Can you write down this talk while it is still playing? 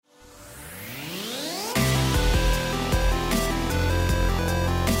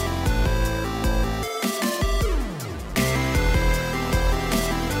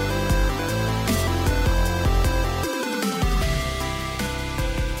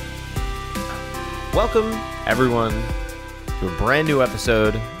Welcome, everyone, to a brand new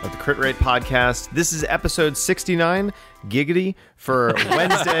episode of the Crit Rate Podcast. This is episode 69, Giggity, for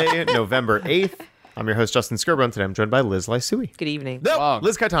Wednesday, November 8th. I'm your host, Justin Skirbo. Today I'm joined by Liz Lysui. Good evening. No,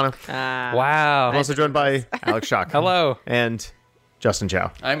 Liz Caetano. Wow. I'm also joined by Alex Schock. Hello. And Justin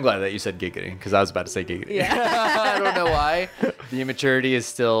Chow. I'm glad that you said giggity, because I was about to say giggity. Yeah. I don't know why. The immaturity is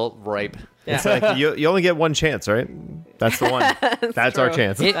still ripe. Yeah. It's like you only get one chance, right? That's the one. That's our true.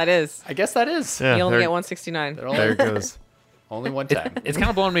 chance. That is. I guess that is. Yeah, You only there- get 169. There it goes. Only one time. It's kind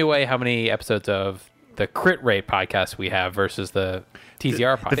of blowing me away how many episodes of the Crit Rate podcast we have versus the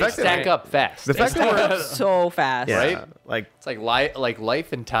TZR podcast. the They fact that- stack up fast. The fact that we're... So fast. Yeah, Right? like, It's like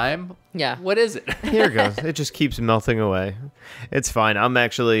life and time. Yeah. What is it? here it goes. It just keeps melting away. It's fine. I'm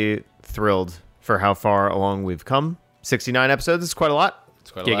actually thrilled for how far along we've come. 69 episodes is quite a lot. It's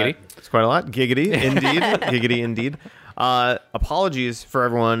quite Giggity. It's quite a lot. Giggity, indeed. Giggity, indeed. Apologies for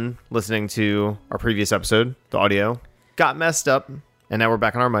everyone listening to our previous episode. The audio got messed up, and now we're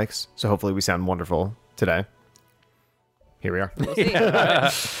back on our mics, so hopefully we sound wonderful today. Here we are. We'll see.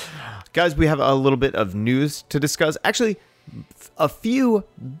 Guys, we have a little bit of news to discuss. Actually, a few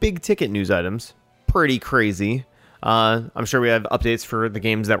big-ticket news items. Pretty crazy. I'm sure we have updates for the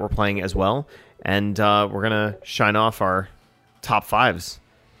games that we're playing as well, and we're going to shine off our top fives.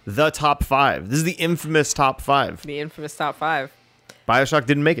 The top five. This is the infamous top five. The infamous top 5. BioShock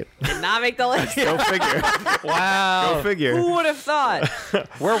didn't make it. Did not make the list. Go figure. Wow. Go figure. Who would have thought?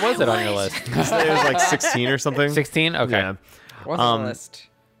 Where was it on your list? It was like 16 or something. 16? Okay. Yeah. Wasn't on the list.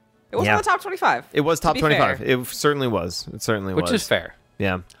 It wasn't yeah. on the top 25. It was top be 25. fair. It certainly was. It certainly was. Which is fair.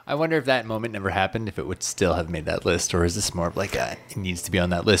 Yeah. I wonder if that moment never happened, if it would still have made that list, or is this more of like it needs to be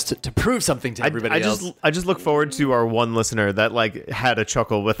on that list to prove something to everybody else? I just look forward to our one listener that like had a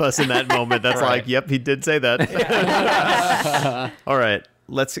chuckle with us in that moment. That's like, yep, he did say that. All right,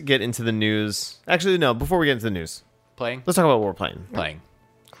 let's get into the news. Actually, no, before we get into the news, Playing? let's talk about what we're playing. Playing.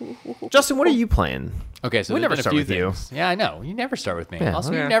 Justin, what are you playing? Okay, so We there's never been a start few with you. things. Yeah, I know. You never start with me. Yeah.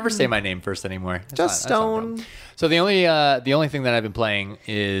 Also, Yeah. you never say my name first anymore. That's Just not a problem. don't. So the only thing that I've been playing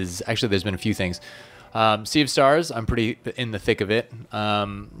is actually there's been a few things. Sea of Stars, I'm pretty in the thick of it.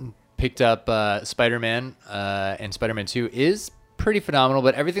 Picked up Spider-Man, and Spider-Man 2 is pretty phenomenal,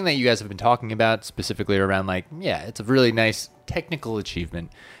 but everything that you guys have been talking about specifically around like, yeah, it's a really nice technical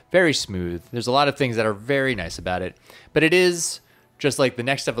achievement. Very smooth. There's a lot of things that are very nice about it, but it is just like the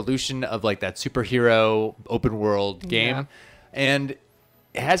next evolution of like that superhero open world game. Yeah. And it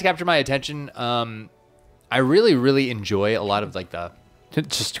has captured my attention. I really, really enjoy a lot of like the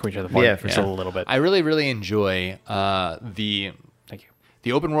Just to each other point. Yeah, for Just sure. a little bit. I really, really enjoy the Thank you.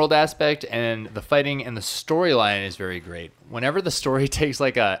 the open world aspect, and the fighting and the storyline is very great. Whenever the story takes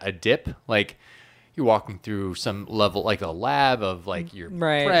like a dip, like you're walking through some level, like a lab of like your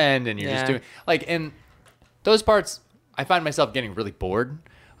Right. friend, and you're just Yeah. doing like, and those parts, I find myself getting really bored.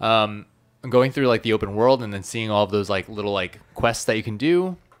 Going through like the open world and then seeing all of those like little like quests that you can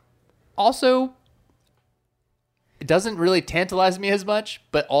do. Also, it doesn't really tantalize me as much,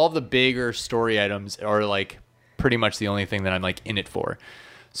 but all the bigger story items are like pretty much the only thing that I'm like in it for.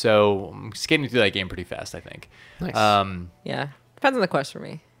 So I'm just getting through that game pretty fast, I think. Nice. Yeah. Depends on the quest for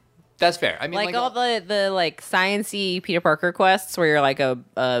me. That's fair. I mean, Like all the like science-y Peter Parker quests where you're like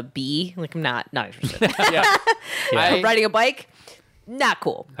a bee. Like I'm not interested. yeah. Riding a bike. Not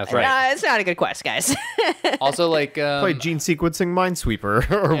cool. That's right. It's not a good quest, guys. Also, like, Play gene sequencing Minesweeper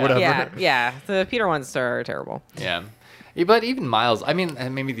or whatever. yeah. The Peter ones are terrible. yeah. But even Miles, I mean,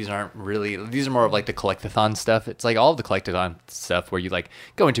 and maybe these aren't really, these are more of like the collectathon stuff. It's like all of the collectathon stuff where you like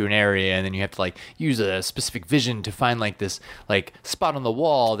go into an area and then you have to like use a specific vision to find like this like spot on the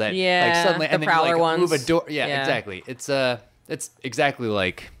wall that like suddenly, the and then you Prowler like move a ones. door. Yeah, Yeah. exactly. It's exactly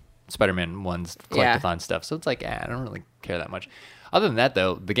like Spider-Man 1's collectathon stuff. So it's like, I don't really care that much. Other than that,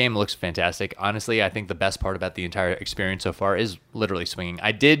 though, the game looks fantastic. Honestly, I think the best part about the entire experience so far is literally swinging.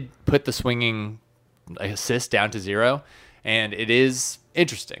 I did put the swinging assist down to 0, and it is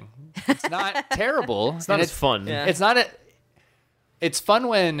interesting. It's not terrible. It's not as fun. Yeah. It's fun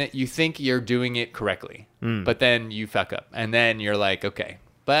when you think you're doing it correctly, but then you fuck up, and then you're like, okay.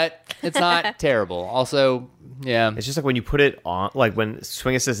 But it's not terrible. Also, yeah. It's just like when you put it on, like when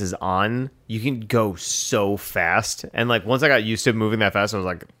Swing Assist is on, you can go so fast. And like once I got used to moving that fast, I was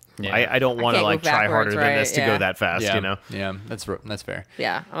like, Yeah. I don't want to can't like go try harder backwards, than right? this to Yeah. go that fast, Yeah, you know? yeah, that's fair.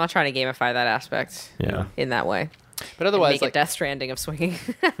 Yeah. I'm not trying to gamify that aspect. Yeah. In that way. But otherwise, Make like, it Death Stranding of swinging.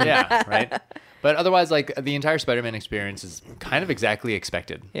 yeah, right. But otherwise, like the entire Spider-Man experience is kind of exactly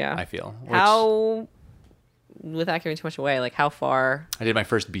expected. Yeah. I feel. Which How, without giving too much away, like how far? I did my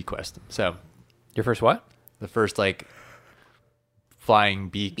first B quest. So Your first what? the first like flying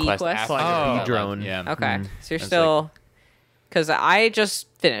bee quest. quest? after Like a that, bee drone. Yeah. Okay, so you're It's still because I just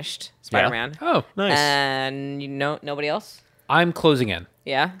finished Spider-Man. Oh, Nice. And nobody else. I'm closing in.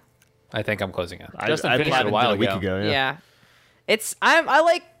 Yeah. I think I'm closing in. Justin I finished it a platinumed while a week ago. ago. Yeah. I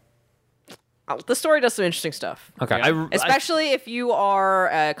like the story does some interesting stuff. Okay. Yeah. Especially if you are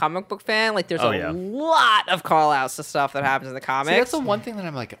a comic book fan, like there's Oh, a yeah. lot of call outs to stuff that happens in the comics. See, that's the one thing that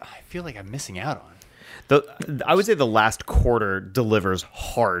I'm like, I feel like I'm missing out on. I would say the last quarter delivers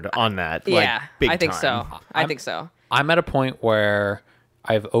hard on that. yeah, like, big I think time. so. I think so. I'm at a point where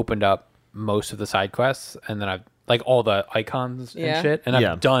I've opened up most of the side quests, and then I've like all the icons Yeah. and shit, and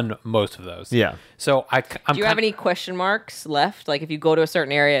Yeah. I've done most of those. Yeah. So I'm Do you have any question marks left? Like if you go to a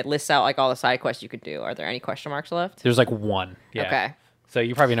certain area, it lists out like all the side quests you could do. Are there any question marks left? There's like one. Yeah. Okay. So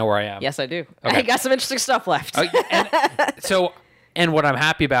you probably know where I am. Yes, I do. Okay. I got some interesting stuff left. And what I'm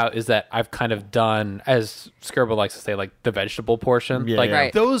happy about is that I've kind of done, as Skirbo likes to say, like the vegetable portion. Yeah, like yeah.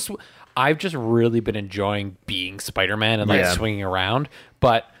 Right. those, I've just really been enjoying being Spider-Man and like Yeah. swinging around.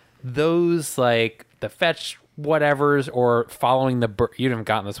 But those like the fetch whatevers or following the bird, you haven't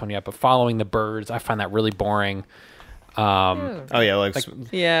gotten this one yet, but following the birds, I find that really boring. Oh yeah, like,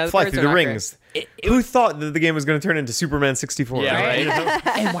 Yeah, the fly birds through are the not rings. Who thought that the game was going to turn into Superman 64? Yeah, right?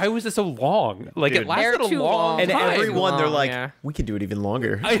 And why was it so long? Like Dude. it lasted They're a too long long. And time. everyone, they're Long, like, yeah. we could do it even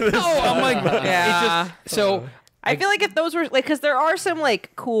longer. I know. I'm like, Yeah. it just so. I feel like if those were like, because there are some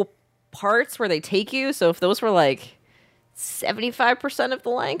like cool parts where they take you. So if those were like 75% of the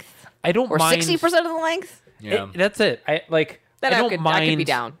length I don't or mind 60% of the length, Yeah. that's it. I like. then I I don't could mind. be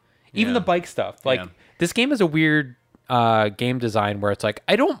down. Even Yeah. the bike stuff. Like Yeah. this game is a weird game design where it's like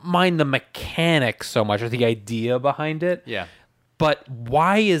I don't mind the mechanics so much or the idea behind it. Yeah. But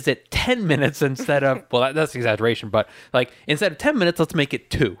why is it 10 minutes instead of well that's exaggeration, but like instead of 10 minutes let's make it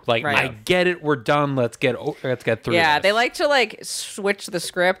 2. Like Right. I get it, we're done, let's get through Yeah, this. they like to like switch the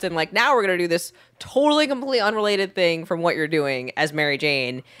script and like now we're gonna do this totally completely unrelated thing from what you're doing as Mary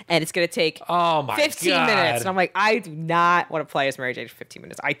Jane, and it's gonna take Oh my 15 God. minutes. And I'm like, I do not want to play as Mary Jane for 15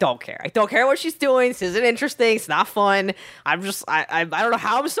 minutes. I don't care. I don't care what she's doing. This isn't interesting. It's not fun. I'm just I don't know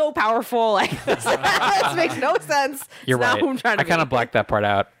how I'm so powerful. Like this makes no sense. You're it's not right. who I'm trying to I kind of be. blacked that part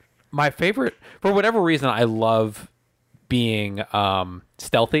out. My favorite for whatever reason I love being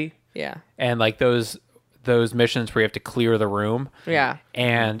stealthy. Yeah. And like those missions where you have to clear the room. Yeah.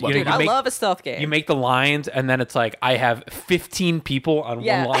 And you Dude, know, I love a stealth game. you make the lines, and then it's like I have 15 people on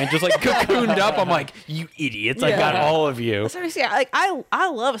Yeah. one line, just like cocooned up. I'm like, you idiots! I got Yeah. all of you. Seriously, I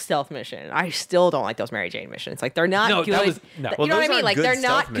love a stealth mission. I still don't like those Mary Jane missions. Like they're not No, good. that was- no. You Well, know what those I mean? aren't Like good they're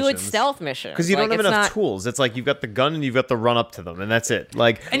not stealth good missions. stealth missions Because you don't Like, have it's enough not- tools. It's like you've got the gun and you've got the run up to them, and that's it.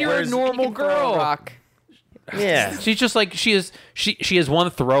 Like, And you're a whereas- normal You can throw a girl. rock. Yeah. She's just like she has one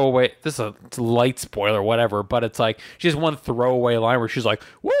throwaway. This is a light spoiler, whatever. But it's like she has one throwaway line where she's like,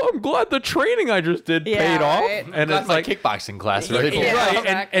 "Well, I'm glad the training I just did Yeah, paid off." right. And Got it's my like kickboxing class really Yeah. right,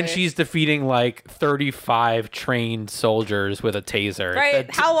 exactly. and she's defeating like 35 trained soldiers with a taser. Right?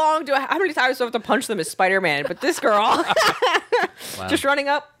 That's- How many times do I have to punch them as Spider-Man? But this girl, just running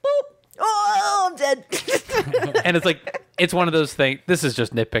up, boop. Oh, I'm dead. And it's like it's one of those things. This is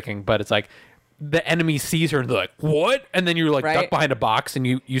just nitpicking, but it's like the enemy sees her and they're like, "What?" And then you're like Right. duck behind a box and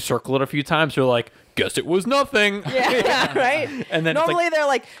you circle it a few times. You're like, "Guess it was nothing." Yeah, right. And then it's normally like- they're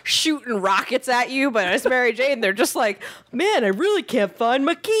like shooting rockets at you, but as Mary Jane, they're just like, "Man, I really can't find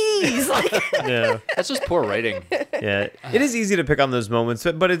my keys." Like, Yeah. That's just poor writing. Yeah. It is easy to pick on those moments,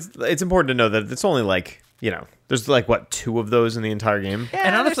 but it's important to know that it's only like, there's like what, 2 of those in the entire game. yeah,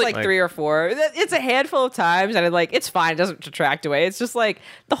 And honestly, there's like 3 or 4. It's a handful of times, and it's fine. It doesn't detract away. It's just like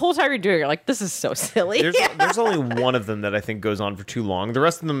the whole time you're doing it, you're like, this is so silly. There's only one of them that I think goes on for too long. The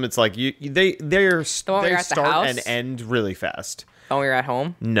rest of them, it's like they one where they you're at the start house? and end really fast. Oh, we were at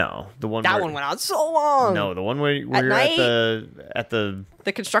home. No, the one That where, one went on so long. No, the one where you're night? at the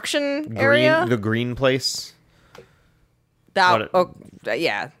The construction area. the green place. That what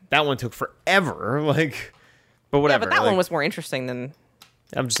yeah. That one took forever. Like, but Yeah, whatever. but that like, one was more interesting than.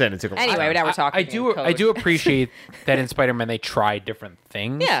 I'm just saying it took a Anyway, while. now we're talking. I do appreciate that in Spider-Man they try different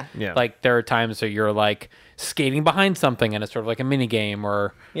things. Yeah. Yeah. Like there are times where you're like skating behind something and it's sort of like a mini game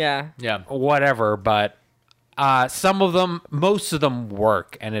or Yeah. Yeah. whatever, but most of them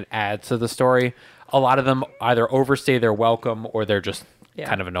work and it adds to the story. A lot of them either overstay their welcome or they're just Yeah.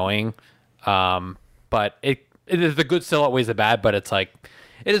 kind of annoying. But it is the good still outweighs the bad, but it's like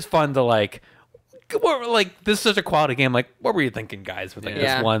it is fun to like this is such a quality game. Like, what were you thinking, guys, with like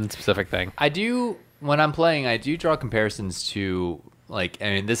Yeah. this one specific thing? I do, when I'm playing, I do draw comparisons to, like, I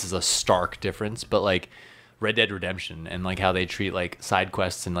mean, this is a stark difference, but like Red Dead Redemption and like how they treat like side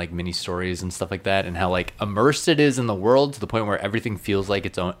quests and like mini stories and stuff like that, and how like immersed it is in the world to the point where everything feels like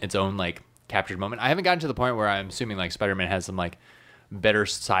its own like captured moment. I haven't gotten to the point where I'm assuming like Spider-Man has some like better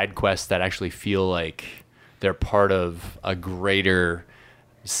side quests that actually feel like they're part of a greater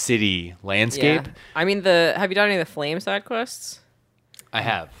city landscape. Yeah. I mean, have you done any of the Flame side quests? I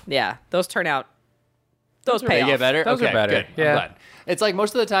have. Yeah, those turn out. Those pay They off. get better. Those are Okay, better. Good. Yeah. I'm glad. It's like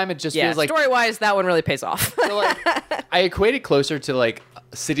most of the time it just Yeah, feels like story-wise, that one really pays off. so, like, I equate it closer to like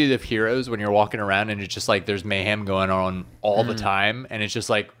City of Heroes when you're walking around and it's just like there's mayhem going on all the time, and it's just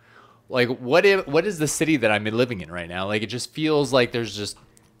like what is the city that I'm living in right now? Like it just feels like there's just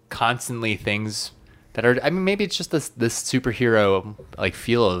constantly things that are. I mean, maybe it's just this superhero like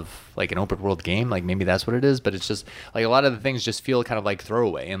feel of like an open world game. Like maybe that's what it is, but it's just like a lot of the things just feel kind of like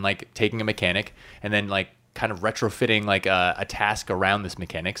throwaway and like taking a mechanic and then like kind of retrofitting like a task around this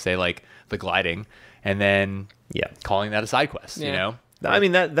mechanic, say like the gliding, and then calling that a side quest. You know, I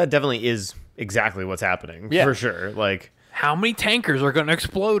mean that definitely is exactly what's happening for sure. Like How many tankers are going to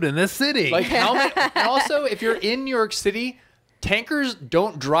explode in this city? like how many, and also if you're in New York City, tankers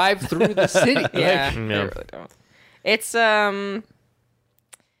don't drive through the city. Yeah, Like, they really don't. It's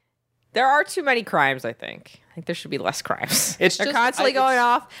there are too many crimes. I think there should be less crimes. It's They're just- constantly going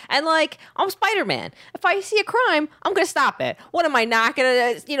off, and like I'm Spider-Man. If I see a crime, I'm gonna stop it. What am I not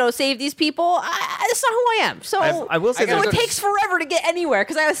gonna save these people? That's not who I am. So I will say so there's it a- takes forever to get anywhere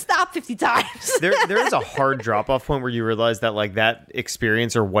because I gotta stop 50 times. there is a hard drop off point where you realize that like that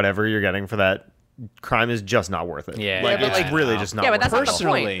experience or whatever you're getting for that crime is just not worth it. Yeah. like Yeah, it's but, really just not. Yeah, but worth that's not it. the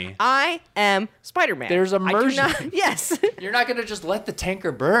point. Personally- I am Spider-Man. There's I do immersion. not- Yes, you're not gonna just let the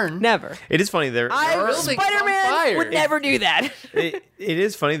tanker burn. never. It is funny. There are buildings on Spider-Man fire. would never do that. it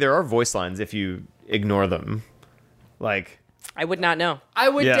is funny. There are voice lines if you ignore them. Like I would not know. I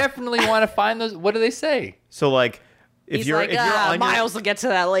would Yeah. definitely want to find those. What do they say? so like if He's you're like, if you're on Miles will get to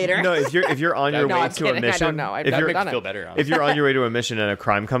that later. your, no if you're on your No, way I'm to kidding. a I mission. don't know. I've if never you're done it. Feel better. if you're on your way to a mission and a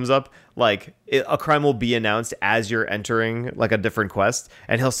crime comes up, like a crime will be announced as you're entering like a different quest,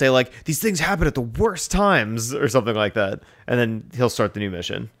 and he'll say like these things happen at the worst times or something like that, and then he'll start the new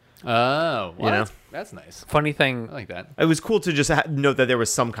mission. Oh, well, know? that's nice. Funny thing, I like that. It was cool to just note that there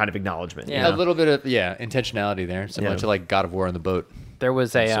was some kind of acknowledgement. Yeah. A little bit of intentionality there, similar Yeah. to like God of War on the boat. there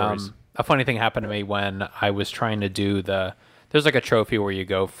was stories. a funny thing happened to me when I was trying to do there's like a trophy where you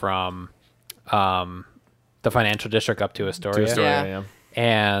go from the financial district up to Astoria. Yeah.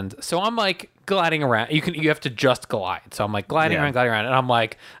 And so I'm like gliding around. You have to just glide. So I'm like gliding around, and I'm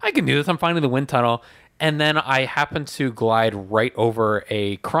like, I can do this. I'm finding the wind tunnel, and then I happen to glide right over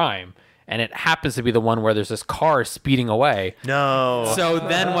a crime, and it happens to be the one where there's this car speeding away. No. So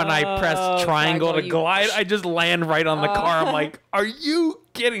then when I press triangle to triangle, you- glide, I just land right on the car. I'm like, are you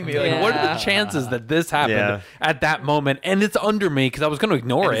kidding me? Like, what are Yeah. the chances that this happened Yeah. at that moment? And it's under me because I was going to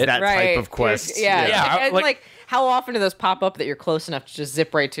ignore It's it. that type of quest. Yeah. Yeah, And, like- like, how often do those pop up that you're close enough to just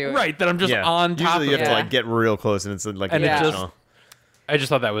zip right to it? Right, that I'm just Yeah. on top Usually you of have it. to like get real close, and it's like And it intentional. just- I just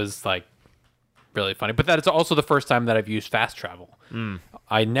thought that was like really funny. But that is also the first time that I've used fast travel.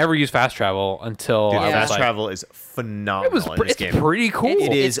 I never used fast travel until Dude, I was fast like, travel is phenomenal it was in this it's game. pretty cool.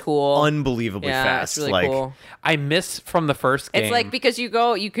 It It's is cool. unbelievably Yeah, fast. it's really like cool. I miss from the first game. It's like because you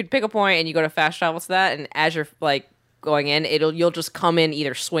could pick a point and you go to fast travel to that, and as you're like going in, you'll just come in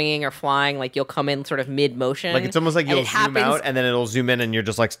either swinging or flying. Like you'll come in sort of mid motion. it's almost like and you'll it zoom happens- out and then it'll zoom in and you're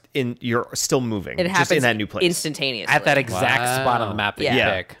just like you're still moving. It just happens in that new place. instantaneously at that exact spot on the map that Yeah. you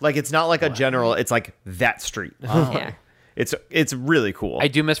Yeah. pick. Like it's not like a general, it's like that street. Yeah. It's really cool. I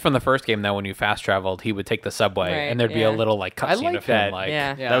do miss from the first game though when you fast traveled, he would take the subway Right, and there'd be a yeah. little like I cutscene like of him that. like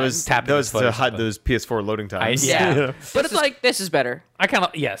Yeah. Yeah. that was tapping that his was foot to or hide something. those PS4 loading times. yeah. But it's like this is better. I kind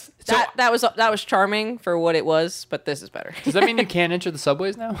of yes. So That was charming for what it was, but this is better. Does that mean you can't enter the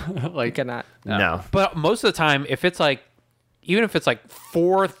subways now? Like, Cannot. No. but most of the time, if it's like, even if it's like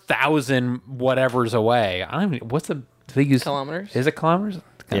 4,000 whatever's away, I don't even, what's the, do they use Kilometers? Is it kilometers?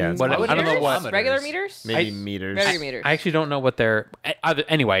 Yeah, What, I would I don't know hear what. kilometers. Regular meters? Maybe I- meters. Regular meters. I actually don't know what they're.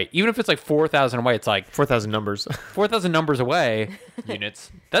 Anyway, even if it's like 4,000 away, it's like 4,000 numbers. 4,000 numbers away. units.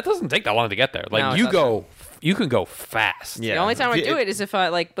 That doesn't take that long to get there. Like No, it you can go fast. Yeah. The only time I If you- do it is if I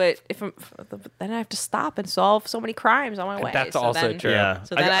like, but if I'm, then I have to stop and solve so many crimes on my way. That's So also then- true. Yeah.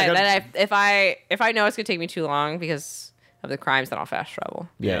 So then got- if I know it's gonna take me too long because of the crimes, then I'll fast travel.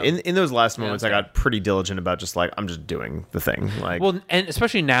 Yeah, Yeah. in those last moments, that's I got pretty diligent about just like I'm just doing the thing. Like, Well, and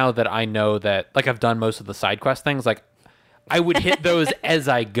especially now that I know that, like, I've done most of the side quest things, like, I would hit those as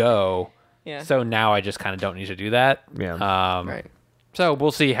I go. Yeah. So now I just kind of don't need to do that. Yeah. Right. So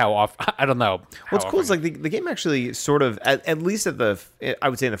we'll see how often. I don't know. What's cool is like the game actually sort of, at least I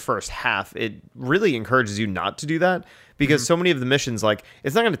would say in the first half, it really encourages you not to do that because so many of the missions, like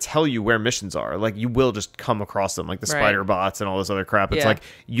it's not going to tell you where missions are. Like you will just come across them, like the spider bots and all this other crap. It's like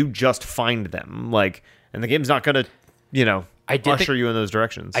you just find them, like, and the game's not going to, usher you in those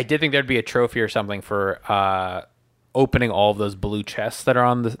directions. I did think there'd be a trophy or something for opening all of those blue chests that are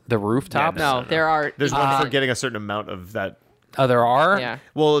on the rooftops. No, there are. There's one for getting a certain amount of that. Oh, there are? Yeah.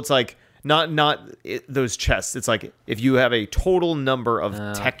 Well, it's like those chests. It's like if you have a total number of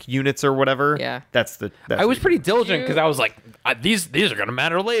tech units or whatever. Yeah. That's I was pretty diligent because I was like, these are gonna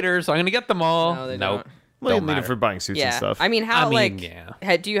matter later, so I'm gonna get them all. No, they nope. don't. Well, you Don't need it matter. for buying suits and stuff. I mean,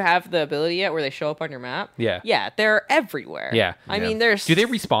 yeah. do you have the ability yet where they show up on your map? Yeah. Yeah, they're everywhere. Yeah. I mean, there's. Do they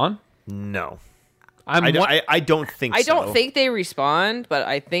respawn? No. I'm I wa- don't think so. I don't think they respawn, but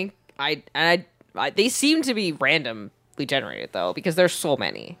I think they seem to be randomly generated though because there's so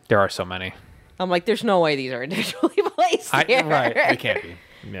many. There are so many. I'm like, there's no way these are individually placed here. Right. They can't be.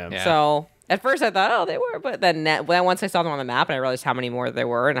 Yeah. So at first I thought, oh, they were, but then once I saw them on the map and I realized how many more there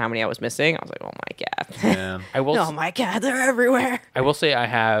were and how many I was missing, I was like, oh my god. Yeah. Oh my god, they're everywhere. I will say I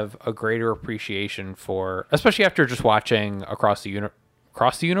have a greater appreciation for, especially after just watching Across the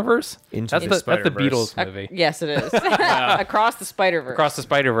Universe. Into That's the the Spider-Verse. Beatles movie. Yes, it is. Across the Spider-Verse. Across the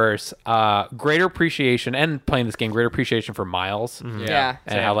Spider-Verse, greater appreciation, and playing this game, greater appreciation for Miles Yeah.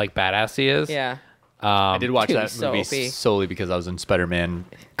 and how like badass he is. Yeah. I did watch Dude, that so movie OP. solely because I was in Spider-Man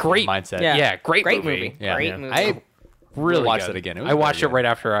Great mindset. Yeah, great Great movie. movie. Yeah. Great Yeah. movie. I Really watched good. it again. It was I watched it very good. right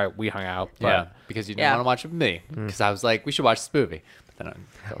after we hung out. Yeah, because you didn't Yeah. want to watch it with me. Because I was like, we should watch this movie. But then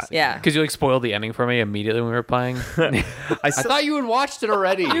I fell asleep. Yeah. Because you like spoiled the ending for me immediately when we were playing. I thought you had watched it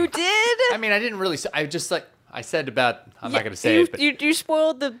already. You did? I mean, I didn't really. I just like I said about. I'm not going to say it, but you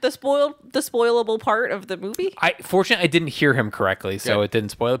spoiled the spoilable part of the movie. Fortunately, I didn't hear him correctly, so Good. it didn't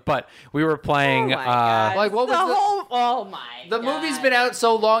spoil it. But we were playing. Oh my god! like, what was the the- whole? Oh my! the god. movie's been out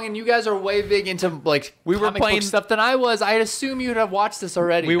so long, and you guys are way big into like We were comic playing- book stuff than I was. I'd assume you'd have watched this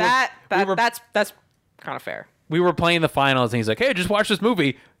already. We were- That's kind of fair. We were playing the finals, and he's like, "Hey, just watch this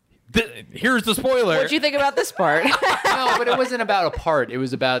movie. Here's the spoiler." What'd you think about this part? No, but it wasn't about a part. It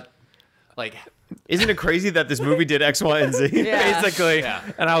was about like. Isn't it crazy that this movie did X, Y, and Z? Yeah. Basically. Yeah.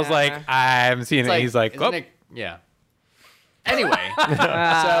 And I was Yeah. like, I haven't seen it. He's like, isn't oh. it- yeah. Anyway, so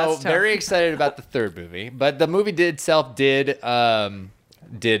that's tough. very excited about the third movie, but the movie did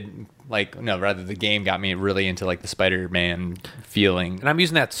like no, rather the game got me really into like the Spider-Man feeling. And I'm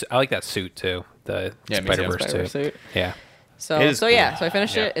using that. I like that suit too. The Yeah, me too. Spider-Verse Spider-Verse suit. suit. Yeah. So It is so cool. yeah, so I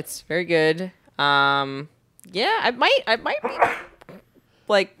finished Yeah. it. It's very good. Yeah, I might be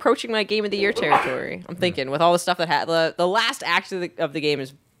like approaching my game of the year territory. I'm thinking with all the stuff that the last act of the game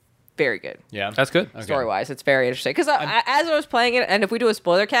is very good. Yeah, That's good. Okay. Story wise, it's very interesting. Because as I was playing it, and if we do a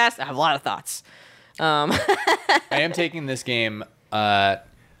spoiler cast, I have a lot of thoughts. I am taking this game.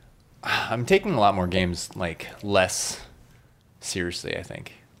 I'm taking a lot more games like less seriously. I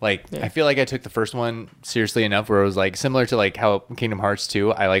think. Like I feel like I took the first one seriously enough where it was like similar to like how Kingdom Hearts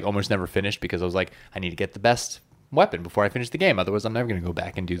 2, I like almost never finished because I was like, I need to get the best weapon before I finish the game. Otherwise, I'm never going to go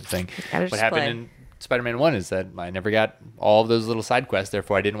back and do the thing. Gotta What just happened play. in Spider-Man 1 is that I never got all of those little side quests.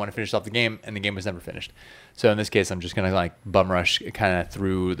 Therefore, I didn't want to finish off the game, and the game was never finished. So in this case, I'm just going to like bum rush kind of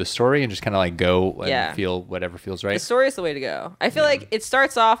through the story and just kind of like go and Yeah. feel whatever feels The right. story is the way to go. I feel like it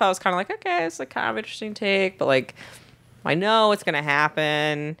starts off. I was kind of like, okay, it's like kind of interesting take, but like, I know it's gonna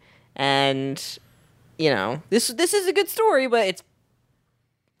happen, and you know, this is a good story, but it's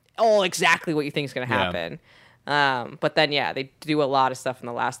all exactly what you think is gonna Yeah. happen. But then yeah, they do a lot of stuff in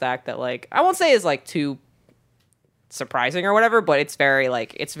the last act that like I won't say is like too surprising or whatever, but it's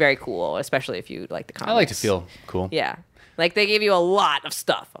very cool, especially if you like the comics. I like to feel cool. Yeah. Like they gave you a lot of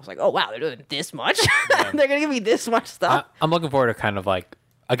stuff. I was like, oh wow, they're doing this much. They're gonna give me this much stuff. I'm looking forward to kind of like,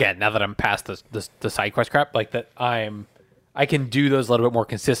 again, now that I'm past the side quest crap, like that I can do those a little bit more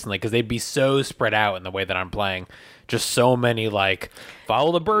consistently because they'd be so spread out in the way that I'm playing. Just so many like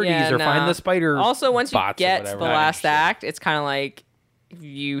follow the birdies or find the spider. Also, once you bots or get to whatever. the last act, it's kind of like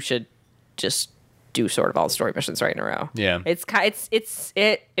you should just do sort of all the story missions right in a row. Yeah.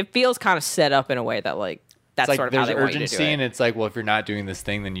 It feels kind of set up in a way that like that's It's like sort of how there's they want you to urgency, do and it. it's like, well, if you're not doing this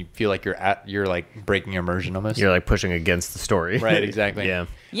thing, then you feel like you're like breaking immersion almost. You're like pushing against the story. Right, exactly. Yeah.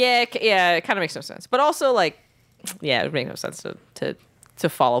 Yeah, it kind of makes no sense. But also like, yeah, it would make no sense to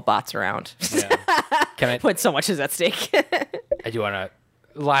follow bots around Yeah. Can I? when so much is at stake. I do want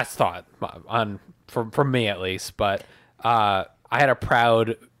to last thought on from me at least, but I had a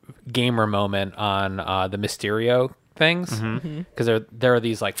proud gamer moment on the Mysterio things because there are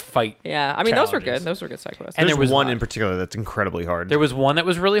these like fight. Yeah, I mean those were good. challenges. Those were good side quests. And There's there was one in particular that's incredibly hard. There was one that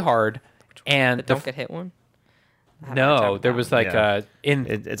was really hard, and The don't get hit one. I have a hard time no, with there that was one. like Yeah.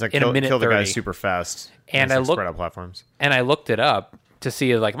 It's like in a kill minute the 30. guys super fast. And it's I like look- spread out platforms. and I looked it up to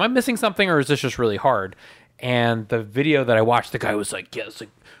see like, am I missing something or is this just really hard? And the video that I watched, the guy was like, yeah, it's like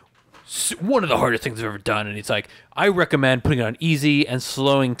one of the hardest things I've ever done. And he's like, I recommend putting it on easy and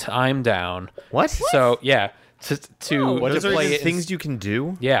slowing time down. What? So yeah, to Those are play the it. things you can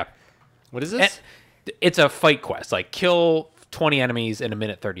do. Yeah, What is this? it's a fight quest. Like kill 20 enemies in a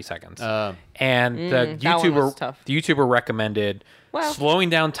minute 30 seconds. And the that one was tough. YouTuber recommended Well- slowing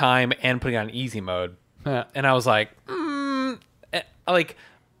down time and putting it on easy mode. Yeah. And I was like, like.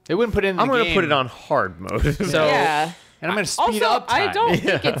 They wouldn't put it in the I'm going to game. put it on hard mode. So Yeah. And I'm going to speed Also, up time. I don't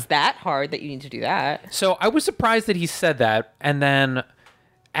think it's that hard that you need to do that. So I was surprised that he said that, and then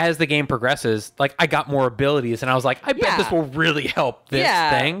as the game progresses, like I got more abilities, and I was like, I bet Yeah. this will really help this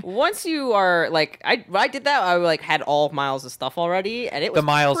thing. Once you are like, when I did that, I like had all of Miles' stuff already, and it was The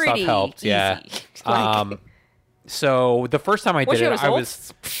Miles stuff pretty helped, easy. yeah. Like, So the first time I once did you it, have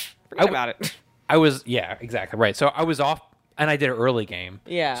results, forget about it. I was yeah, exactly right. So I was off, and I did an early game.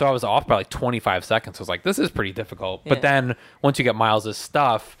 Yeah. So I was off by like 25 seconds. I was like, this is pretty difficult. But Yeah. then once you get Miles'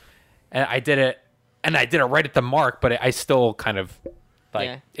 stuff, and I did it right at the mark, but I still kind of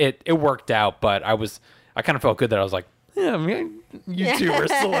like it worked out. But I kind of felt good that I was like, yeah, I mean, YouTuber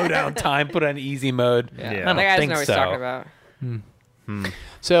slow down time, put on easy mode. Yeah. I That don't guy doesn't think know what he's so. talking about.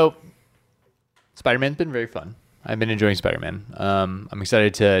 So, Spider-Man's been very fun. I've been enjoying Spider-Man. I'm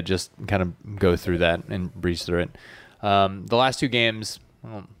excited to just kind of go through that and breeze through it. The last two games,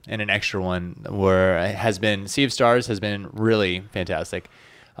 and an extra one, has been Sea of Stars has been really fantastic.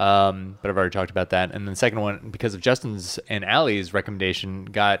 But I've already talked about that. And then the second one, because of Justin's and Allie's recommendation,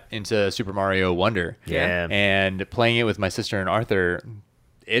 got into Super Mario Wonder. Yeah. And playing it with my sister and Arthur,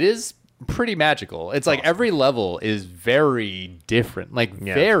 it is pretty magical. It's like every level is very different,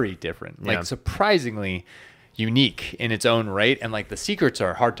 very different, Yeah. like surprisingly unique in its own right. And like the secrets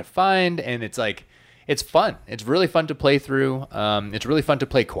are hard to find, and it's like, it's fun. It's really fun to play through. It's really fun to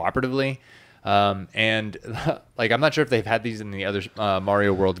play cooperatively. And like, I'm not sure if they've had these in the other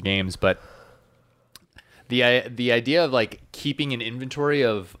Mario World games, but the idea of like keeping an inventory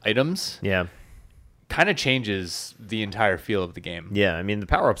of items Yeah. kind of changes the entire feel of the game. Yeah. I mean, the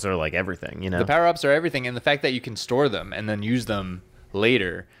power ups are like everything, you know? The power-ups are everything, and the fact that you can store them and then use them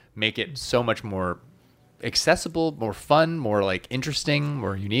later make it so much more accessible, more fun, more like interesting,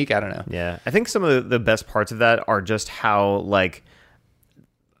 more unique. I don't know. Yeah, I think some of the best parts of that are just how, like,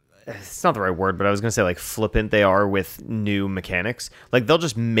 it's not the right word, but I was going to say, like, flippant they are with new mechanics. Like, they'll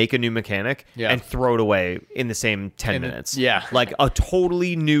just make a new mechanic Yeah. and throw it away in the same 10 minutes. yeah. Like, a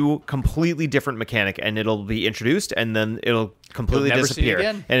totally new, completely different mechanic, and it'll be introduced, and then it'll completely You'll never see it disappear,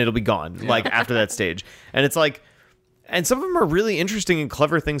 again? and it'll be gone, like, after that stage. And it's like... And some of them are really interesting and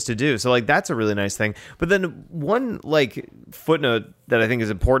clever things to do. So, like, that's a really nice thing. But then one, like, footnote that I think is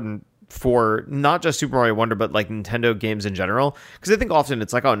important for not just Super Mario Wonder, but, like, Nintendo games in general. Because I think often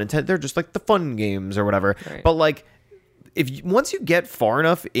it's like, oh, Nintendo, they're just, like, the fun games or whatever. Right. But, like, once you get far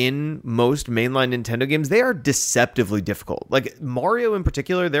enough in most mainline Nintendo games, they are deceptively difficult. Like, Mario in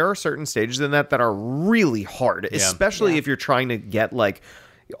particular, there are certain stages in that are really hard. Especially if you're trying to get, like...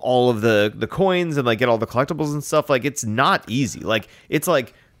 all of the coins and like get all the collectibles and stuff. Like, it's not easy. Like, it's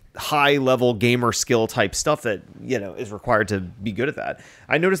like high level gamer skill type stuff that, you know, is required to be good at that.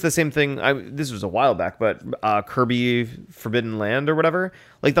 I noticed the same thing. This was a while back, but Kirby Forbidden Land or whatever,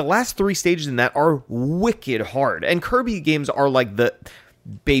 like the last 3 stages in that are wicked hard, and Kirby games are like the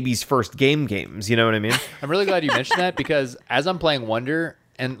baby's first games, you know what I mean? I'm really glad you mentioned that, because as I'm playing Wonder,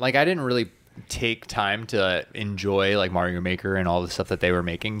 and like I didn't really take time to enjoy like Mario Maker and all the stuff that they were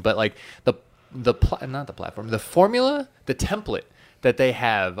making, but like not the platform, the formula, the template that they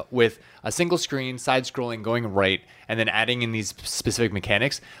have with a single screen, side scrolling, going right, and then adding in these specific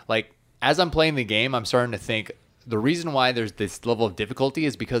mechanics. Like, as I'm playing the game, I'm starting to think the reason why there's this level of difficulty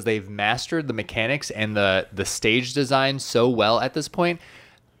is because they've mastered the mechanics and the stage design so well at this point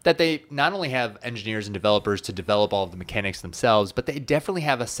that they not only have engineers and developers to develop all of the mechanics themselves, but they definitely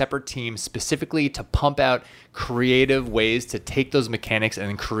have a separate team specifically to pump out creative ways to take those mechanics and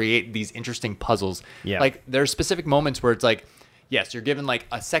then create these interesting puzzles. Yeah. Like, there are specific moments where it's like, yes, you're given like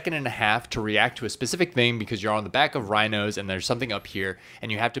a second and a half to react to a specific thing because you're on the back of rhinos and there's something up here and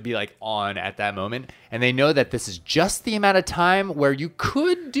you have to be like on at that moment. And they know that this is just the amount of time where you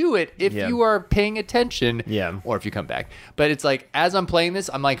could do it if you are paying attention or if you come back. But it's like, as I'm playing this,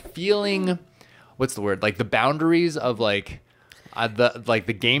 I'm like feeling, what's the word? Like the boundaries of like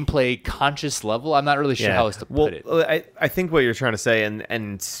the gameplay conscious level. I'm not really sure how else to put it. I think what you're trying to say, and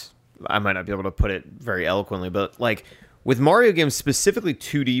I might not be able to put it very eloquently, but like with Mario games, specifically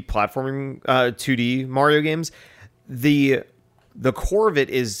 2D platforming, 2D Mario games, the core of it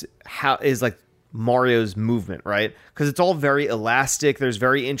is like Mario's movement, right? Because it's all very elastic. There's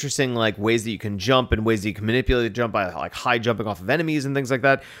very interesting like ways that you can jump and ways that you can manipulate the jump by like high jumping off of enemies and things like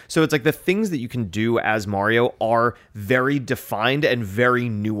that. So it's like the things that you can do as Mario are very defined and very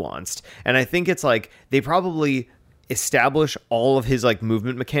nuanced. And I think it's like they probably establish all of his like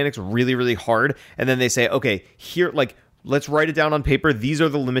movement mechanics really, really hard, and then they say, okay, here, like, let's write it down on paper. These are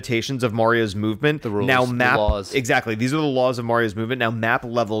the limitations of Mario's movement. The rules, now map the laws. Exactly. These are the laws of Mario's movement. Now map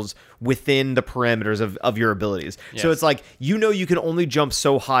levels within the parameters of your abilities. Yes. So it's like, you can only jump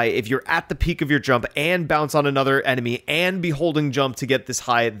so high. If you're at the peak of your jump and bounce on another enemy and be holding jump to get this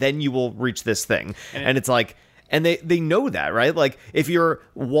high, then you will reach this thing. And it's like, and they know that, right? Like, if you're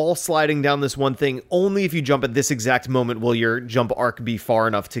wall sliding down this one thing, only if you jump at this exact moment will your jump arc be far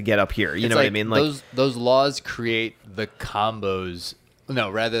enough to get up here. You know what I mean? Like, those laws create the combos. No,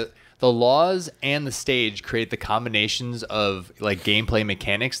 rather, the laws and the stage create the combinations of like gameplay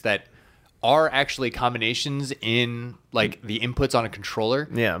mechanics that are actually combinations in like the inputs on a controller.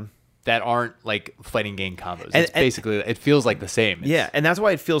 yeah. That aren't like fighting game combos. It's basically, it feels like the same. Yeah, and that's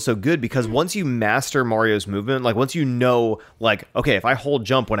why it feels so good, because once you master Mario's movement, like once you know, like, okay, if I hold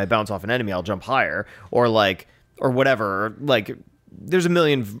jump when I bounce off an enemy, I'll jump higher, or like, or whatever, or like, there's a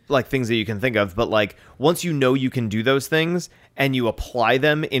million like things that you can think of, but like once you know you can do those things and you apply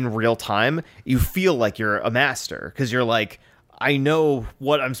them in real time, you feel like you're a master, because you're like, I know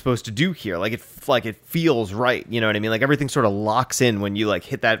what I'm supposed to do here. Like it feels right. You know what I mean? Like everything sort of locks in when you like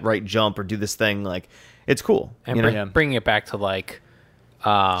hit that right jump or do this thing. Like it's cool. And bringing it back to like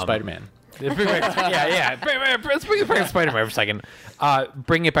Spider-Man. Let's bring it back to Spider-Man for a second.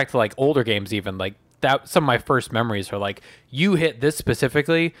 Bring it back to like older games, even like that. Some of my first memories are like, you hit this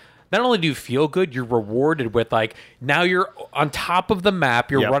specifically. Not only do you feel good, you're rewarded with like, now you're on top of the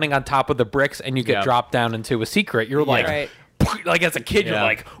map. You're running on top of the bricks, and you get dropped down into a secret. You're like. Right. Like as a kid, you're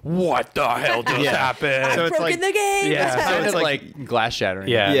like, "What the hell just happened?" So it's Broken like, the game. Yeah. So it's like glass shattering.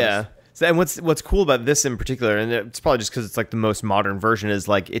 yeah. So, and what's cool about this in particular, and it's probably just because it's like the most modern version, is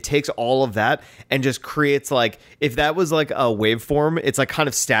like it takes all of that and just creates like, if that was like a waveform, it's like kind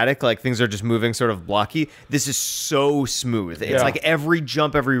of static, like things are just moving sort of blocky. This is so smooth. It's like every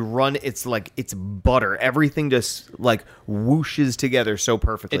jump, every run, it's like it's butter. Everything just like whooshes together so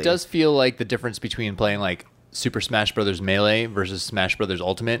perfectly. It does feel like the difference between playing like Super Smash Brothers Melee versus Smash Brothers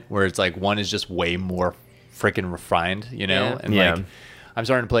Ultimate, where it's like one is just way more freaking refined, you know? Yeah. And like, I'm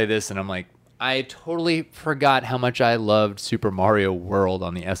starting to play this and I'm like, I totally forgot how much I loved Super Mario World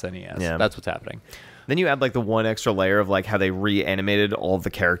on the SNES. Yeah. That's what's happening. Then you add like the one extra layer of like how they reanimated all of the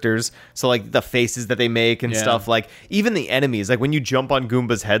characters. So like the faces that they make and stuff, like even the enemies, like when you jump on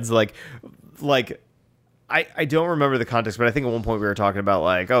Goomba's heads, like I don't remember the context, but I think at one point we were talking about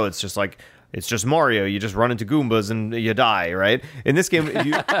like, oh, it's just Mario. You just run into Goombas and you die, right? In this game, if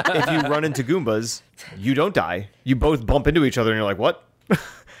you run into Goombas, you don't die. You both bump into each other and you're like, what?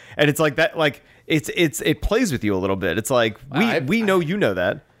 And it's like that, like it plays with you a little bit. It's like we know you know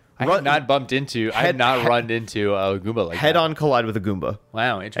that. I have not run into a Goomba like head that. on collide with a Goomba.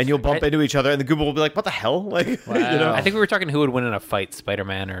 Wow, interesting. And you'll bump into each other and the Goomba will be like, what the hell? Like, Wow. you know? I think we were talking who would win in a fight,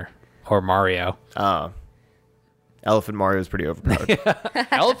 Spider-Man or Mario. Elephant Mario is pretty overpowered.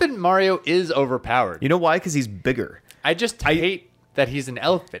 Elephant Mario is overpowered. You know why? Because he's bigger. I hate that he's an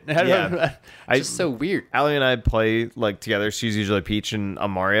elephant. Yeah. It's just so weird. Allie and I play like together. She's usually Peach and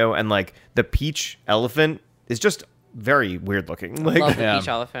I'm Mario, and like the Peach elephant is just very weird looking. Like, Love the Yeah. peach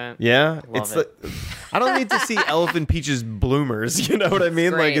elephant. yeah, Love it's it. like, I don't need to see Elephant Peach's bloomers. You know what I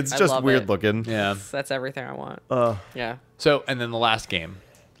mean? great. Like it's I just love weird it. looking. Yeah. That's everything I want. Yeah. So, and then the last game.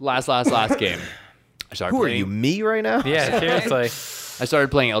 Last game. I started Who are playing, you, me right now? Yeah, seriously. I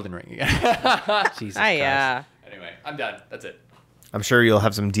started playing Elden Ring again. Jesus Ah, yeah. Anyway, I'm done. That's it. I'm sure you'll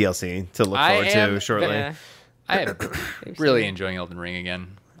have some DLC to look I forward am to shortly. Yeah. I am really enjoying Elden Ring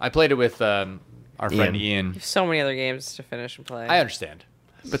again. I played it with our friend Ian. So many other games to finish and play. I understand.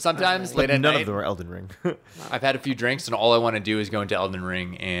 But sometimes late But at none night, of them are Elden Ring. I've had a few drinks and all I want to do is go into Elden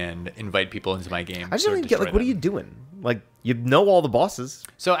Ring and invite people into my game. I just to don't even get like, destroy what are them. you doing? Like, you know all the bosses.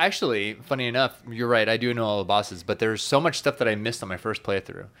 So actually, funny enough, you're right. I do know all the bosses, but there's so much stuff that I missed on my first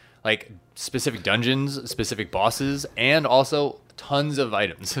playthrough, like specific dungeons, specific bosses, and also tons of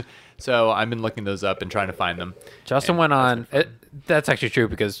items. So I've been looking those up and trying to find them. Justin went on. That's actually true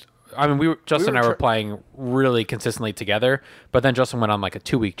because I mean, Justin and I were playing really consistently together, but then Justin went on like a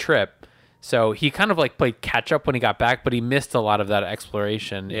 2-week trip. So he kind of like played catch up when he got back, but he missed a lot of that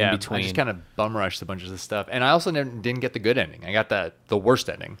exploration in I between. just kind of bum rushed a bunch of this stuff, and I also didn't get the good ending. I got the worst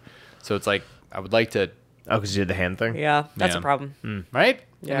ending. So it's like I would like to. Oh, because you did the hand thing? Yeah, that's Yeah. a problem. Right?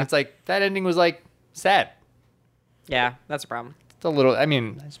 Yeah. And it's like that ending was like sad. Yeah, that's a problem. It's a little. I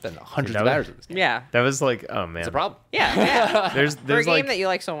mean, I spent hundreds of that was- hours with this game. Yeah. That was like, oh, man. It's a problem. Yeah. There's For a game like, that you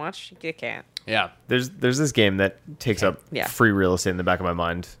like so much, you can't. Yeah. there's this game that takes up Yeah. free real estate in the back of my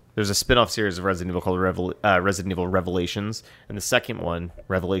mind. There's a spin-off series of Resident Evil called Resident Evil Revelations, and the second one,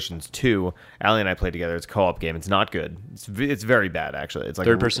 Revelations 2, Allie and I played together. It's a co-op game. It's not good. It's very bad, actually. It's like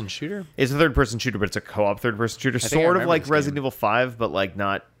Third-person shooter. It's a third-person shooter, but it's a co-op third-person shooter, think I sort of remember like this Resident game. Evil 5, but like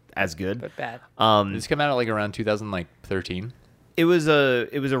not as good. But bad. Did this come out like around 2013? It was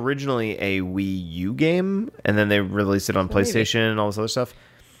originally a Wii U game, and then they released it on PlayStation and all this other stuff.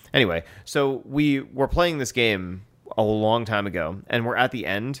 Anyway, so we were playing this game a long time ago, and we're at the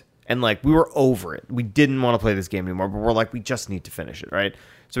end, and like we were over it. We didn't want to play this game anymore, but we're like, we just need to finish it, right?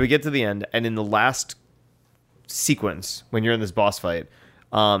 So we get to the end, and in the last sequence, when you're in this boss fight,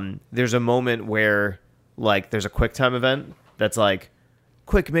 there's a moment where like there's a quick time event that's like,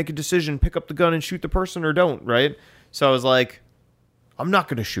 quick, make a decision, pick up the gun and shoot the person or don't, right? So I was like, I'm not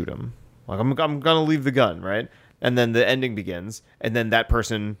going to shoot him. Like, I'm going to leave the gun, right? And then the ending begins, and then that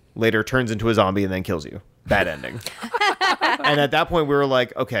person later turns into a zombie and then kills you. Bad ending. And at that point, we were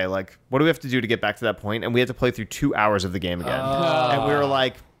like, okay, like, what do we have to do to get back to that point? And we had to play through 2 hours of the game again. And we were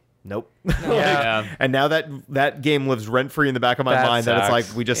like, nope. Yeah. And now that game lives rent-free in the back of my That mind that it's sucks.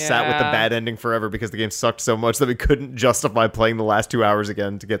 like we just sat with the Yeah. bad ending forever because the game sucked so much that we couldn't justify playing the last 2 hours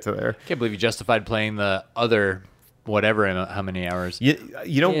again to get to there. Can't believe you justified playing the other whatever in how many hours.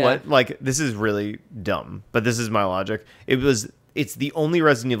 You know Yeah. what? Like, this is really dumb, but this is my logic. It's the only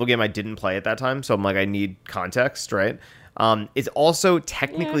Resident Evil game I didn't play at that time, so I'm like, I need context, right? It's also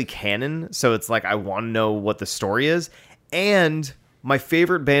technically canon, so it's like I want to know what the story is. And my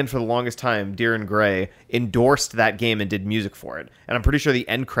favorite band for the longest time, Deer and Grey, endorsed that game and did music for it. And I'm pretty sure the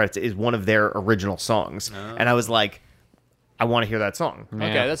end credits is one of their original songs. And I was like, I want to hear that song.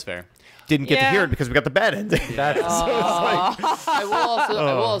 Okay, that's fair. Didn't get to Yeah. hear it because we got the bad ending. That's I will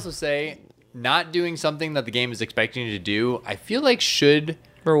also say, not doing something that the game is expecting you to do, I feel like should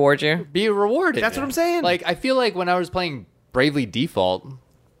Reward you. be rewarded. That's what I'm saying. Like, I feel like when I was playing Bravely Default,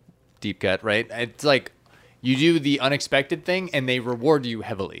 Deep Cut, right? It's like you do the unexpected thing and they reward you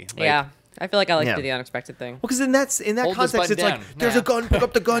heavily. Like, Yeah. I feel like I like Yeah. to do the unexpected thing. Well, because in that Hold this context, button it's like, down. there's Yeah. a gun, pick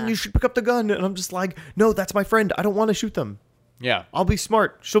up the gun, you should pick up the gun. And I'm just like, no, that's my friend. I don't want to shoot them. Yeah. I'll be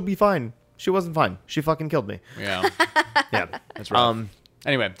smart. She'll be fine. She wasn't fine. She fucking killed me. Yeah. Yeah. That's right.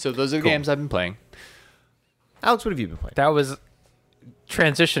 Anyway, so those are the Cool. games I've been playing. Alex, what have you been playing? that was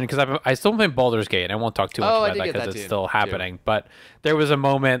transition because I still playing Baldur's Gate. I won't talk too much Oh, I about did that get because that it's too, still happening. But there was a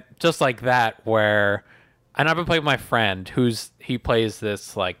moment just like that where, and I've been playing with my friend he plays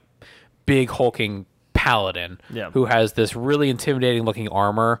this like big hulking paladin Yeah. who has this really intimidating looking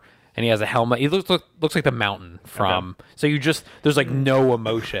armor. And he has a helmet. He looks like the mountain from. So there's like no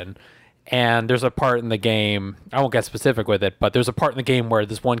emotion. And there's a part in the game. I won't get specific with it, but there's a part in the game where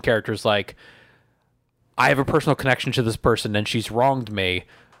this one character's like, I have a personal connection to this person and she's wronged me,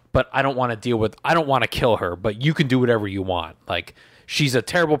 but I don't want to kill her, but you can do whatever you want. Like, she's a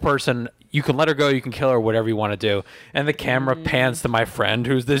terrible person. You can let her go. You can kill her, whatever you want to do. And the camera pans to my friend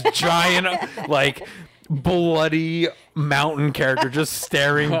who's this giant, like, bloody mountain character just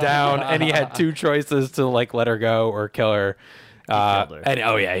staring down. And he had two choices to, like, let her go or kill her. killed her. And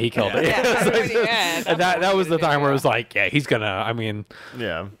oh yeah, he killed her. Yeah. And that was the time where it was like, yeah, he's gonna. I mean,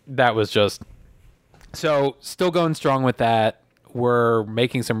 Yeah. that was just so still going strong with that. We're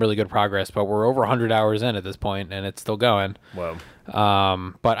making some really good progress, but we're over 100 hours in at this point, and it's still going. Whoa.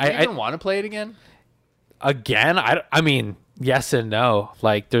 But Do you I even want to play it again? again, I mean, yes and no.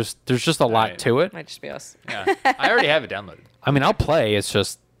 Like, there's just a lot Right. to it. Might just be us. Yeah. I already have it downloaded. I mean, I'll play. It's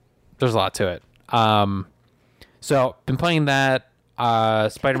just there's a lot to it. So been playing that.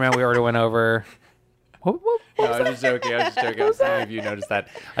 Spider-Man we already went over. What? No, I was just joking. I was just joking. Some of you noticed that.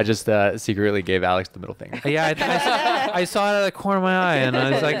 I just secretly gave Alex the middle finger. Yeah, I saw it out of the corner of my eye, and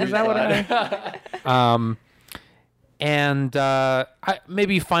I was like, "Is that what I?" And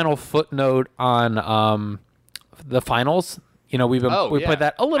maybe final footnote on the finals. You know, we played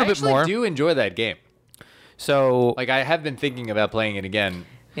that a little I bit more. I do enjoy that game. So Like, I have been thinking about playing it again.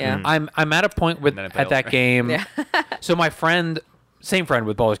 Yeah. I'm at a point with then I play at that over. game. Yeah. So my friend, same friend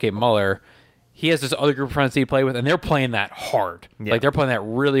with Baldur's Gate Muller, he has this other group of friends that he play with, and they're playing that hard. Yeah. Like, they're playing that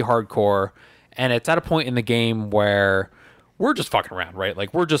really hardcore. And it's at a point in the game where we're just fucking around, right?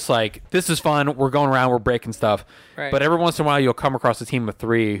 Like, we're just like, this is fun. We're going around. We're breaking stuff. Right. But every once in a while, you'll come across a team of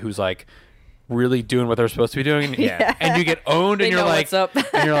three who's like really doing what they're supposed to be doing. Yeah. And you get owned, They and you're know like, what's up.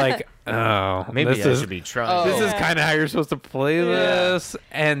 and you're like, oh, Maybe this I is should be trying. this is kind of how you're supposed to play this,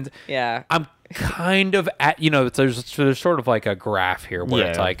 and Yeah. I'm kind of at, there's sort of like a graph here where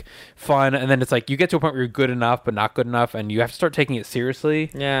it's Yeah. like fun, and then it's like you get to a point where you're good enough but not good enough, and you have to start taking it seriously.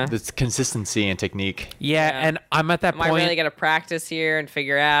 Yeah. This consistency and technique. Yeah, and I'm at that Am I point. really gonna practice here and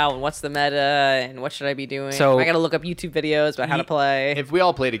figure out what's the meta and what should I be doing? So- I gotta look up YouTube videos about how to play. If we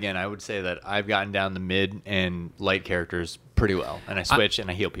all played again, I would say that I've gotten down the mid and light characters pretty well, and I switch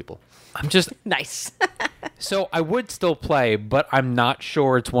and I heal people. I'm just Nice. so I would still play, but I'm not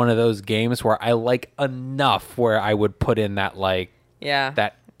sure it's one of those games where I like enough where I would put in that like Yeah.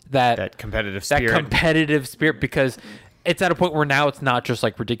 that competitive that spirit. competitive spirit, because it's at a point where now it's not just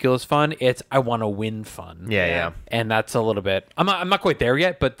like ridiculous fun, it's I want to win fun. yeah. And that's a little bit I'm not quite there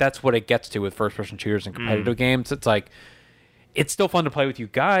yet, but that's what it gets to with first person shooters and competitive games. It's like it's still fun to play with you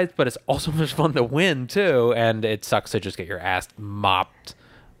guys, but it's also much fun to win too, and it sucks to just get your ass mopped.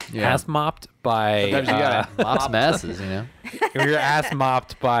 Yeah. Ass mopped by Sometimes you gotta mop some asses, you know. or your ass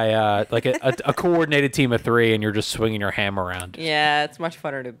mopped by like a coordinated team of 3, and you're just swinging your hammer around. Yeah, it's much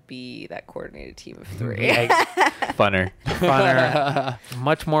funner to be that coordinated team of 3. Funner. Funner,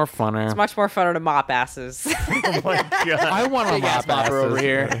 much more funner. It's much more funner to mop asses. Oh my god. I want to Big ass mop mopper over asses.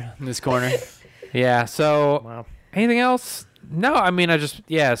 here in this corner. Yeah. So, Wow. anything else? No. I mean,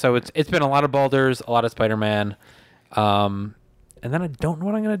 So it's been a lot of Baldur's, a lot of Spider-Man, and then I don't know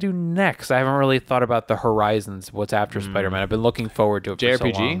what I'm gonna do next. I haven't really thought about the horizons. What's after Spider-Man? I've been looking forward to it. For so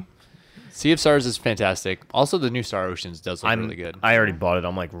JRPG. long. Sea of Stars is fantastic. Also, the new Star Oceans does look really good. I already bought it.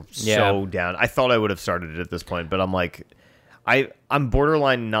 I'm like so down. I thought I would have started it at this point, but I'm like, I'm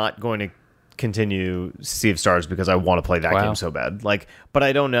borderline not going to continue Sea of Stars because I want to play that game so bad. Like, but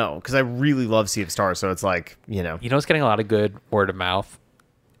I don't know because I really love Sea of Stars. So it's like, You know, what's getting a lot of good word of mouth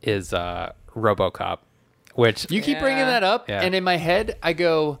is RoboCop, which You keep bringing that up, Yeah. and in my head, I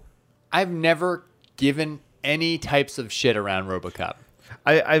go, I've never given any types of shit around RoboCop.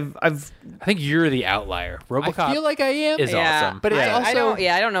 I've I think you're the outlier. RoboCop I feel like I am. is yeah, awesome. But it's I also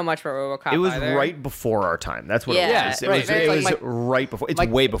don't know much about RoboCop. it was either. right before our time. That's what Yeah, it was. It right. was, Very it like was my- right before. It's like-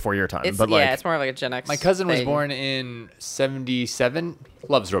 way before your time. It's but like, it's more like a Gen X. my cousin was thing. born in '77.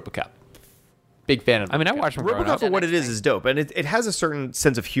 Loves RoboCop. Big fan of. I mean, I watched him growing RoboCop up. for what it is dope, and it has a certain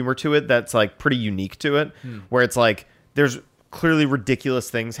sense of humor to it that's like pretty unique to it, where it's like there's clearly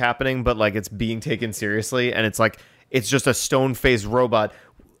ridiculous things happening, but like it's being taken seriously, and it's like it's just a stone-faced robot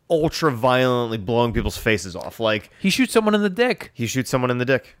ultra violently blowing people's faces off. Like He shoots someone in the dick. he shoots someone in the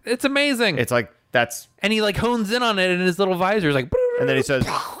dick. It's amazing. It's like that's, and he like hones in on it, and his little visor is like. and then he says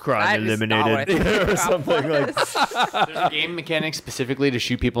crime That is not what I eliminated think or RoboCop something like There's a game mechanic specifically to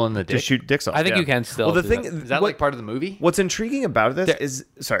shoot people in the dick. to shoot dicks off. I think yeah. you can still Well, the do thing that. Is that what- like part of the movie? what's intriguing about this is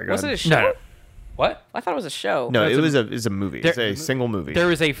sorry, go Was it ahead. a show? No. What? I thought it was a show. No, it's it's a movie. It's a single movie.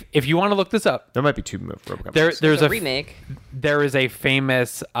 There is a. If you want to look this up, There might be two RoboCop. there's It's a a remake. There is a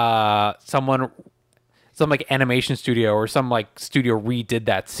famous some like animation studio or some like studio redid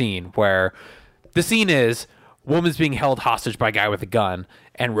that scene where the scene is woman's being held hostage by a guy with a gun,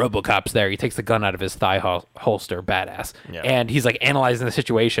 and RoboCop's there. He takes the gun out of his thigh holster, badass, Yeah. and he's like analyzing the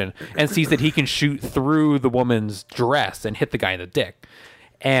situation and sees that he can shoot through the woman's dress and hit the guy in the dick.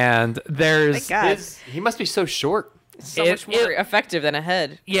 And there's Thank God. He must be so short. So it- much more it- effective than a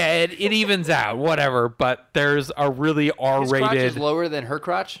head. yeah, it evens out, whatever. But there's a really His crotch is R-rated. lower than her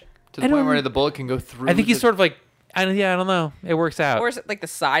crotch to I the point don't- where the bullet can go through. I think he's the- sort of like, I don't know. It works out. Or is it like the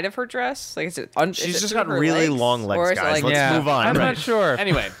side of her dress? Like is it? She's just got really long legs, Or is it guys. like, Let's move on. I'm Right. not sure.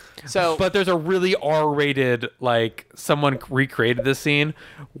 Anyway, so But there's a really R-rated, like, someone recreated this scene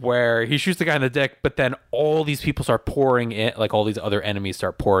where he shoots the guy in the dick, but then all these people start pouring in, like all these other enemies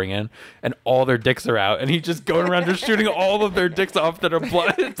start pouring in, and all their dicks are out, and he's just going around just shooting all of their dicks off that are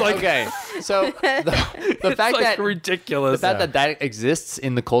blood. It's like, okay, so the it's fact like that ridiculous. the fact that exists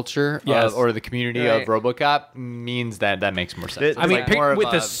in the culture Yes. or the community Right. of RoboCop means that makes more sense. I mean, It's like more of with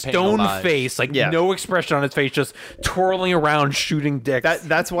a the paying stone homage. face, like Yeah. no expression on his face, just twirling around shooting dicks.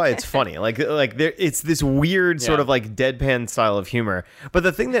 That's why it's funny. Like there, it's this weird sort Yeah. of like deadpan style of humor. But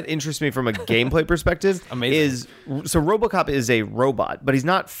the thing that interests me from a gameplay perspective Amazing. is so RoboCop is a robot, but he's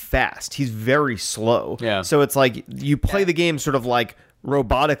not fast. He's very slow. Yeah. So it's like you play the game sort of like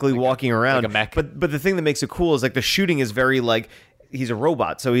robotically walking around. like a mech. But the thing that makes it cool is like the shooting is very like he's a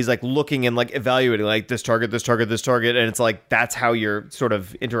robot, so he's like looking and like evaluating like this target, and it's like that's how you're sort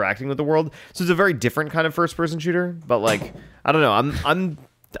of interacting with the world. So it's a very different kind of first person shooter. But like I don't know,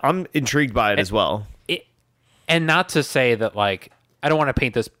 I'm intrigued by it as well. And not to say that, like, I don't want to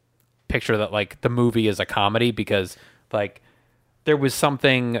paint this picture that, like, the movie is a comedy, because, like, there was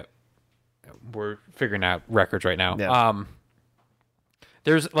something we're figuring out records right now. Yeah.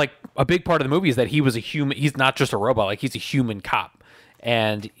 There's like a big part of the movie is that he was a human. He's not just a robot. Like he's a human cop,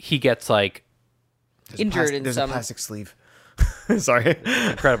 and he gets like Injured in There's some. a plastic sleeve. Sorry.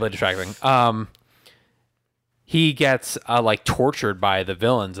 incredibly distracting. He gets like tortured by the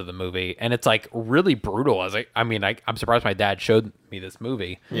villains of the movie, and it's like really brutal. I'm surprised my dad showed me this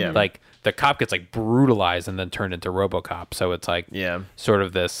movie. Yeah. Like the cop gets like brutalized and then turned into RoboCop. So it's like Yeah. sort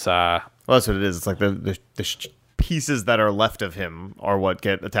of this. Well, that's what it is. It's like the pieces that are left of him are what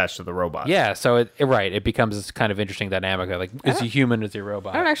get attached to the robot. Yeah, so it becomes this kind of interesting dynamic. Like, is he human? Is he a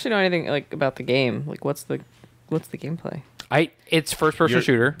robot? I don't actually know anything like about the game. Like, what's the gameplay? It's first person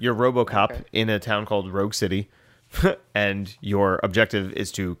shooter. You're RoboCop in a town called Rogue City, and your objective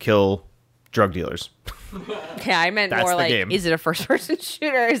is to kill drug dealers. Yeah, I meant That's more the like, game. is it a first-person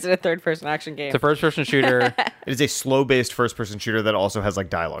shooter or is it a third-person action game? It's a first person shooter, It is a slow-based first-person shooter that also has like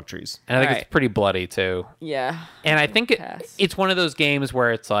dialogue trees. and I think Alright. it's pretty bloody too. Yeah. And I think Pass. it's one of those games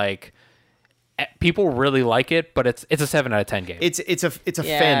where it's like people really like it, but it's a 7 out of 10 game. It's a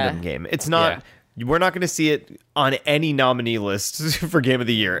Yeah. fandom game. It's not. We're not going to see it on any nominee list for Game of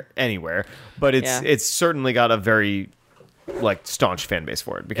the Year anywhere, but it's certainly got a very like staunch fan base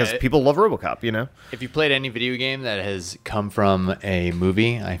for it because Yeah, people love RoboCop. You know. If you played any video game that has come from a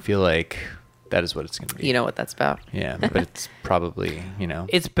movie, I feel like that is what it's going to be. You know what that's about. Yeah, but it's probably,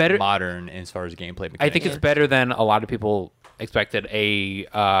 It's better- modern as far as gameplay mechanics. I think it's better than a lot of people expected a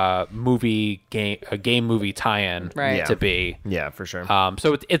game movie tie-in Right. Yeah. to be. Yeah, for sure.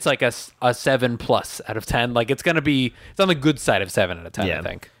 So it's like a 7+ out of 10. Like it's on the good side of 7 out of 10. yeah, I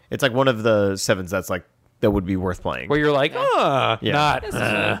think. it's like one of the 7s that would be worth playing. Where you're like, Yeah. not.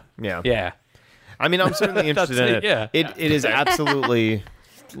 Yeah. Yeah. I mean, I'm certainly interested in it. Yeah. It is absolutely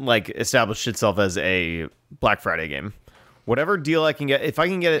like established itself as a Black Friday game. Whatever deal I can get, if I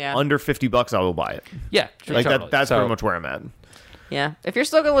can get it Yeah. under $50, I will buy it. Yeah. Like totally. that's So- pretty much where I'm at. Yeah. If you're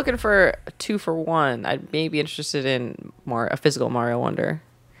still looking for a 2-for-1, I'd maybe interested in a physical Mario Wonder.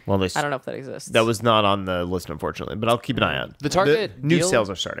 Well, I don't know if that exists. that was not on the list, unfortunately, but I'll keep an eye out. The Target new deal- sales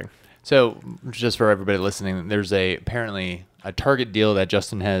are starting. So, just for everybody listening, there's apparently a Target deal that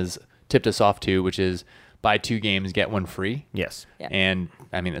Justin has tipped us off to, which is buy 2 games, get 1 free. Yes. Yeah. And,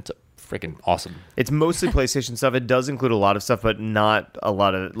 I mean, it's freaking awesome. It's mostly PlayStation stuff. It does include a lot of stuff, but not a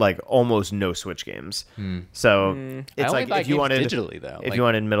lot of like almost no Switch games. So I it's only like buy if you games wanted digitally, though. if Like- you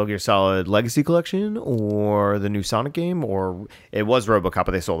wanted Metal Gear Solid Legacy Collection or the new Sonic game, or it was RoboCop,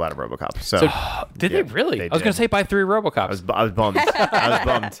 but they sold out of RoboCop. So, Did yeah, they really? they I was going did. to say buy 3 RoboCops. I was bummed. I was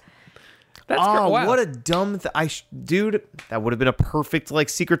bummed. That's Oh, wow. what a dumb! Dude, that would have been a perfect like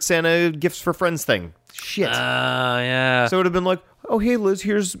Secret Santa gifts for friends thing. Shit. Yeah. So it would have been like, oh, hey, Liz,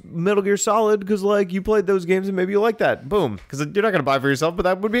 here's Metal Gear Solid because, like, you played those games and maybe you like that. Boom. Because you're not going to buy it for yourself, but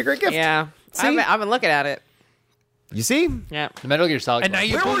that would be a great gift. Yeah. See? I've been looking at it. You see? Yeah. The Metal Gear Solid. And now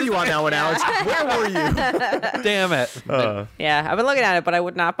collection. you- Where were you on that one, Alex? Where were you? Damn it. Yeah. I've been looking at it, but I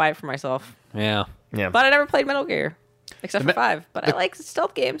would not buy it for myself. Yeah. Yeah. But I never played Metal Gear. Except for Me- 5. But I like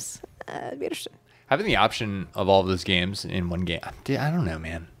stealth games. It'd be interesting. Having the option of all of those games in one game, dude, I don't know,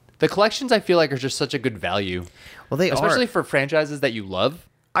 man. The collections I feel like are just such a good value, Well, they especially are. for franchises that you love.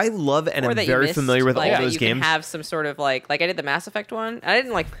 I love and Or I'm that you very missed, familiar with like, all that those you games. can have some sort of like I did the Mass Effect one. I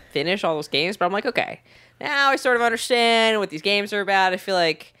didn't like finish all those games, but I'm like, okay, now I sort of understand what these games are about. I feel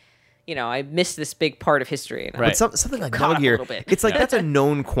like, I missed this big part of history. And Right. But something like Caught Metal up a Gear, little bit. it's like that's a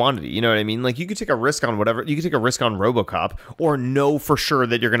known quantity. You know what I mean? Like you could take a risk on whatever. You could take a risk on RoboCop, or know for sure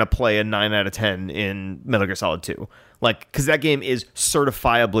that you're going to play a 9 out of 10 in Metal Gear Solid 2. Like because that game is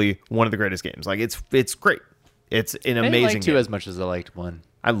certifiably one of the greatest games. Like it's great. It's an I didn't amazing like 2 game. as much as I liked 1.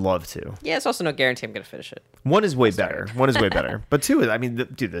 I love 2. Yeah, it's also no guarantee I'm going to finish it. 1 is way better. 1 is way better. But 2 is, I mean,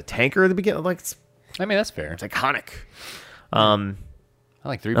 the tanker at the beginning, like it's I mean, that's fair. iconic. I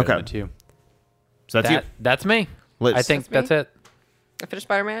like 3 better Okay. than 2. So that's you. That's me. Liz. I think That's that's me. it. I finished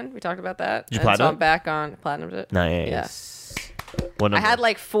Spider-Man. We talked about that. Did you And platinum so I'm it? back on Platinum it. Nice. Yeah. What I number? had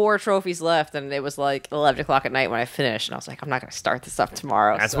like 4 trophies left, and it was like 11 o'clock at night when I finished, and I was like, I'm not going to start this up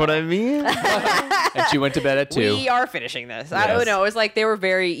tomorrow. That's so what I mean. And she went to bed at 2. We are finishing this. I don't know. It was like they were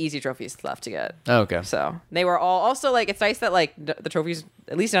very easy trophies left to get. Oh, okay. So they were all also like, it's nice that like the trophies,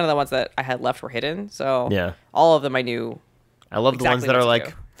 at least none of the ones that I had left were hidden. So Yeah. all of them I knew. I love the ones Exactly that what are to like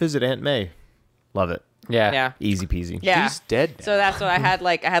do. visit Aunt May. Love it. Yeah. Yeah. Easy peasy. Yeah. She's dead now. So that's what I had.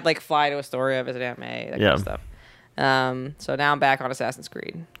 Like I had like Fly to Astoria, visit Aunt May, that kind Yeah. of stuff. So now I'm back on Assassin's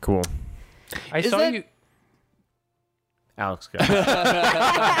Creed. Cool. I Is saw that- you. Alex, go.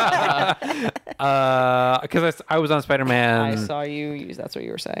 Because I was on Spider-Man. I saw you use. That's what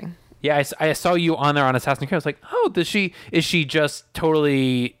you were saying. Yeah, I saw you on there on Assassin's Creed. I was like, oh, is she just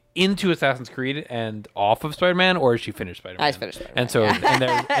totally into Assassin's Creed and off of Spider-Man, or has she finished Spider-Man? I finished Spider-Man, And so,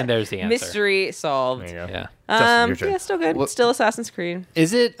 and there's the answer. Mystery solved. There you go. Yeah. Justin, your turn. Yeah, still good. Still Assassin's Creed.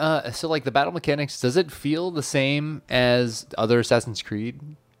 Is it so like the battle mechanics? Does it feel the same as other Assassin's Creed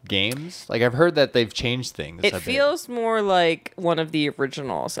games? Like I've heard that they've changed things. It feels more like one of the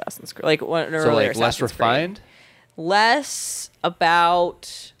original Assassin's Creed, like one so earlier like less Assassin's Creed. refined. Less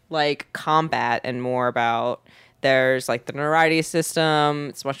about like combat and more about there's like the notoriety system.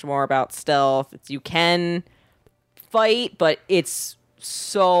 It's much more about stealth. You can fight, but it's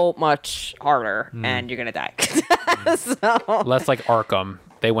so much harder and you're gonna die. So Less like Arkham.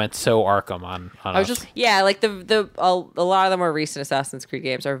 They went so Arkham on I was us. just yeah, like a lot of the more recent Assassin's Creed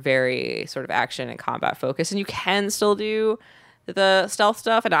games are very sort of action and combat focused, and you can still do the stealth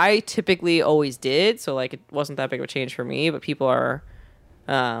stuff, and I typically always did, so like it wasn't that big of a change for me. But people are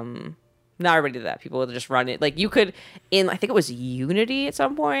not everybody did that. People would just run it. Like you could I think it was Unity at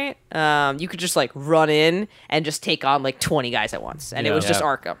some point. You could just like run in and just take on like 20 guys at once, and it was just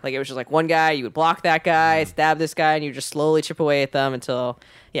Arkham. Like it was just like one guy. You would block that guy, stab this guy, and you just slowly chip away at them until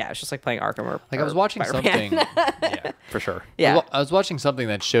it's just like playing Arkham or like I was watching Spider-Man. something. Yeah, for sure. Yeah, I was watching something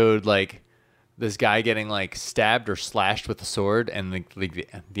that showed like this guy getting like stabbed or slashed with a sword, and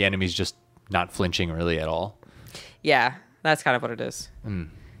the enemy's just not flinching really at all. yeah, that's kind of what it is.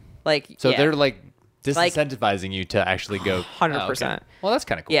 Like So yeah. they're like disincentivizing you to actually go 100%. Oh, okay. Well, that's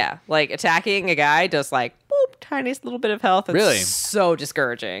kind of cool. Yeah, like attacking a guy does like boop, tiniest little bit of health. It's Really? so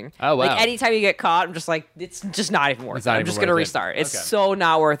discouraging. Oh, wow. Like anytime you get caught, I'm just like, it's just not even worth It's it. not I'm even just gonna worth it. restart. It's Okay. so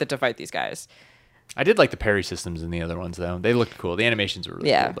not worth it to fight these guys. I did like the parry systems in the other ones though. They looked cool. The animations were really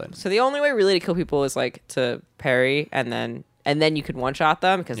Yeah. cool. But So the only way really to kill people is like to parry and then you can one shot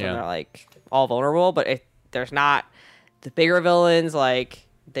them because Yeah. then they're like all vulnerable. But if there's not the bigger villains, like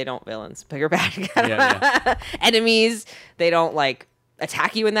bigger bad Yeah, enemies, they don't like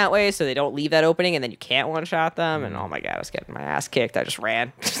attack you in that way, so they don't leave that opening, and then you can't one shot them. And oh my god, I was getting my ass kicked. I just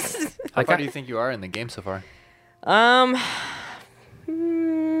ran. how far do you think you are in the game so far?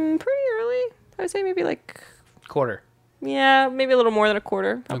 Pretty early. I would say maybe like Quarter. maybe a little more than a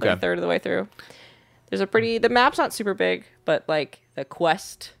quarter, probably Okay. a third of the way through. There's the map's not super big, but like the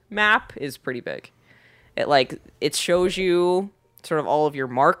quest map is pretty big. It shows you sort of all of your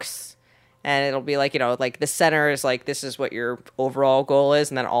marks, and it'll be like, like the center is like, this is what your overall goal is,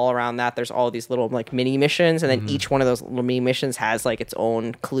 and then all around that there's all these little like mini missions, and then each one of those little mini missions has like its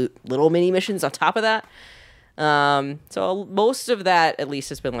own little mini missions on top of that. So most of that at least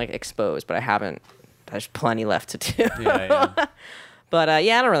has been like exposed, but there's plenty left to do. Yeah. But I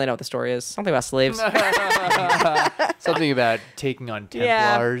don't really know what the story is. Something about slaves. Something about taking on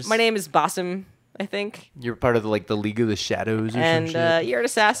Yeah, Templars. my name is Basim, I think. You're part of the League of the Shadows or And some shit. you're an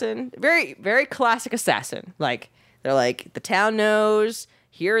assassin. Very, very classic assassin. Like, they're like, the town knows,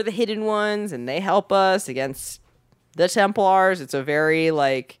 here are the hidden ones, and they help us against the Templars. It's a very,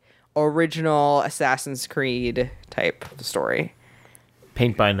 like, original Assassin's Creed type of story.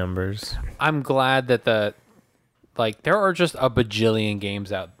 Paint by numbers. I'm glad that there are just a bajillion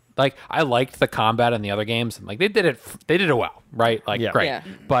games out. Like I liked the combat in the other games, and like they did it well, right? Like Yeah. great. Yeah.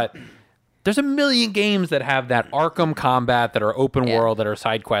 But there's a million games that have that Arkham combat that are open Yeah. world that are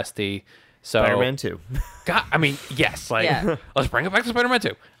side questy. So Spider-Man 2. God, I mean, yes, like Yeah. let's bring it back to Spider-Man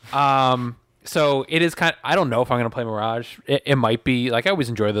 2. So it is I don't know if I'm going to play Mirage. It might be like I always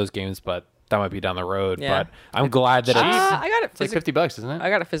enjoy those games, but that might be down the road. Yeah. But I'm glad that it's. I got it. It's like $50, isn't it? I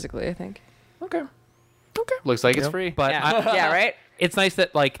got it physically, I think. Okay. Looks like it's free. But Yeah, right. it's nice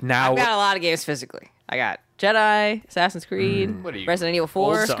that like now I've got a lot of games physically. I got Jedi, Assassin's Creed, What are you, Resident Evil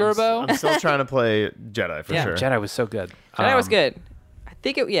 4. old Skirbo? I'm still trying to play Jedi for yeah, sure. Jedi was so good. Jedi was good. I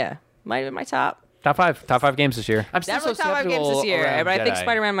think my top. Top five games this year. I'm still Definitely so top 5 games skeptical this year, around but I think Jedi.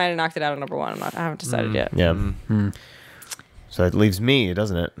 Spider-Man might have knocked it out at number 1. I haven't decided yet. Yeah. So that leaves me,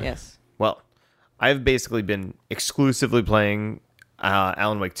 doesn't it? Yes. Well, I've basically been exclusively playing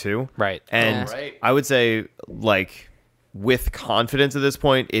Alan Wake 2. Right. And Oh, right. I would say, like, with confidence at this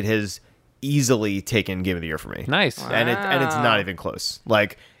point, it has easily taken Game of the Year for me. Nice. And it's not even close.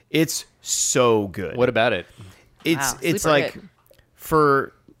 Like, it's so good. What about it? It's Wow, it's sleeper like hit.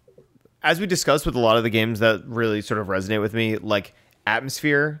 for as we discussed with a lot of the games that really sort of resonate with me, like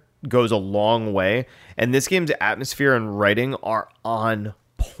atmosphere goes a long way, and this game's atmosphere and writing are on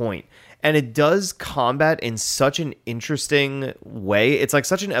point. And it does combat in such an interesting way. It's like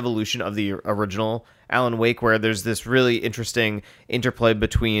such an evolution of the original Alan Wake, where there's this really interesting interplay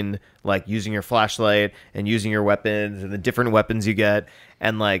between like using your flashlight and using your weapons and the different weapons you get.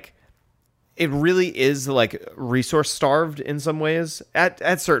 And like, it really is like resource starved in some ways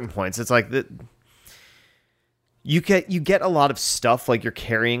at certain points. It's like you get a lot of stuff, like you're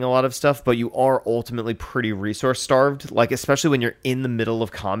carrying a lot of stuff, but you are ultimately pretty resource starved, like especially when you're in the middle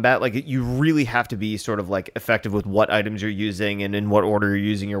of combat. Like you really have to be sort of like effective with what items you're using and in what order you're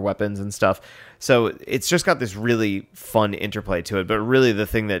using your weapons and stuff. So it's just got this really fun interplay to it, but really the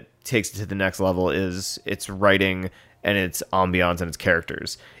thing that takes it to the next level is its writing and its ambiance and its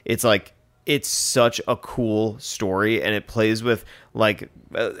characters. It's like, it's such a cool story, and it plays with, like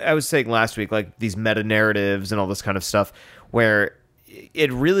I was saying last week, like these meta narratives and all this kind of stuff, where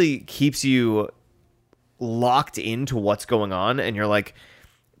it really keeps you locked into what's going on, and you're like,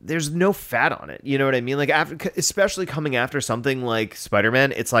 there's no fat on it. You know what I mean? Like, after, especially coming after something like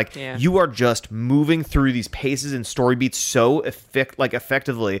Spider-Man, it's like you are just moving through these paces and story beats so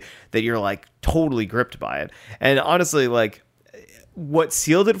effectively that you're like totally gripped by it. And honestly, like, what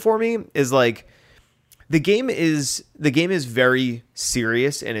sealed it for me is like the game is very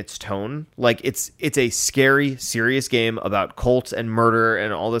serious in its tone. Like it's a scary, serious game about cults and murder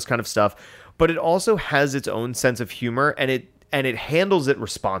and all this kind of stuff, but it also has its own sense of humor, and it handles it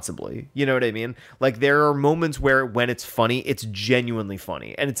responsibly. You know what I mean? Like there are moments where when it's funny, it's genuinely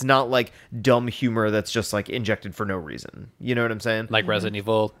funny, and it's not like dumb humor that's just like injected for no reason. You know what I'm saying? Like Resident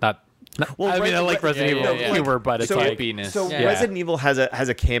Evil, I mean, I like Resident Evil humor, but it's like campiness. So Resident Evil has a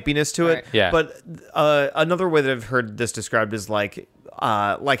campiness to it. Right. Yeah. But another way that I've heard this described is like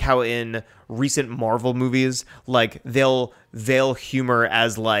how in recent Marvel movies, like they'll veil humor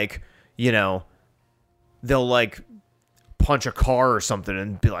as like, you know, they'll like punch a car or something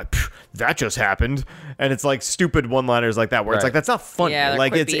and be like, that just happened, and it's like stupid one-liners like that where it's like, that's not funny. Yeah,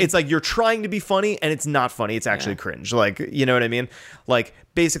 like quippy. it's like you're trying to be funny and it's not funny, it's actually cringe. Like, you know what I mean? Like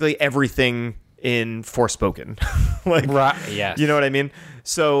basically everything in Forspoken. Like, Right, yes. You know what I mean?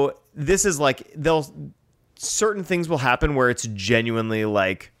 So this is like, certain things will happen where it's genuinely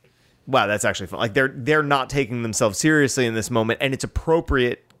like, wow, that's actually fun. Like they're not taking themselves seriously in this moment, and it's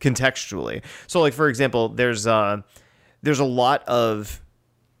appropriate contextually. So like, for example, there's a lot of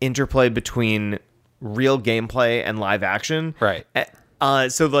interplay between real gameplay and live action. Right.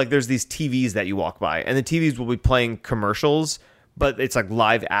 So like there's these TVs that you walk by, and the TVs will be playing commercials, but it's like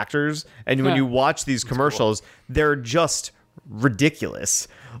live actors. And when you watch these commercials, they're just ridiculous.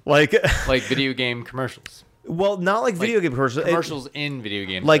 Like video game commercials. Well, not like video game commercials. Commercials in video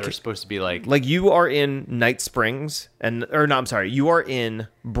games like- that are supposed to be like You are in Night Springs, you are in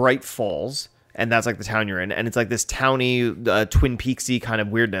Bright Falls, and that's like the town you're in, and it's like this towny, Twin Peaksy kind of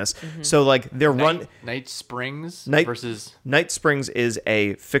weirdness. So like they're Night Springs Night versus Night Springs is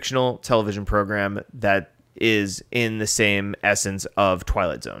a fictional television program that is in the same essence of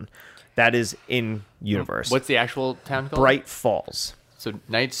Twilight Zone. That is in universe. what's the actual town called? Bright Falls? So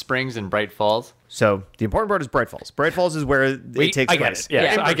Night Springs and Bright Falls. So the important part is Bright Falls. Bright Falls is where it takes I get place. it.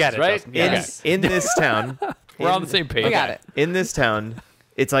 Yeah, Yeah. I get it. Right? Justin. In, Yeah. in this town, We're on the same page. We got it. in this town,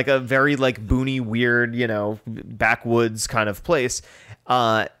 it's like a very like boony, weird, you know, backwoods kind of place.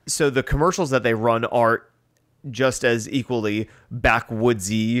 So the commercials that they run are just as equally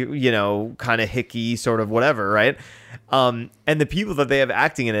backwoodsy, you know, kind of hicky, sort of whatever, right? And the people that they have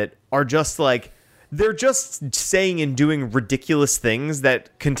acting in it are just like, they're just saying and doing ridiculous things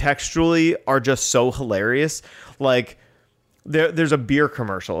that contextually are just so hilarious. Like there's a beer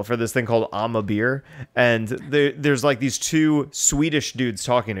commercial for this thing called Ama Beer, and there's like these two Swedish dudes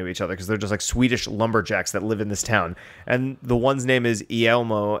talking to each other because they're just like Swedish lumberjacks that live in this town, and the one's name is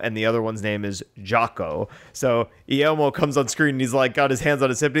Ielmo and the other one's name is Jocko. So Ielmo comes on screen and he's like got his hands on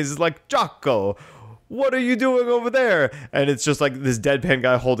his hip and he's like, Jocko, what are you doing over there? And it's just like this deadpan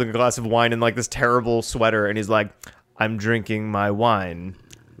guy holding a glass of wine and like this terrible sweater, and he's like, I'm drinking my wine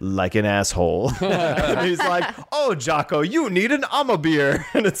like an asshole. And he's like, oh, Jocko, you need an Ama beer.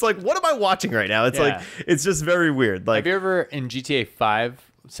 And it's like, what am I watching right now? It's like, it's just very weird. Like, Have you ever in GTA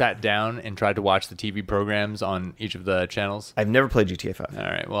 5 sat down and tried to watch the TV programs on each of the channels? I've never played GTA 5. All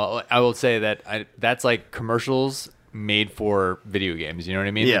right. Well, I will say that that's like commercials made for video games. You know what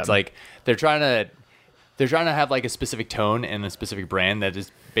I mean? Yeah. It's like they're trying to have like a specific tone and a specific brand that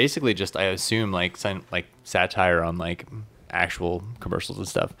is basically just, I assume, like satire on like actual commercials and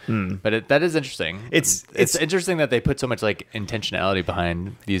stuff. But that is interesting. It's interesting that they put so much like intentionality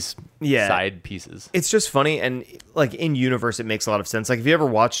behind these side pieces. It's just funny, and like in universe it makes a lot of sense. Like if you ever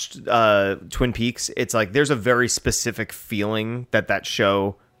watched Twin Peaks, it's like there's a very specific feeling that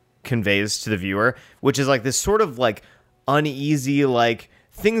show conveys to the viewer, which is like this sort of like uneasy, like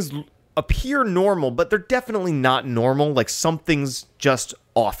things appear normal but they're definitely not normal, like something's just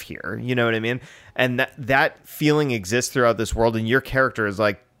off here, you know what I mean? And that feeling exists throughout this world, and your character is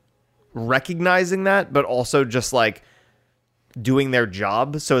like recognizing that, but also just like doing their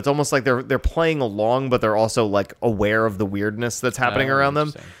job. So it's almost like they're playing along, but they're also like aware of the weirdness that's happening around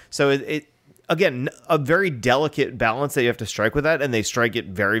them. So it again, a very delicate balance that you have to strike with that, and they strike it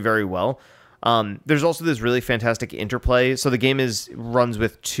very, very well. There's also this really fantastic interplay. So the game runs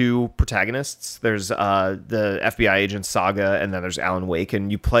with two protagonists. There's the FBI agent Saga, and then there's Alan Wake,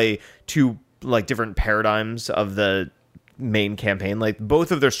 and you play two like different paradigms of the main campaign. Like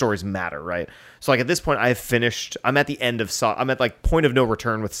both of their stories matter, right? So like at this point, I'm at the end of I'm at like point of no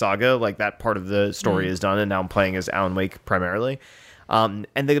return with Saga. Like that part of the story is done, and now I'm playing as Alan Wake primarily. And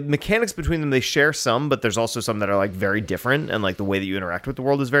the mechanics between them, they share some, but there's also some that are like very different, and like the way that you interact with the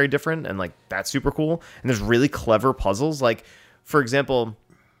world is very different, and like that's super cool. And there's really clever puzzles. Like, for example,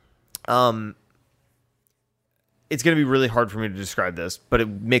 it's going to be really hard for me to describe this, but it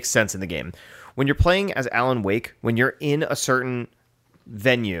makes sense in the game. When you're playing as Alan Wake, when you're in a certain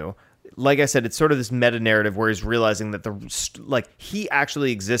venue, like I said, it's sort of this meta narrative where he's realizing that he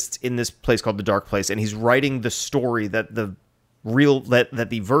actually exists in this place called the Dark Place, and he's writing the story that the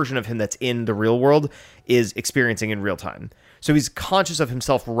version of him that's in the real world is experiencing in real time. So he's conscious of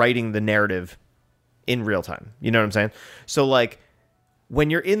himself writing the narrative in real time. You know what I'm saying? So like when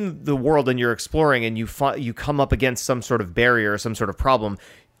you're in the world and you're exploring and you come up against some sort of barrier or some sort of problem,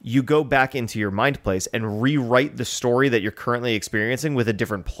 you go back into your mind place and rewrite the story that you're currently experiencing with a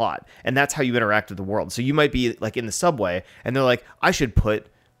different plot. And that's how you interact with the world. So you might be like in the subway and they're like, I should put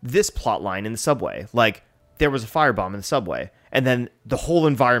this plot line in the subway. Like there was a firebomb in the subway. And then the whole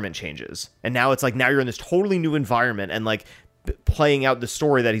environment changes. And now it's like, now you're in this totally new environment and like playing out the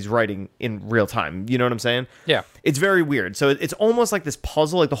story that he's writing in real time. You know what I'm saying? Yeah. It's very weird. So it's almost like this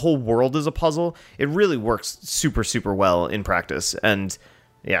puzzle, like the whole world is a puzzle. It really works super, super well in practice. And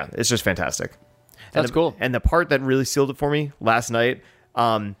yeah, it's just fantastic. That's cool. And the part that really sealed it for me last night,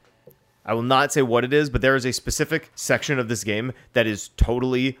 I will not say what it is, but there is a specific section of this game that is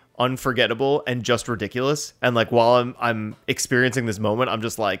totally unforgettable and just ridiculous. And like while I'm experiencing this moment, I'm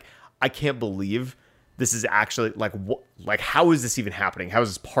just like, I can't believe this is actually like how is this even happening? How is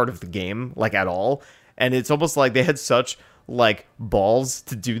this part of the game like at all? And it's almost like they had such like balls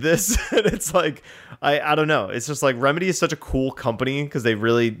to do this. And it's like I don't know. It's just like Remedy is such a cool company because they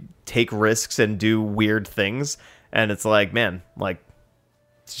really take risks and do weird things. And it's like, man, like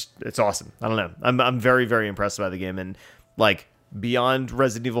it's awesome. I don't know. I'm very, very impressed by the game, and like beyond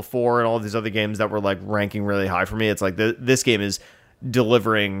Resident Evil 4 and all these other games that were like ranking really high for me, it's like this game is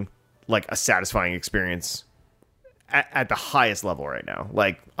delivering like a satisfying experience at the highest level right now.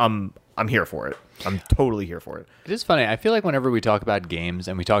 Like I'm here for it. I'm totally here for it. It is funny. I feel like whenever we talk about games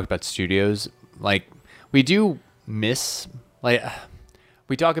and we talk about studios, like we do miss like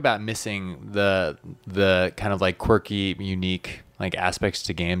we talk about missing the kind of like quirky, unique like aspects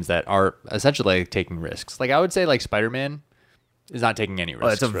to games that are essentially like taking risks. Like I would say like Spider-Man is not taking any risks.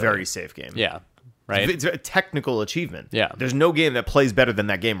 Oh, it's a really. very safe game. Yeah. Right. It's a technical achievement. Yeah. There's no game that plays better than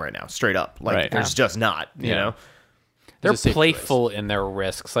that game right now, straight up. Like Right. there's just not, you know? They're It's a safe playful in their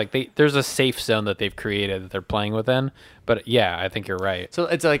risks. Like there's a safe zone that they've created that they're playing within. But yeah, I think you're right. So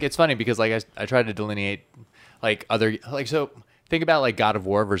it's funny because like I tried to delineate like other like so think about like God of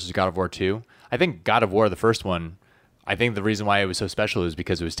War versus God of War 2. I think God of War, the first one, I think the reason why it was so special is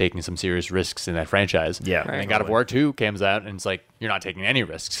because it was taking some serious risks in that franchise. Yeah. And then Right. God of War 2 comes out and it's like, you're not taking any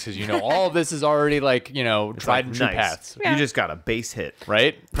risks because you know all of this is already like, you know, tried and true Nice. paths. Yeah. You just got a base hit.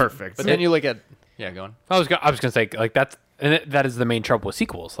 Right? Perfect. But then you look at, yeah, go on. I was gonna say like that is the main trouble with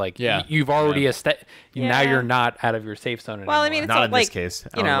sequels. Like Yeah. you've already now Yeah. you're not out of your safe zone anymore. Well, I mean, it's not in like, this case.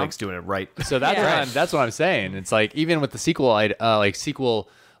 you Alan know, Wake's doing it right. So that's Yeah. that's what I'm saying. It's like even with the sequel, sequel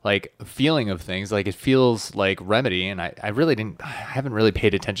like feeling of things, like it feels like Remedy, and I haven't really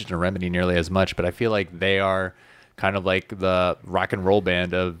paid attention to Remedy nearly as much, but I feel like they are kind of like the rock and roll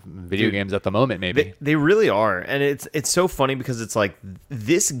band of video games at the moment. Maybe They really are, and it's so funny because it's like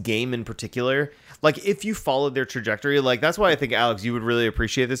this game in particular. Like if you followed their trajectory, like that's why I think Alex, you would really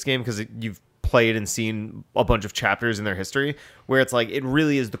appreciate this game because you've played and seen a bunch of chapters in their history where it's like it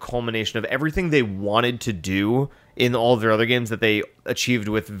really is the culmination of everything they wanted to do in all of their other games that they achieved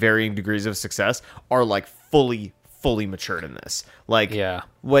with varying degrees of success are like fully matured in this. Like Yeah.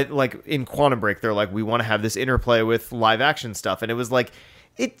 what like in Quantum Break they're like we want to have this interplay with live action stuff, and it was like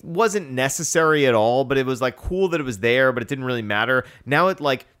it wasn't necessary at all, but it was like cool that it was there, but it didn't really matter. Now it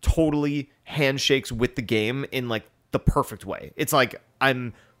like totally handshakes with the game in like the perfect way. It's like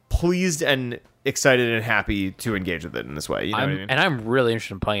I'm pleased and excited and happy to engage with it in this way. You know what I mean? And I'm really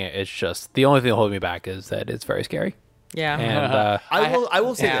interested in playing it. It's just the only thing holding me back is that it's very scary. Yeah. And I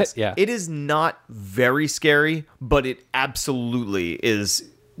will say yeah. this. Yeah. It is not very scary, but it absolutely is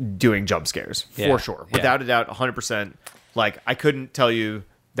doing jump scares for Yeah. sure. Yeah. Without a doubt, 100%. Like, I couldn't tell you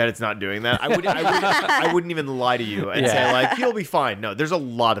that it's not doing that. I wouldn't even lie to you and say, like, you'll be fine. No, there's a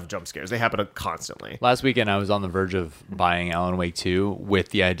lot of jump scares. They happen constantly. Last weekend, I was on the verge of buying Alan Wake 2 with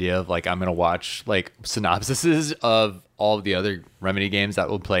the idea of, like, I'm going to watch, like, synopsises of all of the other Remedy games that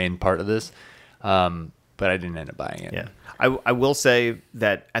will play in part of this. But I didn't end up buying it. Yeah. I will say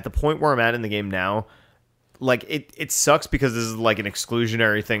that at the point where I'm at in the game now, like, it sucks because this is, like, an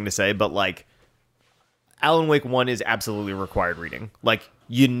exclusionary thing to say, but, like, Alan Wake 1 is absolutely required reading. Like,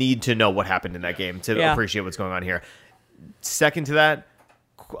 you need to know what happened in that game to appreciate what's going on here. Second to that,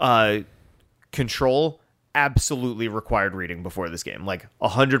 Control, absolutely required reading before this game. Like,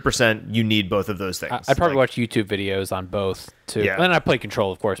 100% you need both of those things. I'd probably watch YouTube videos on both, too. Yeah. And I played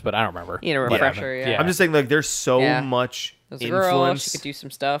Control, of course, but I don't remember. You know, refresher, yeah. I'm just saying, like, there's so much There's a girl, influence. she could do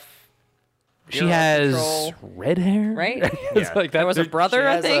some stuff. She has Control. red hair, Right? It's Yeah. like that. There was a brother, She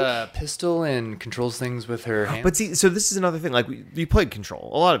I has think. a pistol and controls things with her hands. But see, so this is another thing. Like, you played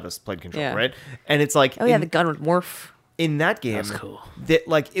Control. A lot of us played Control, Yeah. right? And it's like, Oh, yeah, the gun would morph. in that game, That's cool. that,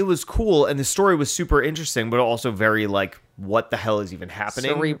 like, it was cool, and the story was super interesting, but also very, like, what the hell is even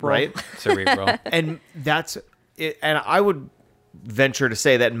happening, Cerebral. right? Cerebral. And that's it. And I would venture to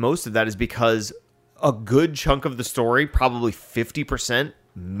say that most of that is because a good chunk of the story, probably 50%,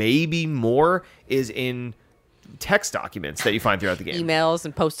 maybe more, is in text documents that you find throughout the game. Emails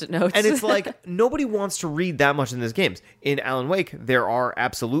and post-it notes. And it's like, nobody wants to read that much in these games. In Alan Wake, there are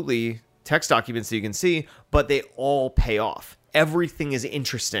absolutely text documents that you can see, but they all pay off. Everything is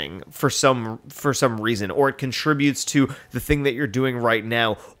interesting for some reason, or it contributes to the thing that you're doing right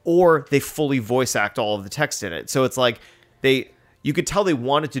now, or they fully voice act all of the text in it. So it's like you could tell they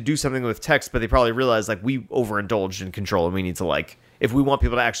wanted to do something with text, but they probably realized, like, we overindulged in Control, and we need to, like, if we want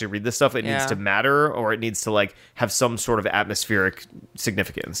people to actually read this stuff, it needs to matter, or it needs to, like, have some sort of atmospheric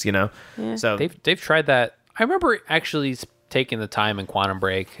significance, you know? Yeah. So They've tried that. I remember actually taking the time in Quantum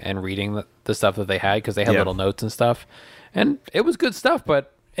Break and reading the stuff that they had, because they had little notes and stuff, and it was good stuff.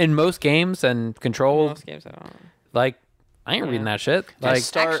 But in most games and Control, Most games, I don't. like, I ain't reading that shit. Like,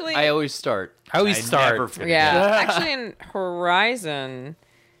 Actually- I always start. I always start. Never finish. Yeah, actually, in Horizon,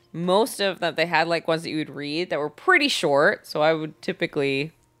 most of them they had like ones that you would read that were pretty short. So I would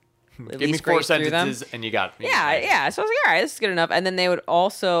typically at Give me least 4 graze through them. sentences and you got me. Yeah. So I was like, all right, this is good enough. And then they would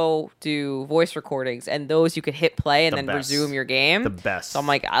also do voice recordings, and those you could hit play and The then best. resume your game. The best. So I'm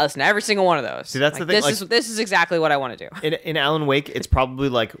like, I listen to every single one of those. See, that's Like, the thing, This like- this is exactly what I want to do. in Alan Wake, it's probably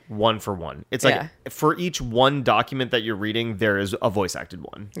like 1 for 1. It's like Yeah. for each one document that you're reading, there is a voice acted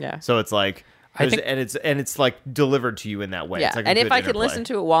one. Yeah. So it's like, I think- and it's like delivered to you in that way. Yeah, It's like a and if good I can interplay. listen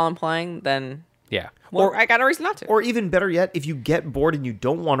to it while I'm playing, then yeah. I got no reason not to. Or even better yet, if you get bored and you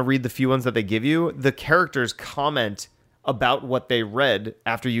don't want to read the few ones that they give you, the characters comment about what they read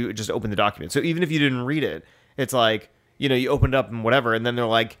after you just open the document. So even if you didn't read it, it's like, you know, you opened it up and whatever, and then they're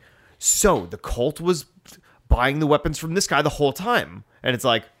like, so the cult was buying the weapons from this guy the whole time. And it's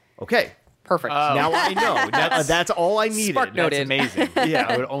like, okay, Perfect. now I know. That's all I needed. Spark note. That's amazing. Yeah.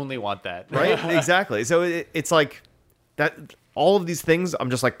 I would only want that. Right? Exactly. So it's like that. All of these things, I'm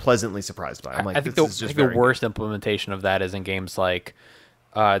just like pleasantly surprised by. I'm like, I think this the, is I just think the very worst implementation of that is in games like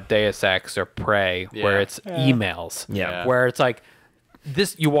Deus Ex or Prey, where it's emails. Yeah. Where it's like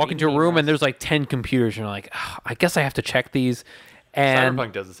this: you walk into a room and there's like 10 computers, and you're like, "Oh, I guess I have to check these. And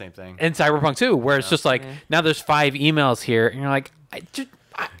Cyberpunk does the same thing. and Cyberpunk too, where it's just like now there's 5 emails here, and you're like,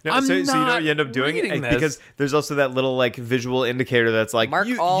 No, I'm so you know not what you end up doing reading this. because there's also that little like visual indicator that's like Mark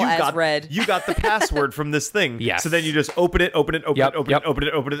you all as got read. you got the password from this thing. Yes. So then you just open it. Yep, yep. Open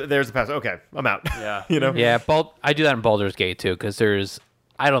it. There's the password. Okay, I'm out. Yeah. You know. Yeah, I do that in Baldur's Gate too, because there's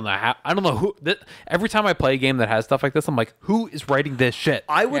I don't know who. Every time I play a game that has stuff like this, I'm like, who is writing this shit?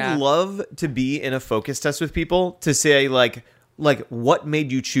 I would Yeah. love to be in a focus test with people to say like what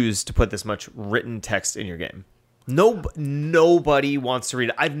made you choose to put this much written text in your game. Nobody wants to read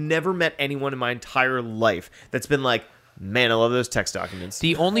it. I've never met anyone in my entire life that's been like, man, I love those text documents.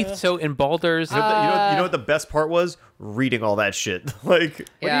 The only so in Baldur's, You know what the best part was? Reading all that shit. Like,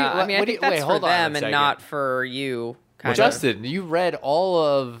 Yeah, I mean, I what do think you- that's wait, for hold on them one and second. not for you. Kind of. Justin, you read all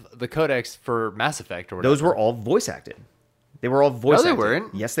of the codex for Mass Effect or whatever. those were all voice acted. They were all voice No, they acted.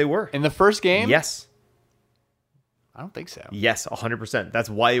 weren't. Yes, they were. in the first game? Yes. I don't think so. Yes, 100%. That's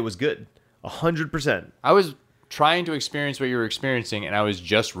why it was good. 100%. I was trying to experience what you were experiencing, and I was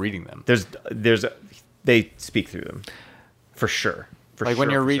just reading them. They speak through them. For sure. Like when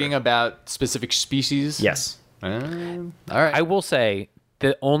you're reading about specific species? Yes. All right. I will say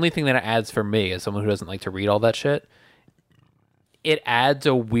the only thing that it adds for me as someone who doesn't like to read all that shit, it adds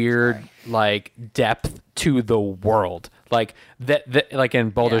a weird like depth to the world. like that like in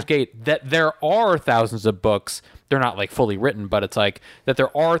Baldur's Gate, that there are thousands of books. They're not like fully written, but it's like that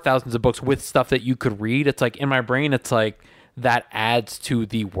there are thousands of books with stuff that you could read. It's like in my brain, it's like that adds to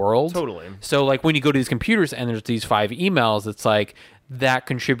the world. Totally. So like when you go to these computers and there's these 5 emails, it's like that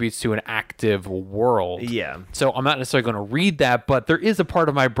contributes to an active world. Yeah. So I'm not necessarily going to read that, but there is a part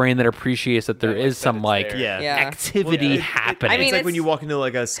of my brain that appreciates that there is some like there. Yeah. activity happening. I mean, It's like when it's- you walk into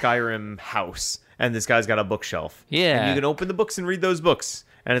like a Skyrim house and this guy's got a bookshelf. Yeah. And you can open the books and read those books.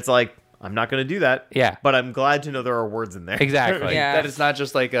 And it's like, I'm not going to do that. Yeah. But I'm glad to know there are words in there. Exactly. Yeah. That it's not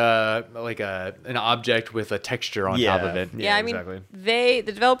just like an object with a texture on top of it. Yeah, I mean, exactly. the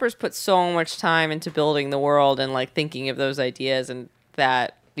developers put so much time into building the world and like thinking of those ideas and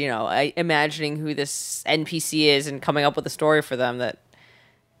that, you know, imagining who this NPC is and coming up with a story for them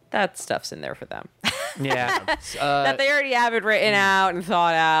that stuff's in there for them. Yeah. That they already have it written out and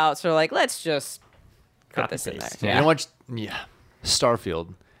thought out. So like, let's just put this in there. paste. You know what? Yeah,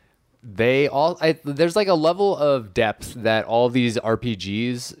 Starfield. There's like a level of depth that all these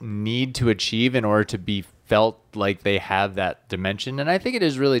RPGs need to achieve in order to be felt like they have that dimension. And I think it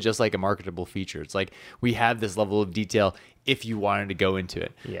is really just like a marketable feature. It's like we have this level of detail if you wanted to go into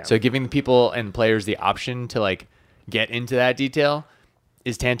it. Yeah. So giving people and players the option to like get into that detail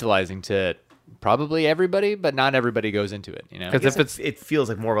is tantalizing to probably everybody, but not everybody goes into it, you know? Because if it's it feels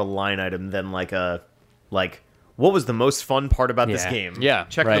like more of a line item than like a what was the most fun part about this Yeah. game? Yeah,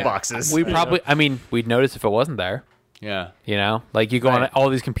 Check right. the boxes. we probably, I mean, we'd notice if it wasn't there. Yeah. You know, like you go on Right. all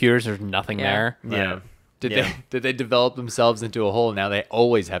these computers, there's nothing Yeah. there. Yeah. Did they develop themselves into a hole? Now they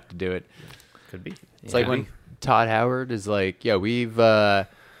always have to do it. Could be. It's like when Todd Howard is like, yeah, we've 3D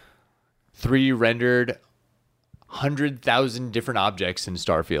rendered 100,000 different objects in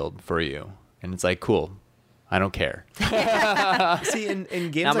Starfield for you. And it's like, cool. I don't care. See, in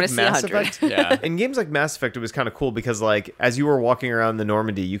games I'm gonna like see Mass 100. Effect, Yeah. in games like Mass Effect, it was kind of cool because like as you were walking around the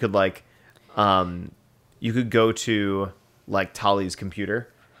Normandy, you could like, you could go to like Tali's computer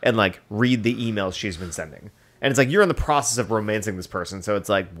and like read the emails she's been sending. And it's like you're in the process of romancing this person, so it's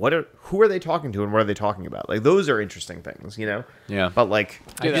like, who are they talking to, and what are they talking about? Like those are interesting things, you know. Yeah. But like,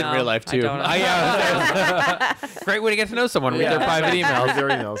 Do that in real life, I too. don't know. Yeah. Great way to get to know someone. Read their private emails. their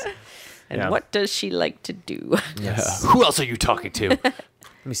emails. And Yeah. what does she like to do? Yes. Who else are you talking to? Let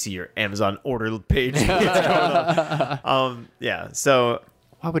me see your Amazon order page. What's going on? Yeah. So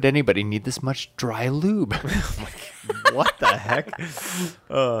Why would anybody need this much dry lube? what the heck?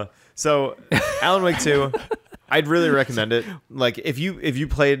 So Alan Wake 2, I'd really recommend it. Like if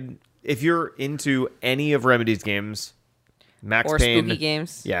you're into any of Remedy's games, Max Or Payne, spooky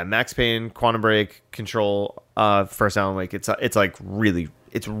games. Yeah, Max Payne, Quantum Break, Control, first Alan Wake, it's like really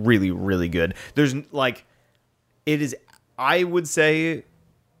good. There's like it is, I would say,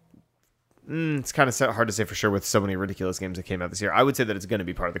 it's kind of hard to say for sure with so many ridiculous games that came out this year. I would say that it's going to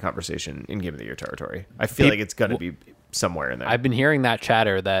be part of the conversation in Game of the Year territory. I feel like it's going to be somewhere in there. I've been hearing that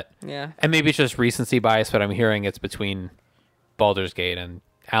chatter that, Yeah. and maybe it's just recency bias, but I'm hearing it's between Baldur's Gate and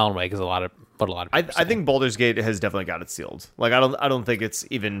Alan Wake is a lot of people I say. think Baldur's Gate has definitely got it sealed. Like I don't think it's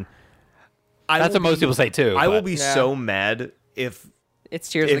even. That's what most people say too. I will but- be Yeah. so mad if It's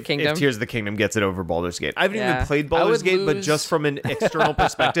Tears of the Kingdom. If Tears of the Kingdom gets it over Baldur's Gate. I haven't Yeah. even played I Baldur's would Gate, but lose- just from an external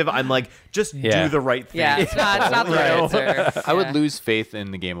perspective, I'm like, just Yeah. do the right thing. yeah, it's not the right answer. I would Yeah. lose faith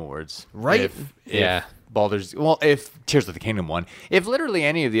in the Game Awards. Right? If Yeah. if Tears of the Kingdom won. If literally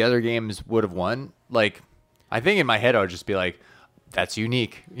any of the other games would have won, like, I think in my head I would just be like, that's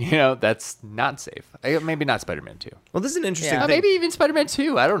unique. You know, that's not safe. Maybe not Spider-Man 2. Well, this is an interesting Yeah. thing. Maybe even Spider-Man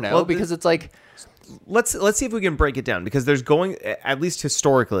 2. I don't know. Well, because it's like, Let's see if we can break it down, because there's going, at least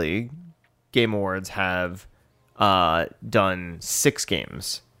historically, Game Awards have done 6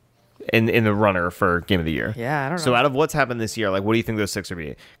 games in the runner for Game of the Year. Yeah, I don't So know. out of what's happened this year, like, what do you think those 6 are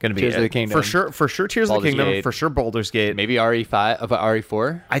going to be? Tears of the Kingdom. For sure Tears of the Baldur's Kingdom, Gate. for sure Baldur's Gate. maybe RE5,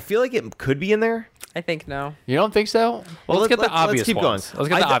 RE4. I feel like it could be in there. I think no. You don't think so? Well, let's get the let's obvious keep ones. going. Let's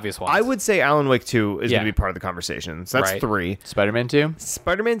get the obvious ones. I would say Alan Wake 2 is Yeah. going to be part of the conversation. So that's Right. 3. Spider-Man 2?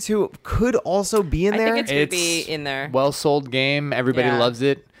 Spider-Man 2 could also be in I there. think it's going to It's be in there. Well-sold game. Everybody Yeah. loves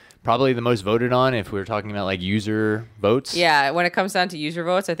it. Probably the most voted on if we were talking about, like, user votes. Yeah, when it comes down to user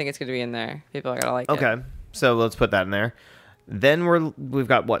votes, I think it's going to be in there. People are going to like it. Okay, so let's put that in there. Then we've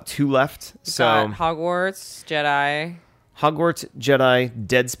got what, 2 left? So Got Hogwarts, Jedi. Hogwarts, Jedi,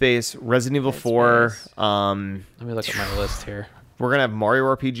 Dead Space, Resident Evil 4. Space. Let me look at my list here. We're gonna have Mario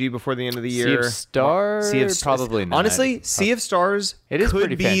RPG before the end of the Sea year. of Stars, probably not. Honestly, Sea of Stars It is could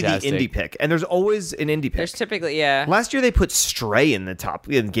pretty be fantastic. the indie pick, and there's always an indie pick. There's typically, yeah. Last year they put Stray in the top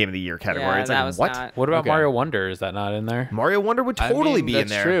in Game of the Year category. Yeah, It's that like was what? not. What about Okay. Mario Wonder? Is that not in there? Mario Wonder would I totally mean, be in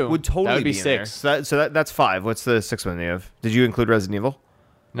that's there. true. Would totally That would be in there. 6. So that's 5. What's the 6th one you have? Did you include Resident Evil?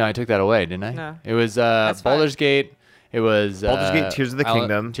 No, I took that away, didn't I? No. It was That's fine. Baldur's Gate. It was Baldur's Gate, Tears of the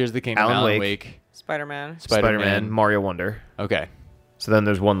Kingdom, Tears of the Kingdom, Alan Alan Wake. Wake, Spider-Man. Spider-Man. Mario Wonder. Okay. So then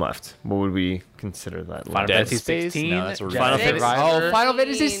there's one left. What would we consider that? Final left? Fantasy Space? 16. No, that's a Final Jedi Fantasy- Survivor. Oh, Final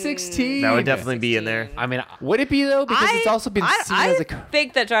Fantasy 16. That would definitely be in there. I mean, Would it be though? Because it's also been seen I as a.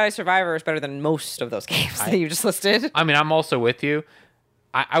 think that Jedi Survivor is better than most of those games that you just listed. I mean, I'm also with you.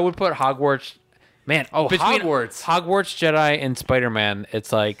 I would put Hogwarts. Man, between Hogwarts. Jedi, and Spider-Man,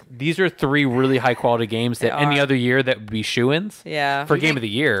 it's like these are 3 really high quality games that They any are. other year that would be shoo-ins Yeah. for Game of the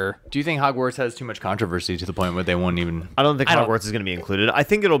Year. Do you think Hogwarts has too much controversy to the point where they won't even? I don't think I don't- Hogwarts is going to be included. I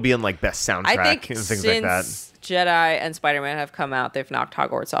think it'll be in like best soundtrack I think and since things like that. Jedi and Spider-Man have come out, they've knocked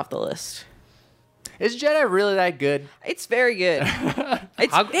Hogwarts off the list. Is Jedi really that good? It's very good.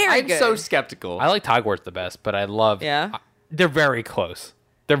 It's very I'm good. so skeptical. I like Hogwarts the best, but I love. Yeah? they're very close.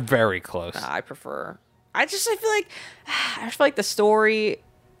 They're very close. I prefer. I feel like the story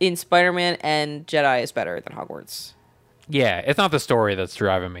in Spider-Man and Jedi is better than Hogwarts. Yeah, it's not the story that's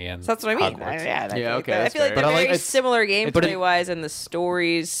driving me in. So that's what I mean. Hogwarts. Yeah, okay, I that's feel like fair. they're But I like- very it's- similar but it- gameplay-wise, and the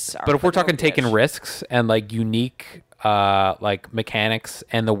stories. Are But if we're talking phenomenal. taking risks and like unique like mechanics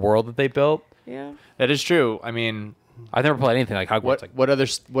and the world that they built, Yeah. That is true. I mean, I've never played anything like Hogwarts.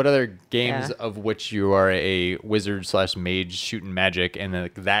 what other games Yeah. of which you are a wizard / mage shooting magic, and then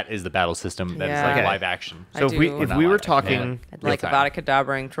that is the battle system that is Yeah. like Okay. live action. I So if we do. if Not we were live action, talking, I'd like time. Avada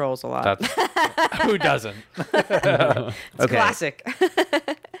Kedavra trolls a lot. That's who doesn't? It's okay. classic.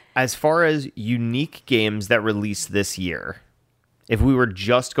 as far as unique games that released this year, if we were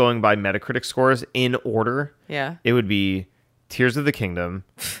just going by Metacritic scores in order, Yeah. it would be Tears of the Kingdom,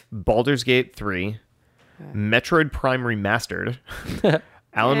 Baldur's Gate 3, Metroid Prime Remastered,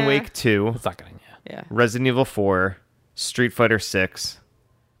 Alan Yeah. Wake 2, It's not gonna. Yeah. Yeah. Resident Evil 4, Street Fighter 6,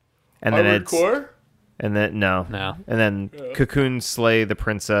 and then it's and then no, No. and then Cocoon Slay the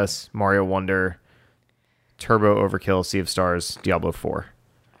Princess, Mario Wonder, Turbo Overkill, Sea of Stars, Diablo 4.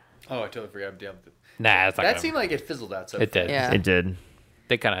 Oh, I totally forgot. Nah, it's not. That gonna, seemed like it fizzled out. So it did. Yeah. It did.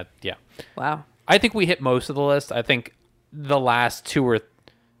 They kind of. Yeah. Wow. I think we hit most of the list. I think the last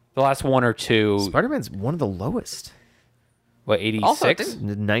 1 or 2. Spider-Man's one of the lowest. What, Also, 86?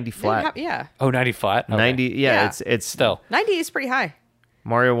 didn't- 90 flat. Yeah. Oh, 90 flat. Okay. 90. Yeah, Yeah. it's Still. 90 is pretty high.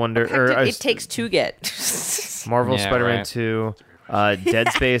 Mario Wonder It takes 2 get. Marvel Yeah, Spider-Man right. 2, Dead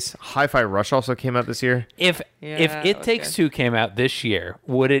Space, Hi-Fi Rush also came out this year. If Yeah, It that Takes was Two came out this year,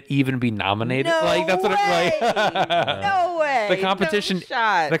 would it even be nominated? No like that's what way. I'm like. No way. The competition. No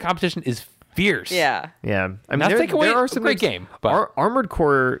shot. The competition is fierce. Yeah. Yeah, I mean, Not to take away there are a some great games- game, but- Armored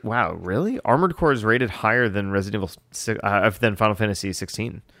Core. Wow, really? Armored Core is rated higher than Resident Evil, than Final Fantasy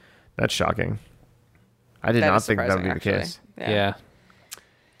 16. That's shocking. I did That not is think that would be surprising, the actually. case. Yeah.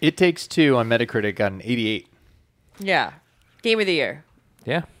 It Takes Two on Metacritic got an 88. Yeah. Game of the year.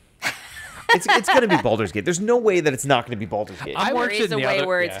 Yeah. It's going to be Baldur's Gate. There's no way that it's not going to be Baldur's Gate. I There watched is it a in the way other-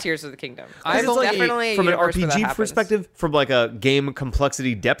 where yeah. it's Tears of the Kingdom. This There's is like definitely a from an universe where that RPG happens. perspective, from like a game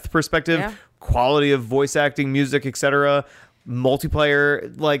complexity depth perspective, Yeah. quality of voice acting, music, etc.,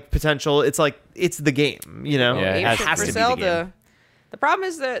 multiplayer like potential. It's like it's the game, you know. Yeah, it it has has to to be be Zelda. the game. The problem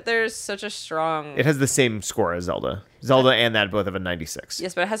is that there's such a strong. It has the same score as Zelda. Zelda and that both have a 96.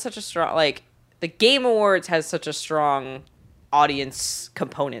 Yes, but it has such a strong the Game Awards has such a strong audience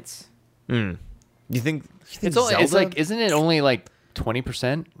components. You think It's only, it's Zelda? like, isn't it only like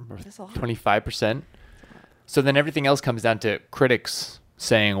 20% or That's a lot. 25%? So then everything else comes down to critics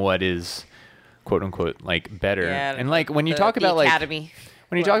saying what is quote unquote like better. Yeah, And like when you the- talk the about like Academy.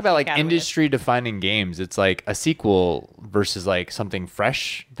 when you Well, talk about like Academy is. industry defining games, it's like a sequel versus like something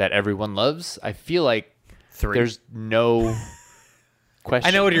fresh that everyone loves. I feel like 3. there's no question.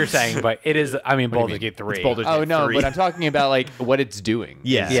 I know what you're saying, but it is. I mean, do you Baldur's mean? Gate 3. It's Baldur's Oh Gate no, 3. but I'm talking about like what it's doing.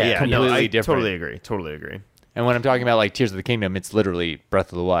 yeah, It's yeah, completely no, I different. Totally agree. And when I'm talking about like Tears of the Kingdom, it's literally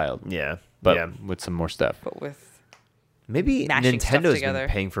Breath of the Wild, Yeah, but yeah. with some more stuff. But with Maybe mashing stuff Nintendo's together. been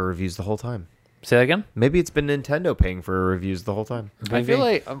paying for reviews the whole time. Say that again. Maybe it's been Nintendo paying for reviews the whole time. I feel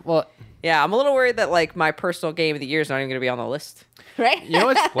like well, yeah, I'm a little worried that my personal game of the year is not even going to be on the list. Right? you know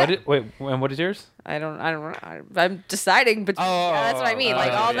what's Wait, and what is yours? I'm deciding, but Oh, that's what I mean.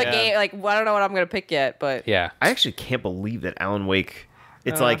 All the yeah. game, I don't know what I'm going to pick yet, but Yeah. I actually can't believe that Alan Wake.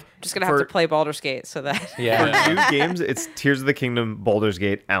 It's I'm like just gonna have to play Baldur's Gate so that Yeah. for new games. It's Tears of the Kingdom, Baldur's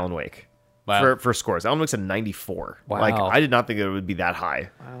Gate, Alan Wake. Wow. for scores. Alan Wake's a 94. Wow. Like, I did not think it would be that high.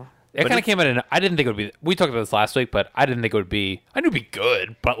 Wow. It kind of came out. I didn't think it would be. We talked about this last week, but I didn't think it would be. I knew it'd be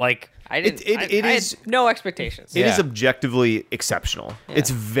good, but like I didn't. It I is- had no expectations. It is Yeah. objectively exceptional. It's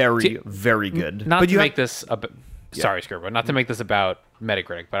very, very good. not but to you make this. Sorry, Scribble. Not to make this about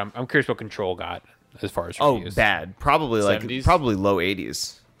Metacritic, but I'm curious what Control got as far as reviews. bad. Probably like 70s? probably low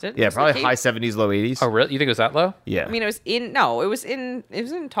 80s. Did- Yeah, was it probably eight? high 70s, low 80s. Oh, really? You think it was that low? Yeah. I mean, it was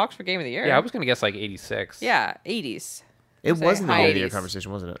in talks for Game of the Year. Yeah, I was gonna guess like 86. Yeah, 80s. it say wasn't the high earlier 80s.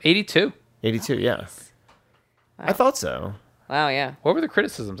 conversation, wasn't it? 82. 82, yeah. I thought so. Wow, yeah. What were the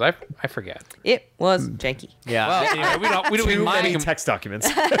criticisms? I forget. It was janky. Yeah. Well, anyway, we don't. Too many We can, text documents.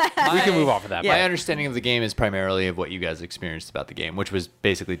 we can move off of that. Yeah. My understanding of the game is primarily of what you guys experienced about the game, which was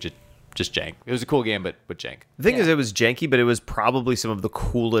basically just jank. It was a cool game, but jank. The thing is, Yeah. it was janky, but it was probably some of the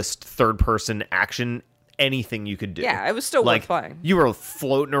coolest third-person action anything you could do. Yeah, it was still like worth playing. you were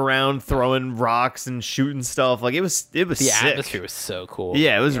floating around, throwing rocks and shooting stuff. Like it was The sick. atmosphere was so cool.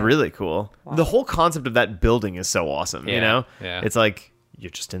 Yeah, it was really cool. The whole concept of that building is so awesome. You Yeah, know, yeah. it's like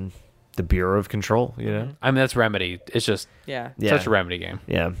you're just in the Bureau of Control. You know, I mean, that's Remedy. It's just Yeah. Yeah. such a Remedy game.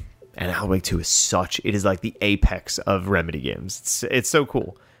 yeah. And Alan Wake 2 is such. It is like the apex of Remedy games. It's so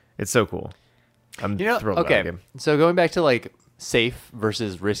cool. It's so cool. I'm You know, thrilled about okay. the game. So going back to like safe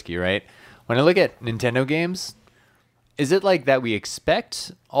versus risky, right? When I look at Nintendo games, is it like that we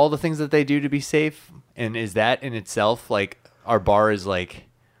expect all the things that they do to be safe? And is that in itself like our bar is like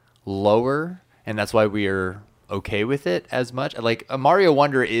lower and that's why we are okay with it as much? Like a Mario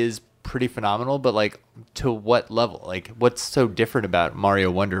Wonder is pretty phenomenal, but like to what level? Like what's so different about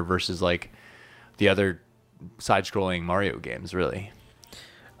Mario Wonder versus like the other side-scrolling Mario games really?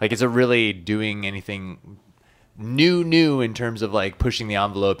 Like, is it really doing anything new in terms of like pushing the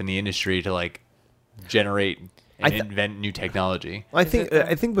envelope in the industry to like generate and invent new technology? I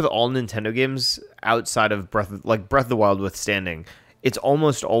think with all Nintendo games outside of Breath of the Wild withstanding, it's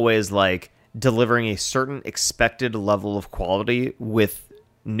almost always like delivering a certain expected level of quality with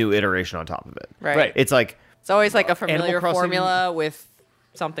new iteration on top of it. Right. It's like, It's always like a Animal familiar Crossing- formula with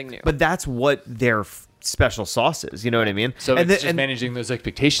something new. but that's what their special sauce is. You know what I mean? So and it's then- just managing those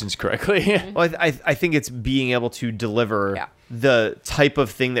expectations correctly. well, I think it's being able to deliver Yeah. the type of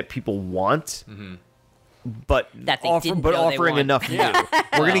thing that people want, but That they didn't know they offering want. enough new.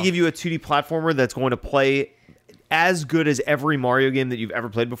 We're going to give you a 2D platformer that's going to play as good as every Mario game that you've ever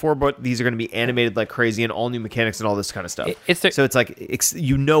played before, but these are going to be animated like crazy and all new mechanics and all this kind of stuff. So it's like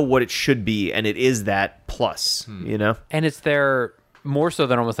you know what it should be, and it is that plus. You know, And it's their more so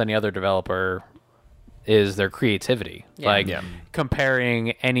than almost any other developer is their creativity. Yeah. Like Yeah.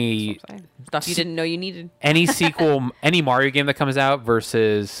 comparing any Stuff you didn't know you needed. any sequel, any Mario game that comes out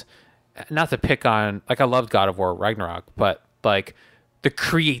versus, not to pick on, like I loved God of War Ragnarok, but like the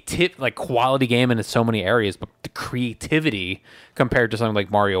creative, like quality game in so many areas, but the creativity compared to something like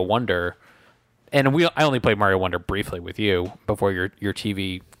Mario Wonder. And I only played Mario Wonder briefly with you before your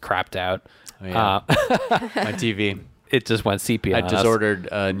TV crapped out. Oh, yeah. My TV. It just went sepia. I on just us. ordered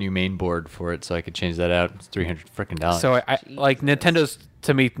a new main board for it so I could change that out. It's $300 freaking dollars. So I like Nintendo's,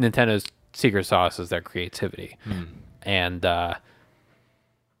 to me, Nintendo's secret sauce is their creativity. And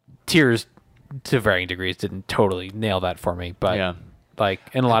Tears, to varying degrees, didn't totally nail that for me. But Yeah. like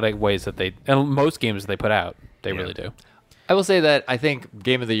in a lot of ways and most games they put out, they really do. I will say that I think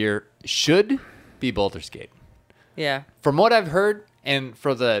Game of the Year should be Baldur's Gate. Yeah. From what I've heard, and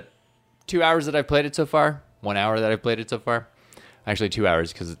for the 2 hours that I've played it so far, 1 hour that I've played it so far, actually 2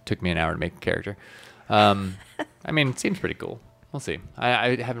 hours because it took me an hour to make a character. I mean, it seems pretty cool. We'll see.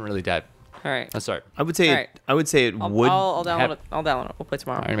 I haven't really dived. All right. Let's start. I would say All right. I would say it would. I'll download it. I'll download it. We'll play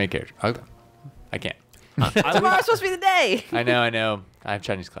tomorrow. I'm gonna make a character. I can't. Tomorrow's supposed to be the day. I know. I have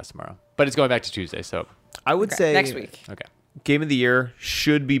Chinese class tomorrow, but it's going back to Tuesday. So I would Okay, say next week. okay. Game of the Year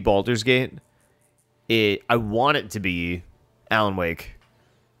should be Baldur's Gate. I want it to be Alan Wake,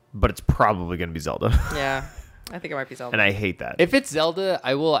 but it's probably going to be Zelda, Yeah. I think it might be Zelda. and I hate that. If it's Zelda,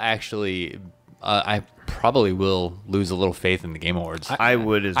 I will actually. I probably will lose a little faith in the Game Awards. I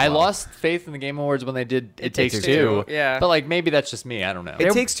would as well. I lost faith in the Game Awards when they did It Takes Takes Two. Two. Yeah. But like maybe that's just me. I don't know.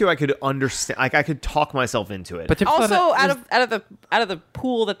 It Takes Two. I could understand. Like I could talk myself into it. But to also, put it- out of the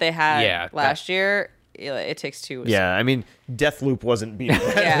pool that they had Yeah, last year, It Takes Two. Was, yeah, I mean, Deathloop wasn't beating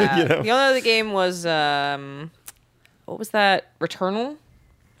that. Yeah. you know? The only other game was what was that? Returnal.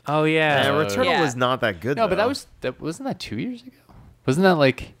 oh yeah, Yeah, Returnal Yeah. was not that good. No, but though. wasn't that 2 years ago? Wasn't that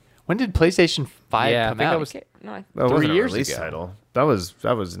like when did PlayStation 5 Yeah, I come think out? that was- No, That 3 wasn't a years release ago. title. That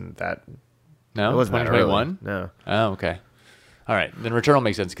wasn't that. No, It wasn't that early. 2021. No. Oh, okay. All right, then Returnal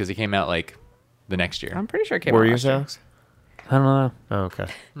makes sense because it came out like the next year. I'm pretty sure it came What out were you last year. saying? Alex? I don't know. Oh, okay.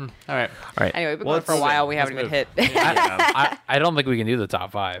 All right. All right. Anyway, we've been Well, going for a let's- while. We haven't even hit. I don't think we can do the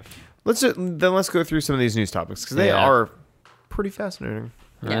top 5. Let's go through some of these news topics because they Yeah. are pretty fascinating.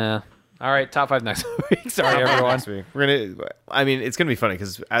 Yeah. All right, top 5 next week. Sorry, everyone. Next week. I mean, it's gonna be funny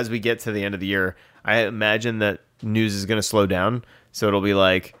because as we get to the end of the year, I imagine that news is gonna slow down. So it'll be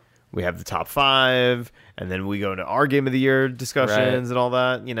like we have the top 5, and then we go into our game of the year discussions Right. and all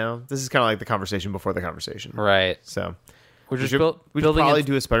that. You know, this is kind of like the conversation before the conversation. Right. So We're we just should, we should building probably an-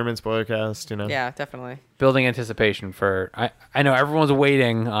 do a Spider-Man spoiler cast. You know. Yeah, definitely. building anticipation for. I know everyone's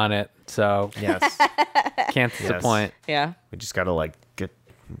waiting on it, so Yes. can't disappoint. Yeah. We just gotta like get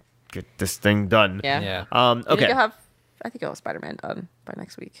this thing done. Yeah. Yeah. I think Okay. I think I'll have Spider-Man done by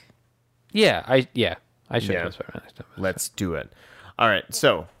next week. I should Yeah. have Spider-Man next time. Let's do it. All right.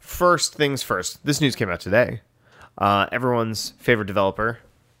 So first things first. This news came out today. Everyone's favorite developer,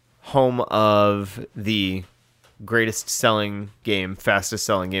 home of the greatest selling game, fastest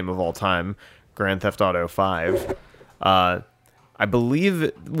selling game of all time, Grand Theft Auto 5. I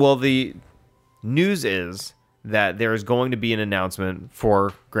believe. Well, the news is that there is going to be an announcement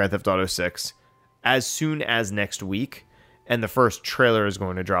for Grand Theft Auto 6 as soon as next week, and the first trailer is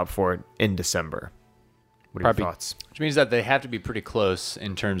going to drop for it in December. What are Probably- your thoughts? Which means that they have to be pretty close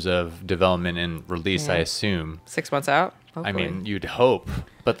in terms of development and release, I assume. 6 months out. I Hopefully. mean, you'd hope,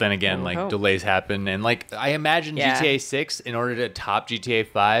 but then again, would like hope. delays happen, and like I imagine Yeah. GTA 6 in order to top GTA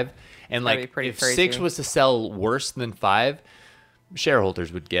 5, and That'd be like pretty if crazy. 6 was to sell worse than 5,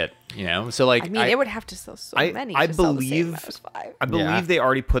 shareholders would get, so like I mean, it would have to sell so I- many. I to sell the same believe- amount as 5. I believe Yeah. they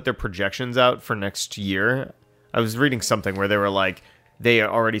already put their projections out for next year. I was reading something where they were like, they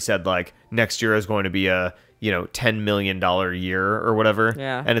already said like next year is going to be a $10 million year or whatever.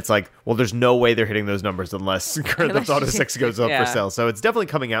 Yeah. And it's like, well, there's no way they're hitting those numbers unless Grand Theft Auto 6 goes up Yeah. for sale. So it's definitely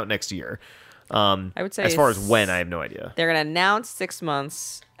coming out next year. I would say As far as when, I have no idea. they're gonna announce 6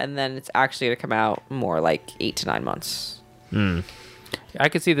 months, and then it's actually gonna come out more like 8 to 9 months. I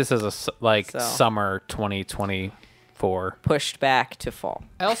could see this as a So. summer 2024. Pushed back to fall.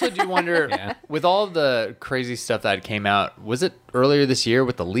 I also do wonder, Yeah. with all of the crazy stuff that came out, was it earlier this year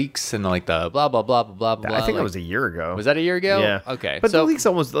with the leaks and like the blah blah blah blah blah blah? I think that like- was a year ago. Was that a year ago? Yeah. Okay. But so the leaks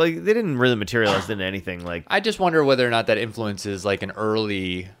almost, like, they didn't really materialize into anything. Like, I just wonder whether or not that influences like an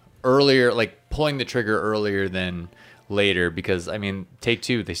earlier, like pulling the trigger earlier than later, because I mean,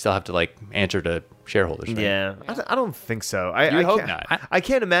 Take-Two, they still have to like answer to shareholders. Right? yeah, I don't think so. I You'd hope can't- not. I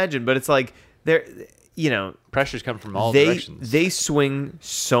can't imagine, but it's like, they're, Pressures come from all they directions. they swing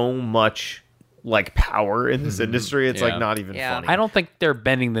so much like power in this industry. It's Yeah. like not even Yeah. funny. I don't think they're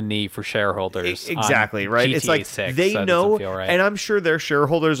bending the knee for shareholders. on Exactly right. GTA It's like 6, they so it know, doesn't feel right. and I'm sure their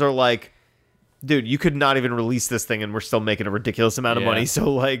shareholders are like, dude, you could not even release this thing, and we're still making a ridiculous amount of Yeah. money.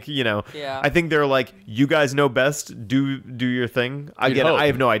 So like, Yeah. I think they're like, you guys know best. Do your thing. You'd Again, hope. I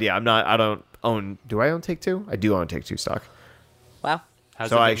have no idea. I don't own. Do I own Take-Two? I do own Take-Two stock. Wow. How's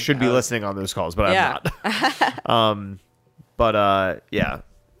So it I been- should be how- listening on those calls, but Yeah. I'm not. Yeah.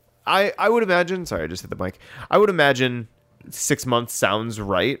 I would imagine, sorry, I just hit the mic. I would imagine 6 months sounds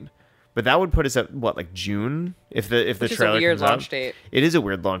right, but that would put us at what, like June if the Which is a trailer weird comes launch out. date. It is a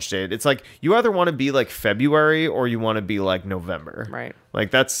weird launch date. It's like you either want to be like February or you want to be like November. Right.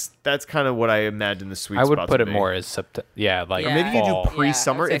 Like that's kind of what I imagine the sweet I would spot put to it be. more as September. Yeah, like Yeah. Maybe you fall. do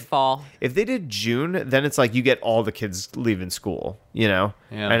pre-summer. Yeah, I would say fall. If they did June, then it's like you get all the kids leaving school, Yeah.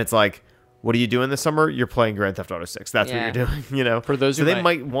 And it's like, what are you doing this summer? You're playing Grand Theft Auto 6. That's Yeah. what you're doing, For those so who they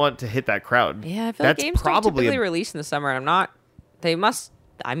might want to hit that crowd. Yeah, I feel That's like games don't probably typically release in the summer. And I'm not. They must.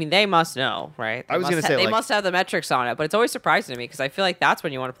 I mean, they must know, right? I was must gonna say, they like- must have the metrics on it, but it's always surprising to me because I feel like that's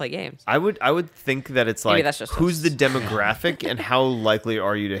when you want to play games. I would think that it's Maybe like that's just who's us. the demographic and how likely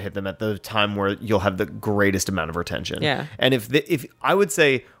are you to hit them at the time where you'll have the greatest amount of retention. Yeah. And if I would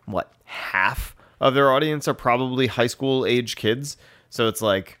say what half of their audience are probably high school age kids, so it's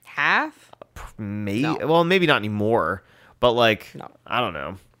like Half? maybe No. well maybe not anymore, but like No. I don't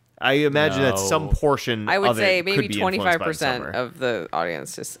know. I imagine that some No. portion I would of say it maybe could be influenced by the 25% summer. of the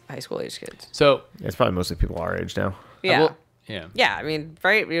audience is high school age kids. So It's probably mostly people our age now. Yeah. will- yeah. Yeah, I mean,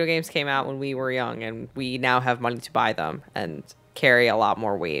 right? Video games came out when we were young, and we now have money to buy them and carry a lot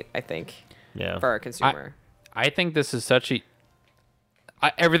more weight, I think, Yeah. for a consumer. I think this is such a.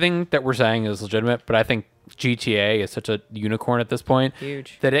 Everything that we're saying is legitimate, but I think GTA is such a unicorn at this point.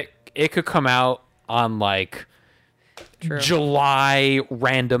 Huge. That it could come out on like True. July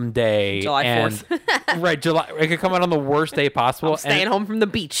random day. July and- 4th. right, July. It could come out on the worst day possible. I'm staying home from the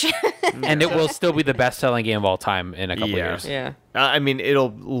beach. and it will still be the best selling game of all time in a couple Yeah. years. yeah. I mean,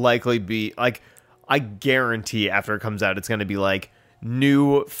 it'll likely be like, I guarantee after it comes out, it's going to be like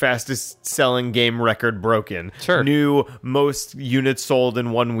new fastest selling game record broken. Sure. New most units sold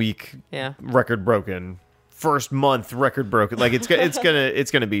in 1 week Yeah. record broken. First month record broken. Like it's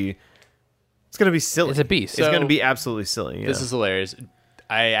gonna be silly. It's a beast. It's So- gonna be absolutely silly. This yeah. is hilarious.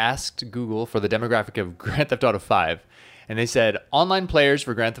 I asked Google for the demographic of Grand Theft Auto 5, and they said online players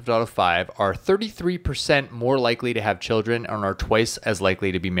for Grand Theft Auto 5 are 33% more likely to have children and are twice as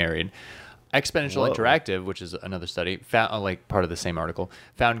likely to be married. Exponential Whoa. Interactive, which is another study, found, like part of the same article,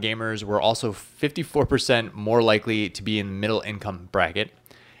 found gamers were also 54% more likely to be in the middle income bracket.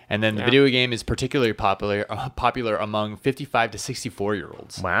 And then the video game is particularly popular among 55 to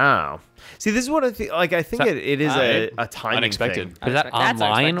 64-year-olds. Wow. See, this is what I think. Like, I think it is a timing Unexpected. thing. Is that That's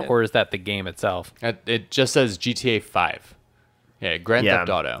online unexpected. or is that the game itself? It just says GTA 5. Yeah, Grand Yeah. Theft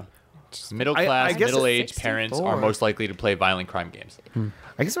Auto. Middle I class, guess middle-aged 64. parents are most likely to play violent crime games.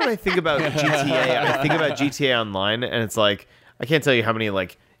 I guess when I think about GTA, I think about GTA Online, and it's like I can't tell you how many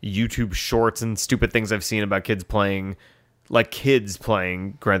like YouTube shorts and stupid things I've seen about kids playing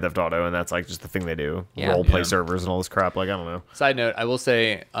Grand Theft Auto, and that's like just the thing they do. Yeah. Role play Yeah. servers and all this crap. Like I don't know. Side note, I will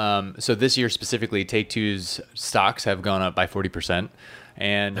say, so this year specifically, Take-Two's stocks have gone up by 40%,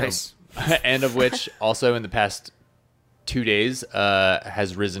 and Nice. and of which also in the past 2 days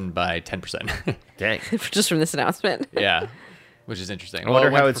has risen by 10%. Dang. Just from this announcement. Yeah, which is interesting. I wonder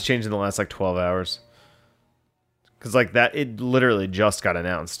Well, it how went it's changed in the last like 12 hours. Because like that, it literally just got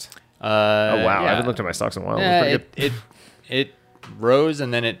announced. from- Oh wow, I yeah. haven't looked at my stocks in a while. Yeah, It was pretty good. it rose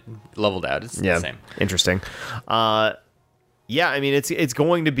and then it leveled out. It's Yeah, the same. interesting. Yeah, I mean it's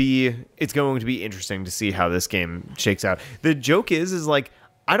going to be interesting to see how this game shakes out. The joke is like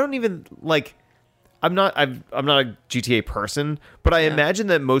I don't even like I'm not a GTA person, but I imagine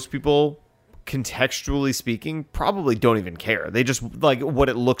that most people, contextually speaking, probably don't even care. They just like what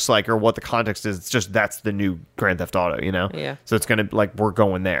it looks like or what the context is. It's just that's the new Grand Theft Auto, you know? Yeah. So it's gonna like we're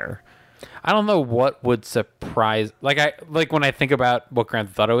going there. I don't know what would surprise. Like when I think about what Grand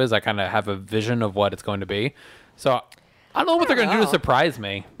Theft Auto is, I kind of have a vision of what it's going to be. So I don't know what they're going to do to know. surprise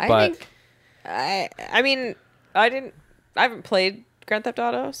me. I but think I mean I haven't played Grand Theft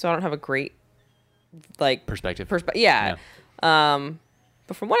Auto, so I don't have a great like Perspective. yeah.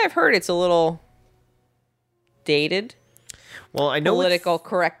 But from what I've heard, it's a little dated, Well, I know political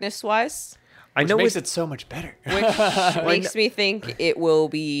correctness wise, I know makes with it so much better. which makes me think it will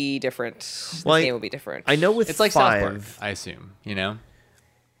be different. This Well, game will be different. I know with It's like South Park, 5, I assume. You know.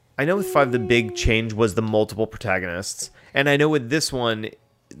 I know with 5 the big change was the multiple protagonists, and I know with this one,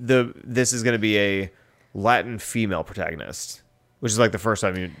 this is going to be a Latin female protagonist, which is like the first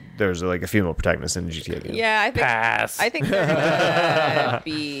time there's like a female protagonist in a GTA game. Yeah, I think Pass. I think they're gonna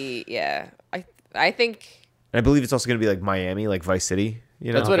be I think And I believe it's also going to be like Miami, like Vice City.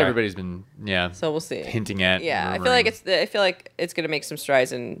 You know, That's what Okay. everybody's been, so. We'll see. hinting at. Yeah, I feel like it's gonna make some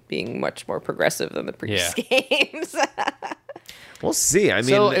strides in being much more progressive than the previous games. we'll see. I mean,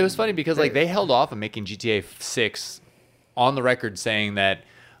 So it was funny because like they held off on making GTA 6 on the record saying that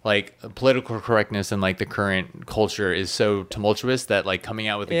like political correctness and like the current culture is so tumultuous that like coming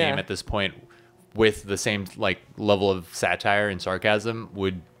out with a Yeah. game at this point with the same like level of satire and sarcasm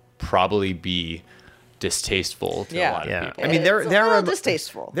would probably be distasteful to a Yeah. lot of Yeah. people. I mean, there It's a there little are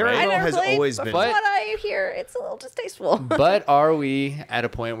distasteful. their Right? MO I never has played, always but been. from what I hear, it's a little distasteful. But are we at a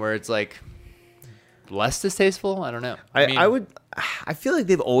point where it's like less distasteful? I don't know. I feel like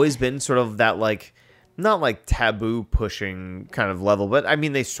they've always been sort of that like not like taboo pushing kind of level, but I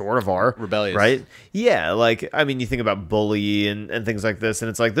mean they sort of are Rebellious. right? Yeah, like I mean you think about Bully and things like this, and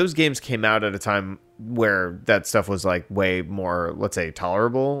it's like those games came out at a time where that stuff was like way more, let's say,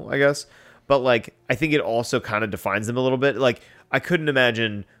 tolerable, I guess. But like I think it also kind of defines them a little bit. Like I couldn't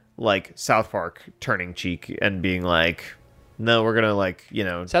imagine like South Park turning cheek and being like, no, we're gonna like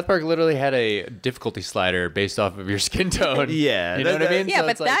South Park literally had a difficulty slider based off of your skin tone. Yeah, You know what I mean? Yeah, So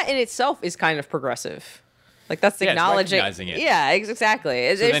but it's like- that in itself is kind of progressive. Like that's Yeah, it's acknowledging. recognizing it. Yeah,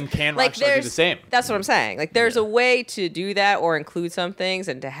 exactly. So then can Rockstar do there's- the same? That's what I'm saying. Like there's a way to do that or include some things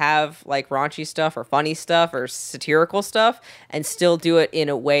and to have like raunchy stuff or funny stuff or satirical stuff and still do it in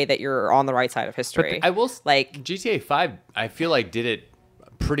a way that you're on the right side of history. I will like GTA 5 I feel like did it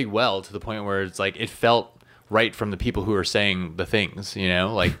pretty well to the point where it's like it felt right from the people who are saying the things, you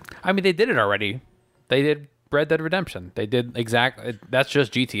know? Like I mean, they did it already. They did Red Dead Redemption. They did exactly. That's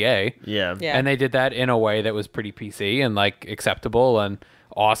just GTA. yeah. Yeah. And they did that in a way that was pretty PC and like acceptable and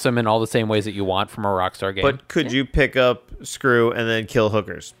awesome in all the same ways that you want from a Rockstar game. But could you pick up Screw and then kill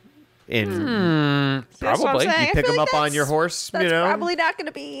hookers? In That's what I'm probably. saying. I pick feel them like up on that's- your horse, That's you know? probably not going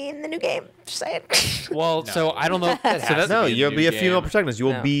to be in the new game. Just saying. well, so I don't know. So has that's, to No, be a you'll new be a game. female protagonist. You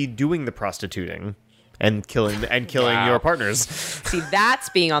will No. be doing the prostituting and killing your partners. See, that's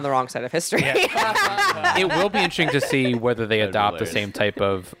being on the wrong side of history. It will be interesting to see whether they adopt the same type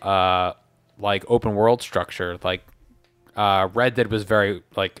of like open world structure. Like Red Dead was very,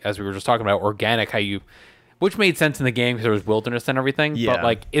 like, as we were just talking about, organic, which made sense in the game because there was wilderness and everything. Yeah. But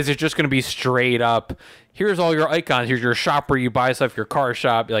like, is it just going to be straight up, here's all your icons, here's your shop where you buy stuff, your car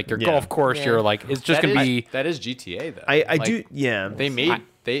shop, like your golf course, your like, it's just going to be. That is GTA though. I do, yeah. They made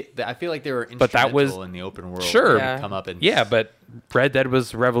I feel like they were But that was- instrumental in the open world. Sure. to come up and Yeah, but Red Dead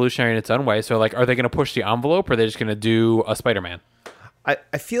was revolutionary in its own way. So like, are they going to push the envelope, or are they just going to do a Spider-Man?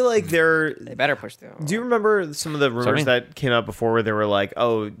 I feel like they're. They better push through. Do you remember some of the rumors Sorry? that came out before where they were like,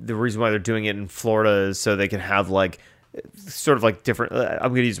 oh, the reason why they're doing it in Florida is so they can have like sort of like different, I'm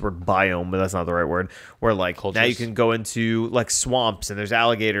going to use the word biome, but that's not the right word, where like now you Cultures. can go into like swamps and there's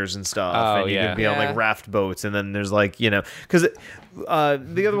alligators and stuff, Oh, and you yeah. can be on Yeah. like raft boats, and then there's like, because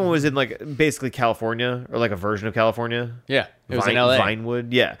the other one was in like basically California, or like a version of California. Yeah, it was in LA. Vinewood,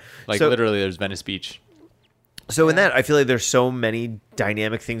 yeah. Like So- literally, there's Venice Beach. So in that, I feel like there's so many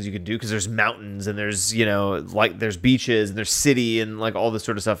dynamic things you could do, because there's mountains and there's, like there's beaches and there's city and like all this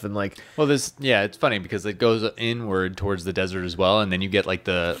sort of stuff, and like Well, it's funny because it goes inward towards the desert as well, and then you get like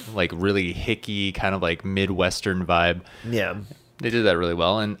the like really hicky kind of like Midwestern vibe. yeah. They did that really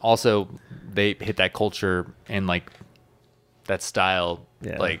well, and also they hit that culture and like that style.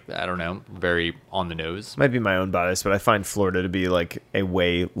 Yeah. Like, I don't know, very on the nose. Might be my own bias, but I find Florida to be like a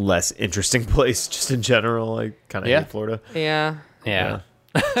way less interesting place just in general. Like kind of Yeah. hate Florida. Yeah. Yeah.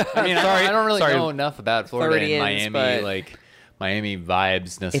 I mean, I don't really sorry. know enough about Florida and Floridians, Miami, but- like Miami vibes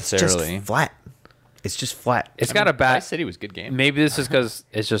It's necessarily. just flat. It's just flat. It's got a bad. Vice City was a good game. Maybe this is because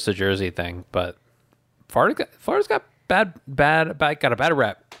it's just a Jersey thing, but Florida's got got a bad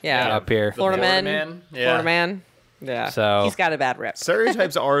rep. Yeah. Up here. Florida man. Yeah. Florida man. Yeah. So- he's got a bad rep.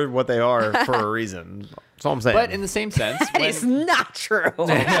 Stereotypes are what they are for a reason. That's all I'm saying. But in the same sense, That is not true.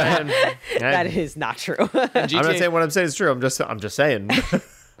 That is not true. I'm not saying what I'm saying is true. I'm just saying.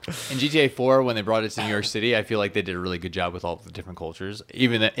 in GTA 4, when they brought it to New York City, I feel like they did a really good job with all the different cultures.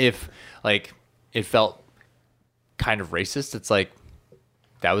 Even if like it felt kind of racist, it's like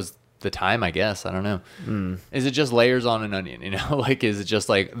that was the time, I guess. I don't know. Is it just layers on an onion? Like, is it just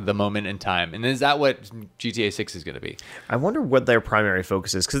like the moment in time? And is that what GTA 6 is going to be? I wonder what their primary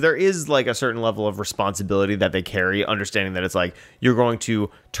focus is, because there is like a certain level of responsibility that they carry, understanding that it's like you're going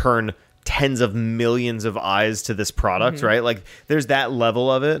to turn tens of millions of eyes to this product, right? Like there's that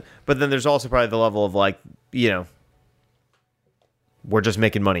level of it, but then there's also probably the level of like, we're just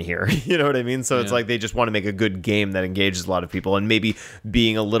making money here. You know what I mean? So it's Yeah. like they just want to make a good game that engages a lot of people, and maybe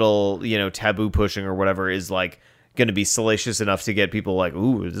being a little, taboo pushing or whatever is like going to be salacious enough to get people like,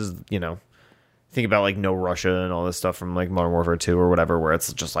 ooh, this is, think about like No Russia and all this stuff from like Modern Warfare 2 or whatever, where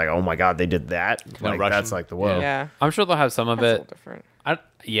it's just like, oh my God, they did that. No Like Russian? that's like the whoa. Yeah. I'm sure they'll have some of That's a it. little different.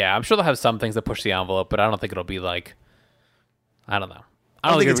 I'm sure they'll have some things that push the envelope, but I don't think it'll be like, I don't know. I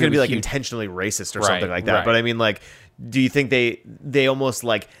don't think it's going to be like huge. intentionally racist or Right, something like that. right. But I mean, like, do you think they almost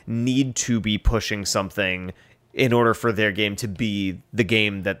like need to be pushing something in order for their game to be the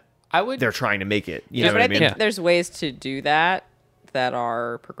game that I would. they're trying to make it? You Yeah, know but what I I mean? think there's ways to do that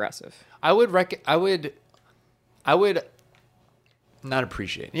are progressive. I would not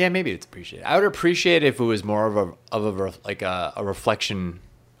appreciate. Yeah, maybe it's appreciate. I would appreciate if it was more of a reflection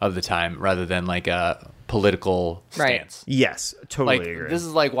of the time rather than like a political Right. stance. Yes, totally Like agree. this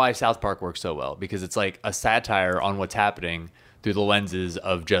is like why South Park works so well, because it's like a satire on what's happening through the lenses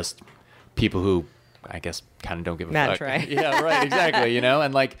of just people who I guess kind of don't give a Not fuck. try. Yeah, right, exactly,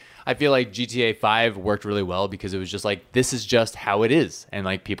 and like I feel like GTA 5 worked really well because it was just like this is just how it is, and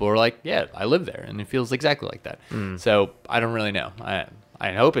like people were like, yeah, I live there and it feels exactly like that. So I don't really know.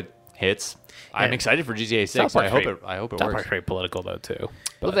 I hope it hits. I'm excited for GTA 6. I hope it South works. Park's very political though too.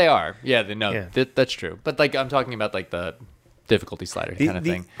 But they are. Yeah, they know. Yeah. That's true. But like I'm talking about like the difficulty slider kind of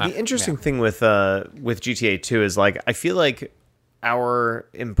thing. The interesting thing with GTA 2 is like I feel like our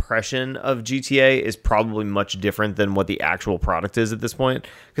impression of GTA is probably much different than what the actual product is at this point,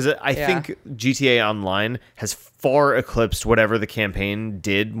 because I think GTA Online has far eclipsed whatever the campaign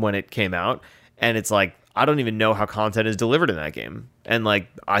did when it came out, and it's like I don't even know how content is delivered in that game, and like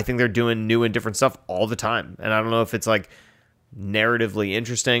I think they're doing new and different stuff all the time, and I don't know if it's like narratively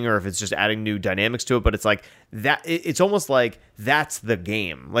interesting or if it's just adding new dynamics to it, but it's like that it's almost like that's the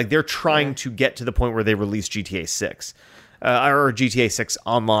game. Like they're trying to get to the point where they release GTA 6 or GTA 6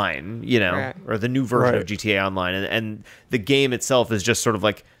 online, Right. or the new version of GTA Online, and the game itself is just sort of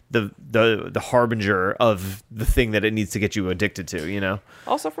like the harbinger of the thing that it needs to get you addicted to,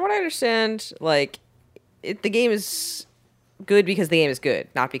 Also, from what I understand, like the game is good because the game is good,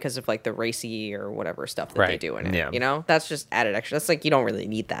 not because of like the racy or whatever stuff that they Right. do in it. Yeah. You know, that's just added extra. That's like you don't really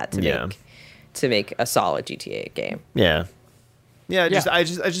need that to make a solid GTA game. Yeah. Yeah, I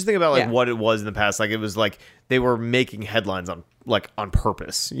just think about like Yeah. what it was in the past. Like it was like they were making headlines on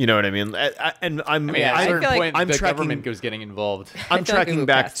purpose. You know what I mean? And I mean, at a certain feel like point, I'm the tracking- government was getting involved. I'm feel like we tracking moved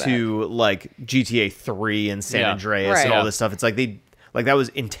back past that. to like GTA 3 and San Yeah. Andreas Right. and all Yeah. this stuff. It's like that was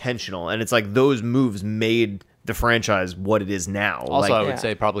intentional, and it's like those moves made the franchise what it is now. Also, I like, would Yeah.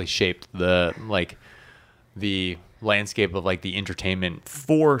 say probably shaped the landscape of like the entertainment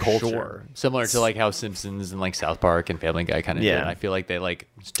for culture, sure. similar to like how Simpsons and like South Park and Family Guy kind of Yeah. did. I feel like they like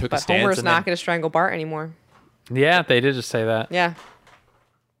took a But stance. Homer's and not then- going to strangle Bart anymore. Yeah, they did just say that. Yeah.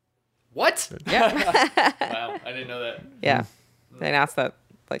 What? Yeah. Wow, I didn't know that. Yeah. They announced that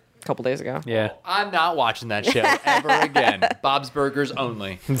like a couple days ago. Yeah. I'm not watching that show ever again. Bob's Burgers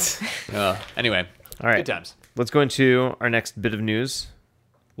only. Anyway, All right. good times. Let's go into our next bit of news,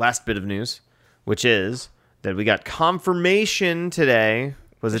 last bit of news, which is that we got confirmation today.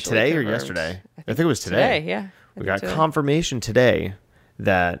 Was it Officially today or confirmed. yesterday? I think it was today. Yeah. We got confirmation today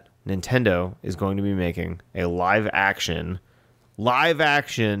that Nintendo is going to be making a live action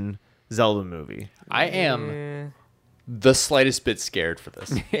Zelda movie. I am the slightest bit scared for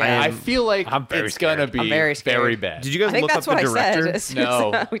this. I feel like I'm very it's gonna scared. be I'm very scared. very bad. Did you I guys think look up that's the what I director? said. as soon as,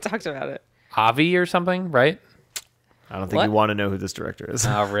 No. we talked about it. Avi or something, right? I don't think What? you want to know who this director is.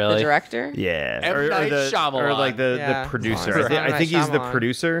 Oh, The really? director? Yeah, M. Night or Shyamalan. like the Yeah. producer. Come on, I think he's the Shyamalan.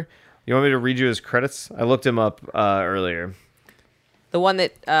 producer. You want me to read you his credits? I looked him up earlier. The one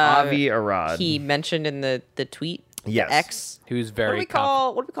that Avi Arad. he mentioned in the tweet. Yes. The X. Who's What very do we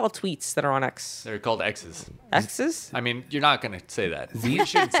call tweets that are on X? They're called X's. X's? I mean, you're not gonna say that. You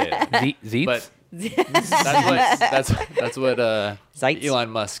shouldn't say that. Zeets? But that's what Zeitz? Elon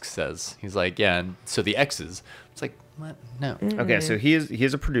Musk says. He's like, yeah, and so the X's. It's like, what? No. Okay, so he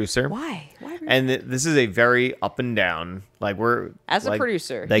is a producer. Why? Why? And this is a very up and down. Like we're As a like-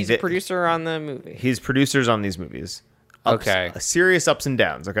 producer, like he's a producer on the movie. He's producers on these movies. Okay. Serious ups and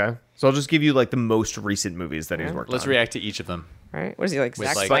downs. Okay, so I'll just give you like the most recent movies that he's worked Let's on. react to each of them. Right? What is he like? With,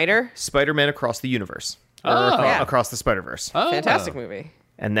 Zack like- Snyder? Spider-Man Across the Universe. Or Oh. Yeah. Across the Spider-Verse. Oh. Fantastic movie.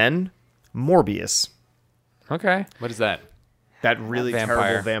 And then Morbius. Okay. What is that? That really Vampire.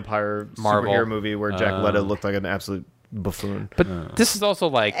 terrible vampire Marvel. superhero movie where Jack Leto looked like an absolute buffoon. But this is also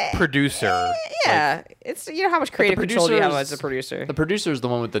like producer. Yeah, it's how much creative control do you have producers- as a producer? The producer is the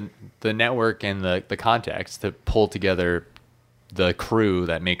one with the network and the contacts to pull together the crew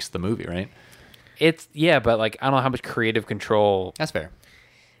that makes the movie, right? But like I don't know how much creative control. That's fair.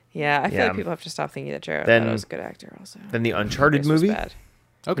 Yeah, I feel Yeah. like people have to stop thinking that Jared Then- Leto was a good actor. Also, Then the Uncharted This was movie, bad.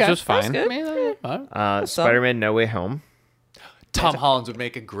 Okay. Which was fine. good. I mean, Spider-Man No Way Home. Tom Holland would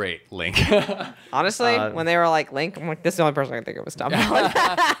make a great Link. Honestly, when they were like Link, I'm like, this is the only person I can think of was Tom Holland.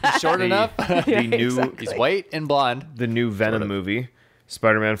 He's short enough. The new He's white and blonde. the new Venom movie,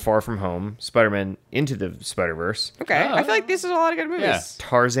 Spider-Man Far From Home, Spider-Man Into the Spider-Verse, Okay, I feel like this is a lot of good movies. Yeah.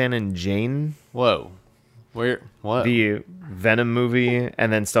 Tarzan and Jane, Whoa. What? the Venom movie,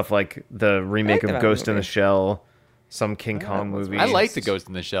 and then stuff like the remake the of Venom Ghost in the movie. Shell, some King Kong movie. I like the Ghost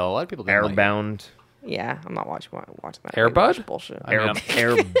in the Shell. A lot of people don't like it. Airbound. Yeah, I'm not watching that. Air Like, watch Bud? bullshit. I mean,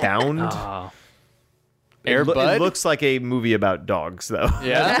 Airbound. Oh. Air Bud? It looks like a movie about dogs, though.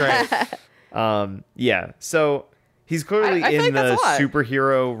 Yeah, that's great. Yeah, so he's clearly I feel in like the that's a lot.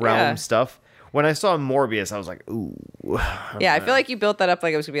 superhero realm Yeah. stuff. When I saw Morbius, I was like, ooh. Yeah, I feel like you built that up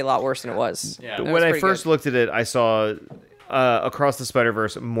like it was gonna be a lot worse than it was. Yeah. That When was I pretty first good. looked at it, I saw Across the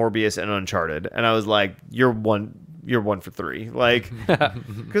Spider-Verse, Morbius, and Uncharted, and I was like, you're one for three. Like,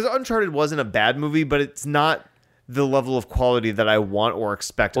 because Uncharted wasn't a bad movie, but it's not the level of quality that I want or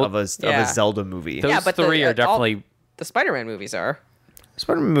expect of a yeah. Zelda movie. Those but three are definitely. the Spider-Man movies are.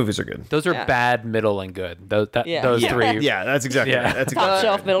 Spider-Man movies are good. Those are Yeah. bad, middle, and good. Those Yeah. those Yeah. three. Yeah, that's exactly Yeah. right. That's Top exactly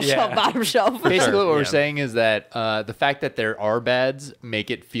shelf, right. middle Yeah. shelf, bottom shelf. Basically, what we're Yeah. saying is that the fact that there are bads make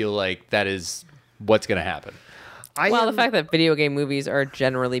it feel like that is what's going to happen. Well, the fact that video game movies are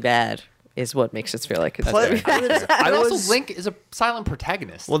generally bad is what makes us feel like it's Ple- gonna be bad. And also, Link is a silent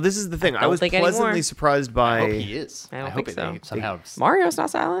protagonist. Well, this is the thing. I don't was think pleasantly anymore. surprised I hope by. he is. I don't hope think so. they somehow. Mario's not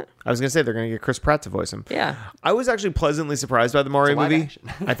silent. I was gonna say they're gonna get Chris Pratt to voice him. Yeah. I was actually pleasantly surprised by the Mario live movie. action.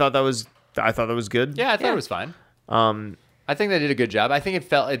 I thought that was good. Yeah, I thought Yeah. it was fine. I think they did a good job. I think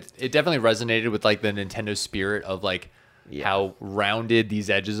it definitely resonated with like the Nintendo spirit of like how rounded these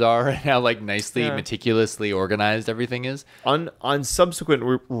edges are and how like nicely, meticulously organized everything is. On subsequent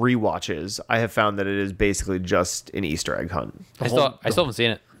rewatches, I have found that it is basically just an Easter egg hunt. I still haven't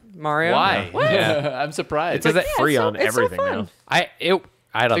seen it. Mario. Why? What? I'm surprised. It's like Yeah, free it's so- on it's so everything fun. now.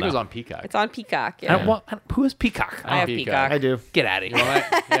 I I don't think know. it was on Peacock. It's on Peacock. I Yeah. don't want- who is Peacock? I have Peacock. Peacock. I do. Get out of here.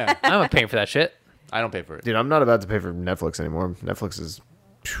 Yeah, I'm not paying for that shit. I don't pay for it. Dude, I'm not about to pay for Netflix anymore. Netflix is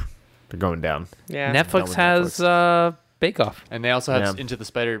they're going down. Yeah. Done Netflix with has Bake Off. And they also have Yeah. Into the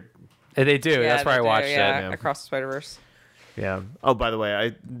Spider. They do. Yeah, That's where they I do, watched yeah, it. Yeah. Across the Spider-Verse. Yeah. Oh, by the way, I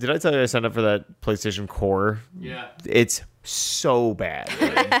tell you I signed up for that PlayStation Core? Yeah. It's so bad.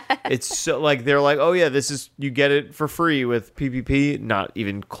 dude. It's so like they're like, oh yeah, this is you get it for free with PPP. Not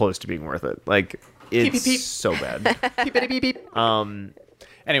even close to being worth it. Like it's PPP. so bad. Beep, beep, beep.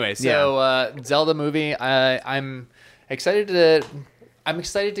 Anyway, so Zelda movie. I'm excited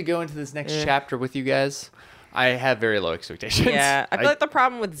to go into this next chapter with you guys. I have very low expectations. Yeah, I feel like the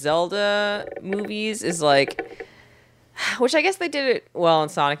problem with Zelda movies is like, which I guess they did it well in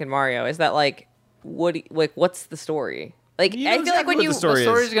Sonic and Mario, is that like, what's the story? Like, You know I feel like exactly when what you, the story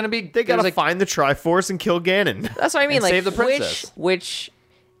story's is. gonna be They gotta there's, like, find the Triforce and kill Ganon. that's what I mean. and Like, save the princess. which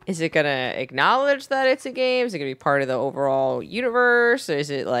is it gonna acknowledge that it's a game? Is it gonna be part of the overall universe? Or is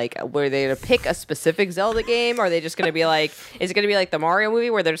it like, were they gonna pick a specific Zelda game? Or are they just gonna be like, is it gonna be like the Mario movie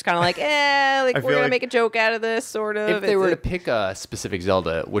where they're just kind of like, like I we're feel gonna like- make a joke out of this, sort of? If they Is were to it- pick a specific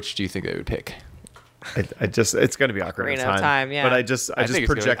Zelda, which do you think they would pick? I just it's gonna be Ocarina Ocarina of Time, yeah. But I I just think it's gonna-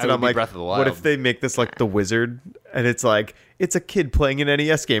 projected. it would I'm be like, Breath of the what if Wild. they make this like the Wizard, and it's like it's a kid playing an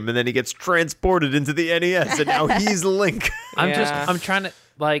NES game, and then he gets transported into the NES, and now he's Link. Yeah. I'm trying to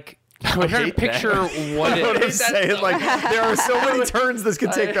like. I'm would trying to hate that. picture what You know what I'm it. saying? Like there are so many turns this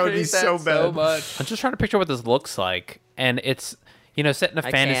could take. That would be so bad. much. I'm just trying to picture what this looks like, and it's set in a I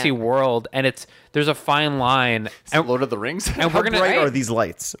fantasy can't. world, and there's a fine line, and Lord of the Rings. and How we're gonna bright are these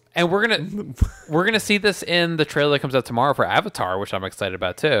lights? and we're gonna see this in the trailer that comes out tomorrow for Avatar, which I'm excited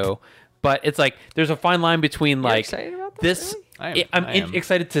about too. But it's like there's a fine line between like excited about this, this. really? I'm I am.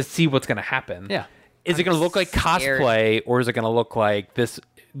 excited to see what's gonna happen. Yeah. Is it gonna look like scared. cosplay, or is it gonna look like this?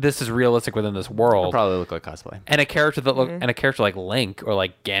 This is realistic within this world, Probably look like cosplay. and a character that and a character like Link or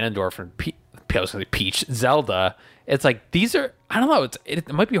like Ganondorf and Peach, Zelda. It's like these are I don't know.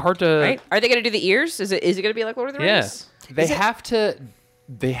 It might be hard to. Right? Are they gonna do the ears? Is it gonna be like Lord of the Yeah. Rings?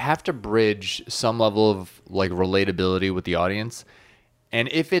 They have to bridge some level of like relatability with the audience, and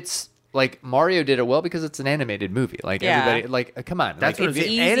if it's like Mario did it well because it's an animated movie. Like Yeah. everybody, like come on, That's like, what it's it's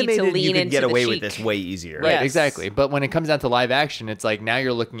easy to animated. lean You could into get the away with chic. this way easier. right, Yes. exactly. But when it comes down to live action, it's like now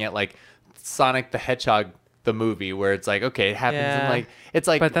you're looking at like Sonic the Hedgehog, the movie, where it's like okay, it happens Yeah. in like it's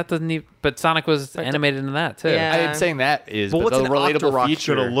like. But that doesn't even. But Sonic was animated in that too. Yeah. I'm saying that is, But but what's the an relatable Octorok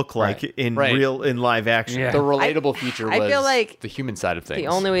feature gonna look like Right. in Right. in live action? Yeah. The relatable feature was I feel like the human side of things. The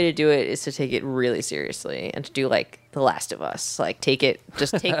only way to do it is to take it really seriously and to do like The Last of Us. Like take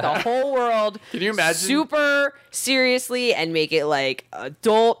the whole world Can you imagine? super seriously and make it like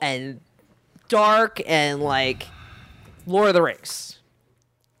adult and dark and like Lord of the Rings.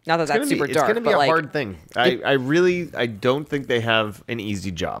 Not that that's super It's dark, gonna be but a like, hard thing. I don't think they have an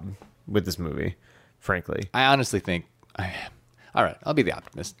easy job with this movie, frankly. I honestly think. All right, I'll be the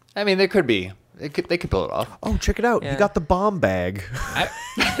optimist. I mean, there could be. They could pull it off. Oh, check it out! Yeah. You got the bomb bag.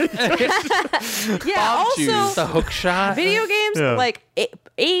 yeah. Also, The hook shot. video games Yeah. like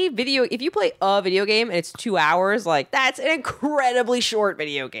a video. If you play a video game and it's 2 hours, like that's an incredibly short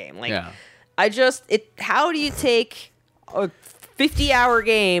video game. Like Yeah. How do you take a 50-hour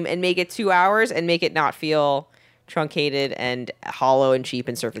game and make it 2 hours and make it not feel truncated and hollow and cheap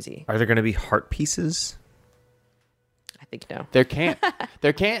and surfacey? Are there going to be heart pieces? I think no. There can't.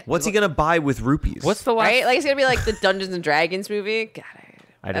 There can't. What's he going to buy with rupees? What's the last? Right? Like it's gonna be like the Dungeons and Dragons movie. God,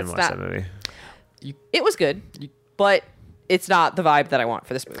 I didn't that's watch not- that movie. it was good, but it's not the vibe that I want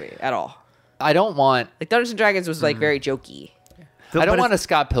for this movie at all. I don't want. Like Dungeons and Dragons was like very jokey. I don't But want a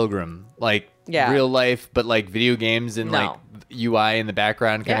Scott Pilgrim like Yeah. real life, but like video games and No. like UI in the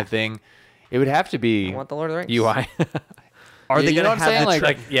background kind Yeah. of thing. It would have to be I want the Lord of the Rings. UI. Are they you know going what to I'm saying? have the Like,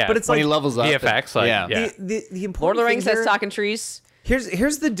 like yeah, But it's when like he levels up. VFX. Like yeah. yeah. the important Lord of the thing Rings has here- talking trees.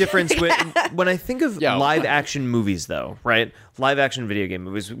 Here's the difference when I think of Yeah. live action movies, though, right? Live action video game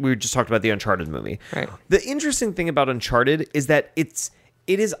movies. We just talked about the Uncharted movie. Right. The interesting thing about Uncharted is that it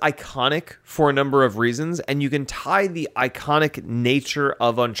is iconic for a number of reasons, and you can tie the iconic nature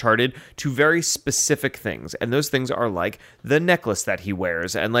of Uncharted to very specific things. And those things are like the necklace that he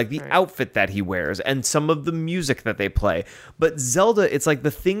wears and like the outfit that he wears and some of the music that they play. But Zelda, it's like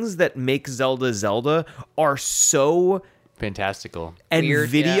the things that make Zelda Zelda are so Fantastical. and Weird,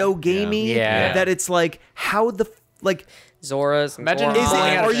 video yeah. gamey Yeah. that it's like how the like Zora's. And Imagine Goron. is it,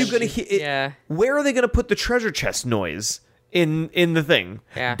 Goron. are you gonna Yeah. where are they gonna put the treasure chest noise in the thing.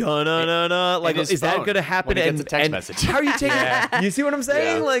 Yeah. Da-na-na-na. Like, his is that phone going to happen? when he gets a text message. How are you taking it? You see what I'm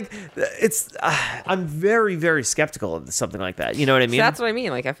saying? Yeah. Like, it's. I'm very, very skeptical of something like that. You know what I mean? So that's what I mean.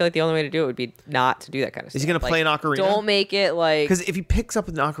 Like, I feel like the only way to do it would be not to do that kind of stuff. Is he going to play an ocarina? Don't make it like. Because if he picks up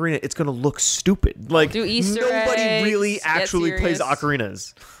an ocarina, it's going to look stupid. Like, do Easter nobody eggs, really get actually plays serious.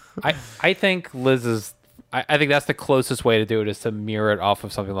 ocarinas. I think Liz's. I think that's the closest way to do it is to mirror it off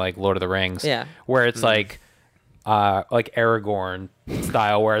of something like Lord of the Rings. Yeah. Where it's like Aragorn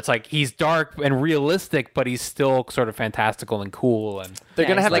style, where it's like he's dark and realistic, but he's still sort of fantastical and cool. And They're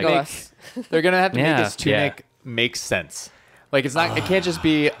gonna have to make. us. They're gonna have to Yeah, make his tunic make sense. Like it's not. It can't just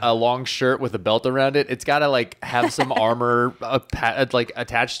be a long shirt with a belt around it. It's got to like have some armor like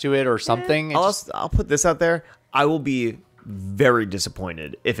attached to it or something. I'll put this out there. I will be very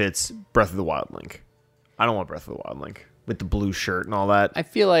disappointed if it's Breath of the Wild Link. I don't want Breath of the Wild Link with the blue shirt and all that. I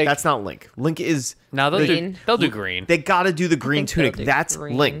feel like that's not Link. Link is now they'll do green. They got to do the green think they'll tunic. do That's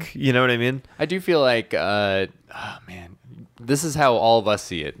green. Link. You know what I mean? I do feel like, oh man, this is how all of us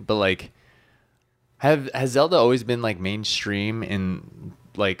see it. But like, has Zelda always been like mainstream in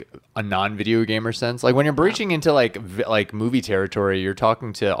like a non-video gamer sense? Like when you're breaching into like movie territory, you're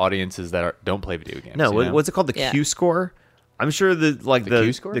talking to audiences that don't play video games. No, you know? what's it called? The Yeah. Q score. I'm sure the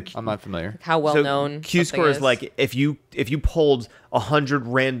Q score? I'm not familiar. How well so known. Q something score is like if you polled 100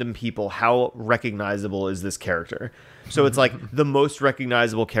 random people, how recognizable is this character? So it's like the most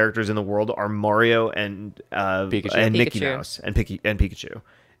recognizable characters in the world are Mario and Pikachu. and Mickey Pikachu. Mouse and Pikachu.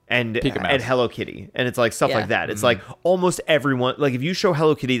 And Pika Mouse. and Hello Kitty, and it's like stuff Yeah. like that. It's like almost everyone. Like if you show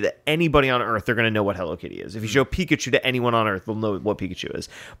Hello Kitty to anybody on Earth, they're gonna know what Hello Kitty is. If you show Pikachu to anyone on Earth, they'll know what Pikachu is.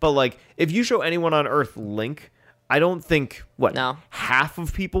 But like if you show anyone on Earth Link, I don't think No. half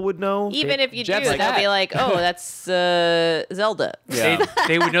of people would know. even if you do, Jeff's they'll cat. be like, "Oh, that's Zelda." Yeah.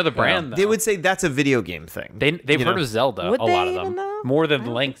 They would know the brand. Though. They would say that's a video game thing. They've you heard know? of Zelda. Would a they lot of even them know? more I than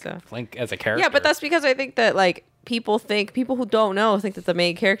don't Link. think so. Link as a character. Yeah, but that's because I think that like people who don't know think that the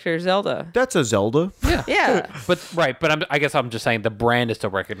main character is Zelda. That's a Zelda. Yeah. But I guess I'm just saying the brand is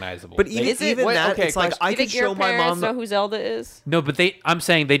still recognizable. But even, Is it- even Wait, that, okay, it's like question. I You could think your show my parents mom. know who Zelda is? no, but I'm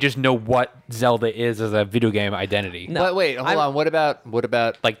saying they just know what Zelda is as a video game identity. No. But wait, hold on. What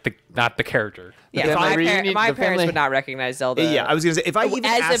about Like not the character. Yeah, family my, reunion- my the parents family- would not recognize Zelda. Yeah, I was gonna say if I even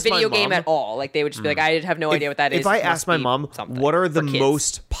as a asked video my game mom, at all, like they would just be like, I have no idea what that is. If I It must asked my be mom something what are the for kids."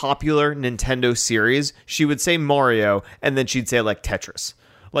 most popular Nintendo series, she would say Mario, and then she'd say like Tetris.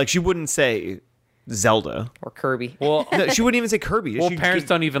 Like she wouldn't say Zelda. or Kirby. Well, No, she wouldn't even say Kirby. well, She- parents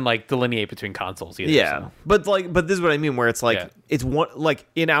don't even like delineate between consoles either. Yeah, so. but this is what I mean. Where it's like Yeah. it's one like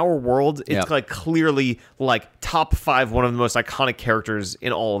in our world, it's Yeah. like clearly like top 5, one of the most iconic characters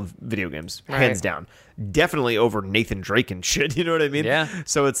in all of video games, hands Right. down. Definitely over Nathan Drake and shit. You know what I mean? Yeah.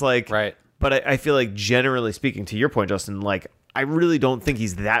 So it's like Right. But I feel like generally speaking, to your point, Justin, like I really don't think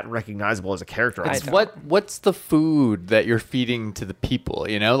he's that recognizable as a character. I It's don't. what's the food that you're feeding to the people?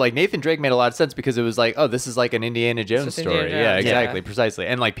 You know, like Nathan Drake made a lot of sense because it was like, oh, this is like an Indiana Jones just story. Indiana Yeah, Jones. exactly, Yeah. precisely.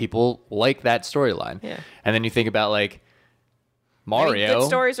 And like people like that storyline. Yeah. And then you think about like I mean, Mario. good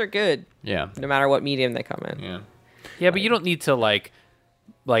stories are good, Yeah. no matter what medium they come in. Yeah. Yeah, but you don't need to like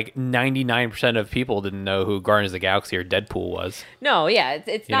 99% of people didn't know who Guardians of the Galaxy or Deadpool was. No, yeah,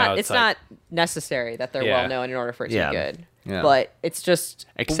 it's You not. know, it's it's like- not necessary that they're Yeah. well known in order for it to Yeah. be good. Yeah. But it's just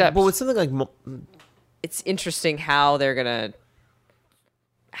Except but with something like it's interesting how they're gonna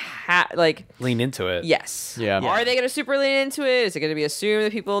like. Lean into it. Yes. Yeah. Are they gonna super lean into it? Is it gonna be assumed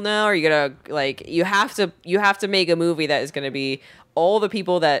that people know? Are you gonna like you have to make a movie that is gonna be all the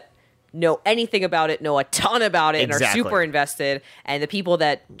people that know anything about it know a ton about it and are Exactly. super invested, and the people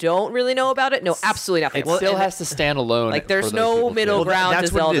that don't really know about it know absolutely nothing. it still has to stand alone. like there's for those no people, middle too. Well, ground to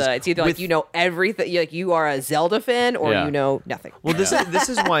that's what it is. Zelda. It's either like With- you know everything, like you are a Zelda fan, or Yeah. you know nothing. Well, this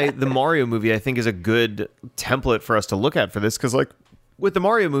is why the Mario movie I think is a good template for us to look at for this, because like with the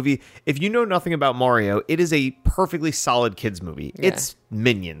Mario movie, if you know nothing about Mario, it is a perfectly solid kids movie. Yeah. It's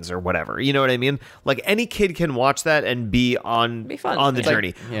Minions or whatever. You know what I mean? Like any kid can watch that and be on Be fun. on the It's like-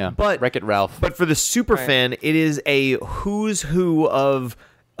 journey. Yeah. But Wreck-It Ralph. But for the super Right. fan, it is a who's who of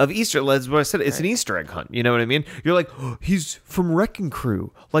Easter. That's what I said. It's an Easter egg hunt. You know what I mean? You're like, oh, he's from Wrecking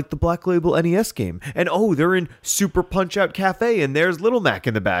Crew, like the Black Label NES game. And oh, they're in Super Punch Out Cafe, and there's Little Mac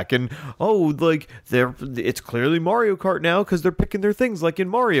in the back. And oh, like it's clearly Mario Kart now because they're picking their things like in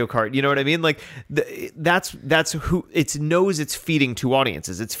Mario Kart. You know what I mean? Like that's who it knows it's feeding two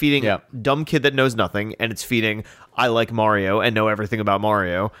audiences. It's feeding Yeah. dumb kid that knows nothing, and it's feeding I like Mario and know everything about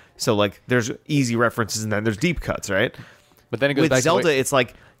Mario. So like there's easy references and then there's deep cuts, right? But then it goes With back Zelda, to it's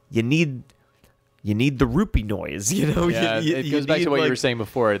like you need you need the rupee noise. You know, Yeah, it goes back need, to what you like- were saying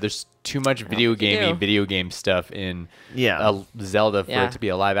before. There's too much video game stuff in Zelda for Yeah. it to be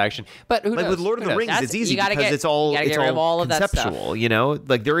a live action. But who Like knows? with Lord of Who the knows? Rings, That's- it's easy you gotta because get- it's all you gotta it's get rid of all of that stuff. conceptual. You know,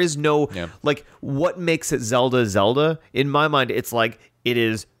 like there is no like what makes it Zelda. In my mind, it's like it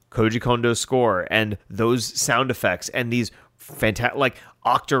is Koji Kondo's score and those sound effects and these fantastic like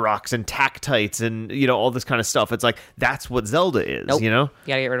Octoroks and Tactites and you know all this kind of stuff. It's like that's what Zelda is. Nope. You know, You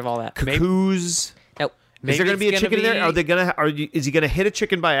gotta get rid of all that. cuckoos. Nope. Is there going to be a it's chicken in gonna there? Are be- they gonna? Is he going to hit a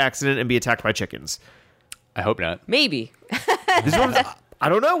chicken by accident and be attacked by chickens? I hope not. Maybe. This one, I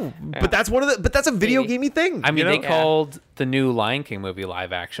don't know, but that's one of the. But that's a video Maybe. gamey thing. I mean, you know? they called the new Lion King movie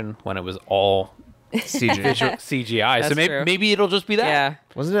live action when it was all CG. CGI. So That's maybe, true. maybe it'll just be that. Yeah.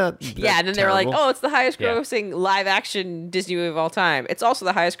 Wasn't that? Yeah, and then they were like, terrible? "Oh, it's the highest Yeah. grossing live action Disney movie of all time. It's also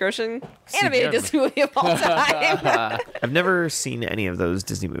the highest grossing animated CGI. Disney movie of all time." I've never seen any of those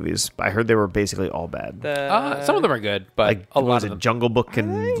Disney movies. I heard they were basically all bad. Some of them are good, but Like a what lot was of it them. Jungle Book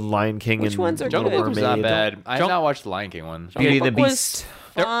and Lion King Which and ones are Jungle good? Book was not Mermaid. bad. I have not watched the Lion King one. Beauty and the Book was Beast.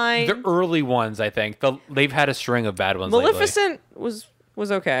 fine. The early ones, I think. They've had a string of bad ones lately. Maleficent was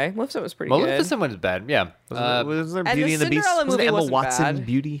okay. Maleficent was pretty Maleficent was bad. Yeah. Was there and Beauty the and the Beast? Cinderella Was it movie Emma wasn't Watson bad.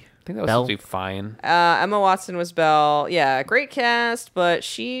 Beauty? I think that was Belle? supposed to be fine. good. Emma Watson was Belle. Yeah, great cast, but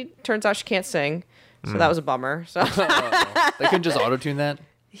she turns out she can't sing. So that was a bummer. So They couldn't just auto tune that.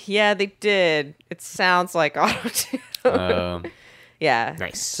 yeah, they did. It sounds like auto-tune. Yeah.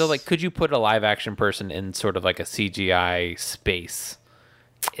 Nice. So, like, could you put a live action person in sort of like a CGI space?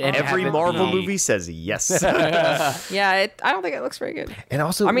 And Every have it Marvel be- movie says yes. Yeah, I don't think it looks very good. And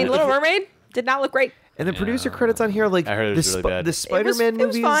also, I mean, Little Mermaid did not look great. and the producer credits on here, like I heard it was really bad. the Spider-Man it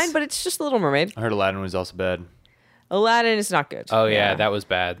was movies. fine, but it's just Little Mermaid. I heard Aladdin was also bad. Aladdin is not good. Oh, yeah, that was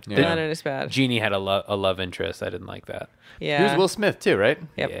bad. Yeah. The Aladdin is bad. Genie had a love interest. I didn't like that. Yeah. He was Will Smith too, right?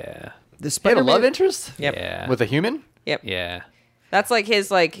 Yep. Yeah. the He had a Spider-Man love interest Yep. Yeah. with a human. Yep. Yeah. That's like his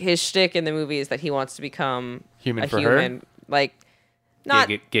shtick in the movie is that he wants to become Human a for her? human. Like not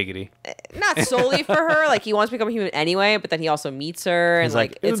Giggity. not solely for her. Like he wants to become a human anyway, but then he also meets her, He's and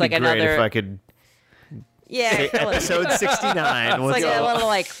like it it's would be like great another if I could yeah. a little- episode 69 It's was like a little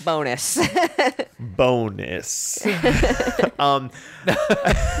like bonus. bonus.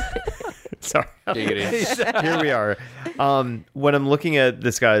 Sorry. Giggity. Here we are. When I'm looking at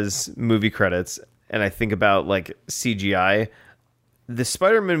this guy's movie credits and I think about like CGI, the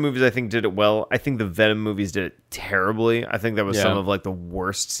Spider-Man movies I think did it well. I think the Venom movies did it terribly. I think that was Yeah. some of like the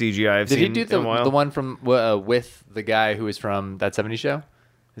worst CGI I've Did seen he do in a while. the one from with the guy who was from that '70s show?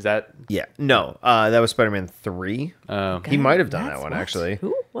 Is that? Yeah. No, that was Spider-Man 3. Oh. He might have done That's that one what? actually.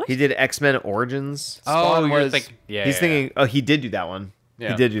 Who? What? He did X-Men Origins. Oh, you're was- thinking. Yeah. He's yeah, thinking. Oh, he did do that one. Yeah.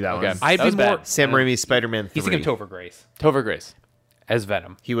 He did do that Okay. one. I'd That be was more. bad. Sam Raimi's Spider-Man 3. He's thinking Topher Grace Topher Grace. as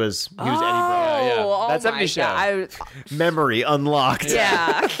Venom. He was Eddie Brock. yeah. Oh, That's my 70s show. God. Memory unlocked.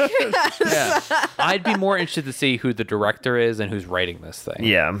 Yeah. Yeah. I'd be more interested to see who the director is and who's writing this thing.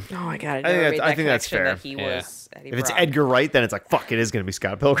 Yeah. Oh my God! I, think never that's- made I that think that's connection fair. That he Yeah. was Eddie If it's Brock. Edgar Wright, then it's like, fuck, it is going to be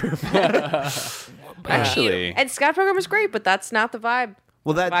Scott Pilgrim. Actually, and Scott Pilgrim is great, but that's not the vibe.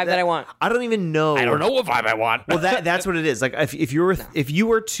 Well, vibe that I want. I don't even know. I don't know what vibe I want. Well, that's what it is. Like, if you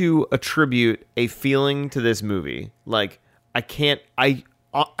were to attribute a feeling to this movie, like, I can't. I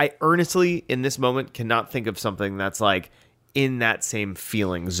earnestly in this moment cannot think of something that's like in that same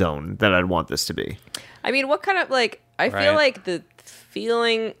feeling zone that I'd want this to be. I mean, what kind of like? I feel Right. like the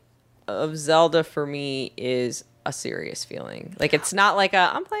feeling of Zelda for me is a serious feeling. Like it's not like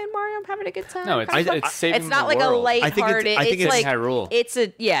I'm playing Mario, I'm having a good time. No, it's- kind of it's stuff. saving It's not the like world. a I think lighthearted. it's like Hyrule.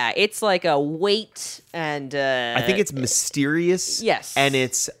 it's like a weight and. I think it's mysterious. Yes. and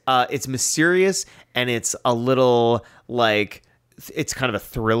it's mysterious, and it's a little like it's kind of a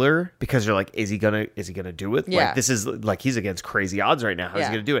thriller because you're like, is he gonna do it? Yeah. Like this is like he's against crazy odds right now. How's Yeah.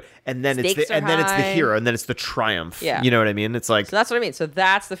 he gonna do it? And then Stakes it's are the high. hero, and then it's the triumph. Yeah. You know what I mean? It's like So that's what I mean. So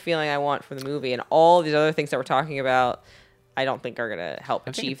that's the feeling I want from the movie, and all these other things that we're talking about, I don't think are gonna help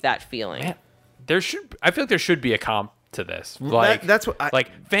achieve that feeling. Man, I feel like there should be a comp to this. Like that's what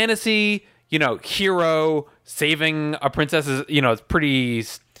like fantasy, hero saving a princess is, it's pretty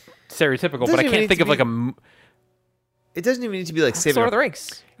stereotypical, but I even need can't think to of like be- it doesn't even need to be like saving. Lord of the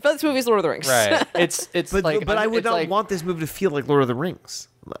Rings. I feel like this movie is Lord of the Rings. right. it's But like, I would it's not like, want this movie to feel like Lord of the Rings.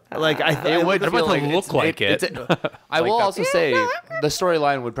 Like I It would It feel might like look like it. I will that. also say the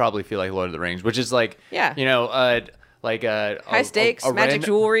storyline would probably feel like Lord of the Rings, which is like Yeah. like High stakes, magic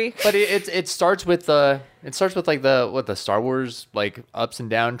jewelry. But it starts with like the Star Wars like ups and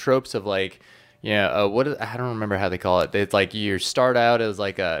down tropes of like I don't remember how they call it. It's like you start out as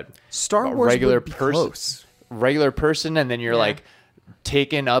like a Star a Wars regular would be person, close. regular person, and then you're like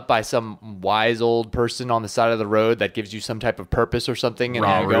taken up by some wise old person on the side of the road that gives you some type of purpose or something,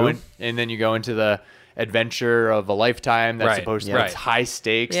 and then you go into the adventure of a lifetime that's supposed to it's high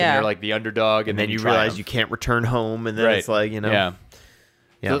stakes, and you're like the underdog, and then you realize you can't return home, and then it's like, yeah.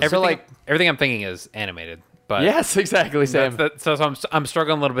 Everything I'm thinking is animated. But yes, exactly. Same. So I'm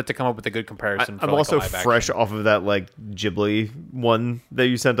struggling a little bit to come up with a good comparison. I'm also fresh off of that like Ghibli one that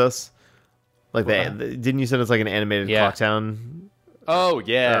you sent us. Like didn't you send us like an animated Clocktown? Oh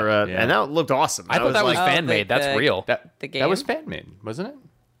yeah, and that looked awesome. I thought that was fan made. That's real. That was fan made, wasn't it?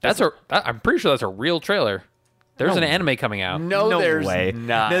 I'm pretty sure that's a real trailer. There's an anime coming out. No, there's way.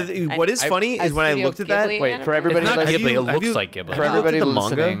 not. What is funny is when I looked at that. Wait, for everybody, it's not Ghibli. It looks like Ghibli. For everybody the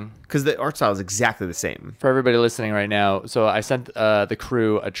listening, manga, because the art style is exactly the same. For everybody listening right now, so I sent the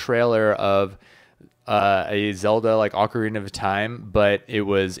crew a trailer of a Zelda like Ocarina of Time, but it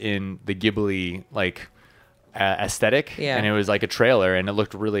was in the Ghibli like aesthetic, and it was like a trailer, and it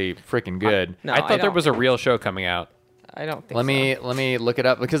looked really freaking good. I thought there was a real show coming out. I don't think. Let me look it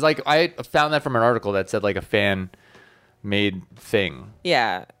up, because like I found that from an article that said like a fan made thing.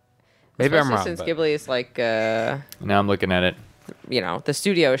 Yeah. Maybe I'm Especially wrong. Since But... Ghibli is like, now I'm looking at it. The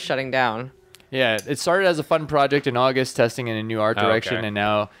studio is shutting down. Yeah, it started as a fun project in August, testing in a new art direction, and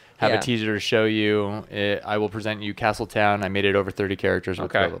now have a teaser to show you. I will present you Castletown. I made it over 30 characters.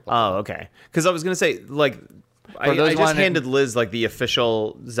 Okay. Oh, okay. Because I was gonna say like. I just handed Liz like the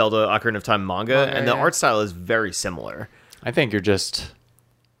official Zelda Ocarina of Time manga, and the art style is very similar. I think you're just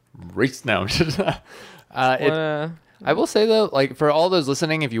no. I will say though, like for all those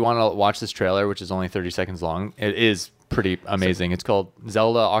listening, if you want to watch this trailer, which is only 30 seconds long, it is pretty amazing. It's called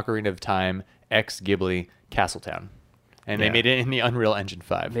Zelda Ocarina of Time X Ghibli Castletown, and they made it in the Unreal Engine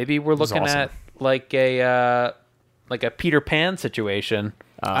 5. Maybe we're looking at like a Peter Pan situation.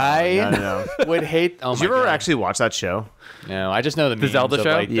 I would hate. Oh, Did you ever actually watch that show? No, I just know the Zelda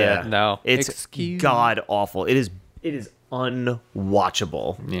show. Like no, it's god awful. It is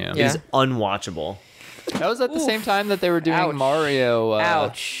unwatchable. Yeah. It is unwatchable. That was at the same time that they were doing Mario.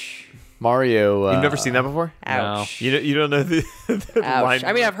 Ouch. Mario. You've never seen that before? Ouch. No. You don't know the Ouch. line.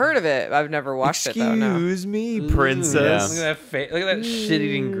 I mean, I've heard of it. I've never watched it though. No. Excuse me, princess. Look at that face. Look at that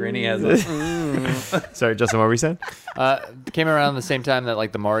shit-eating grin he has. Sorry, Justin, what were you saying? Came around the same time that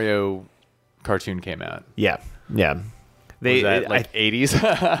like the Mario cartoon came out. Yeah. Was that like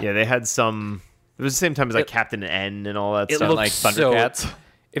 80s? Yeah, they had some. It was the same time as like Captain N and all that It stuff. looked like so. Thundercats.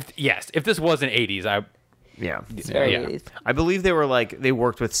 If this wasn't 80s, It's very Yeah. 80s. I believe they were like they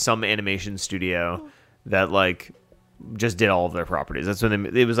worked with some animation studio that like just did all of their properties. That's when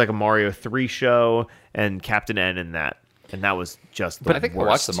it was like a Mario 3 show and Captain N and that was just. But I think I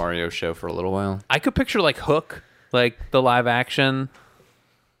watched the Mario show for a little while. I could picture like Hook, like the live action.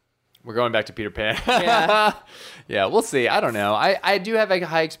 We're going back to Peter Pan. Yeah. Yeah, we'll see. I don't know. I do have like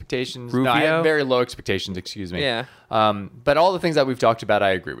high expectations. No, I have very low expectations. Excuse me. Yeah. But all the things that we've talked about, I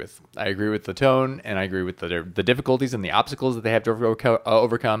agree with. I agree with the tone, and I agree with the difficulties and the obstacles that they have to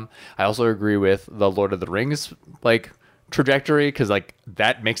overcome. I also agree with the Lord of the Rings like trajectory, because like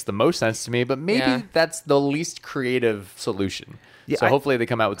that makes the most sense to me. But maybe that's the least creative solution. Yeah, so hopefully they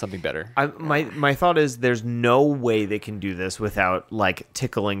come out with something better. My thought is there's no way they can do this without like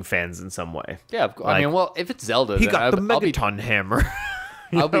tickling fans in some way. Yeah, I mean, well, if it's Zelda, He then got the I'll be Megaton hammer.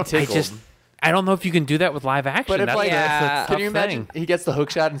 I'll be tickled. I don't know if you can do that with live action. But if like, that's can you imagine he gets the hook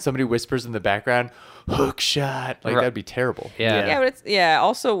shot and somebody whispers in the background, "Hook shot"? Like that'd be terrible. Yeah, but it's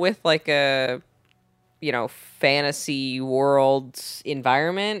also with like a fantasy world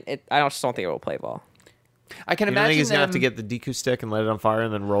environment. I just don't think it will play well. I can You don't imagine think he's gonna have them- to get the Deku stick and light it on fire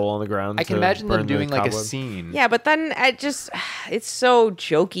and then roll on the ground. I can to imagine them burn the doing like a cobweb? scene. Yeah, but then it's so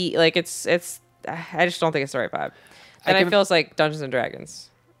jokey. Like it's I just don't think it's the right vibe. And it feels like Dungeons and Dragons.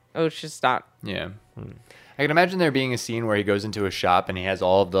 Oh, it's just not. Yeah. I can imagine there being a scene where he goes into a shop and he has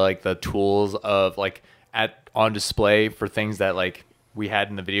all of the like the tools of like on display for things that like we had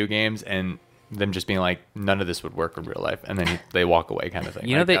in the video games, and them just being like, none of this would work in real life, and then they walk away kind of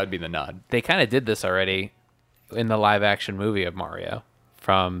thing. That would be the nod. They kind of did this already in the live action movie of Mario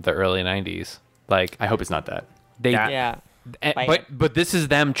from the early 90s. Like, I hope it's not that. But this is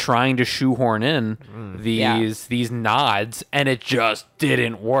them trying to shoehorn in these nods, and it just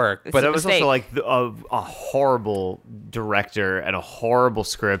didn't work. It's But a that was mistake. also like a horrible director and a horrible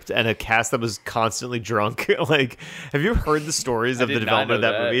script and a cast that was constantly drunk. Like, have you heard the stories of the did not development of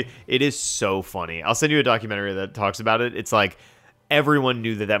know that that. movie? It is so funny. I'll send you a documentary that talks about it. It's like everyone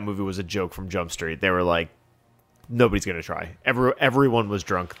knew that movie was a joke from Jump Street. They were like, nobody's gonna try. Everyone was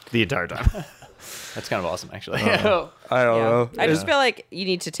drunk the entire time. That's kind of awesome, actually. I don't know. I just feel like you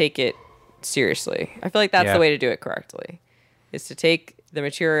need to take it seriously. I feel like that's the way to do it correctly. is to take the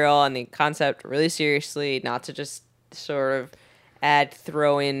material and the concept really seriously, not to just sort of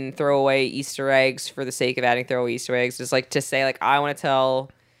throw away Easter eggs for the sake of adding throwaway Easter eggs. Just like to say, like, I want to tell,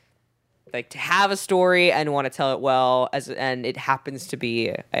 like, to have a story and want to tell it well, and it happens to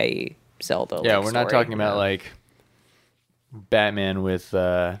be a Zelda. Yeah, we're not talking about like Batman with.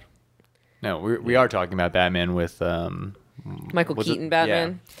 No, we are talking about Batman with. Michael Keaton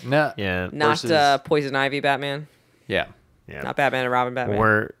Batman. Yeah. No. Yeah. Not Poison Ivy Batman. Yeah. Yeah. Not Batman and Robin Batman.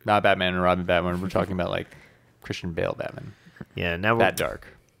 We're Not Batman and Robin Batman. We're talking about like Christian Bale Batman. yeah. Now we're That dark.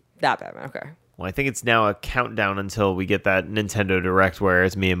 That Batman, okay. Well, I think it's now a countdown until we get that Nintendo Direct where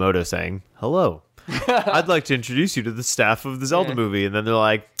it's Miyamoto saying, "Hello, I'd like to introduce you to the staff of the Zelda movie," and then they're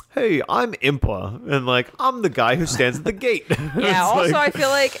like, "Hey, I'm Impa," and like, "I'm the guy who stands at the gate." Yeah, It's also like- I feel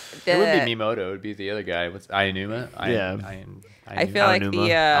like It would be Miyamoto. It would be the other guy. What's Aonuma? I feel like the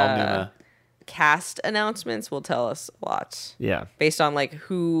Aonuma. cast announcements will tell us a lot. yeah. Based on like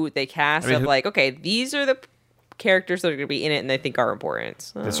who they cast, I mean, of like, okay, these are the characters that are going to be in it and they think are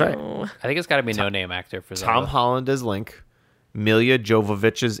important. That's right. So- I think it's got to be no name actor for Tom Zelda. Holland as Link, Milia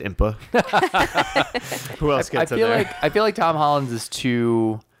Jovovich as Impa. Who else I gets in feel there? like Tom Holland's is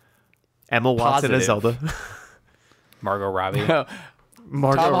too. Emma Watson as positive. Zelda. Margot Robbie.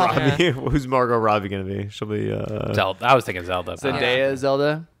 Margot Tom Holland. Robbie. Who's Margot Robbie gonna be? She'll be. Zelda. I was thinking Zelda. Zendaya as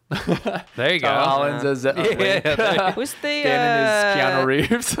Zelda. There you go. Tom Holland's as Link. Who's the Ganon is Keanu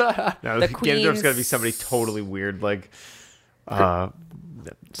Reeves. No, the Ganondorf's gotta be Queen's- somebody totally weird, like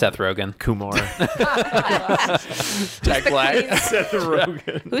Seth Rogen. Kumar. Jack Black. Seth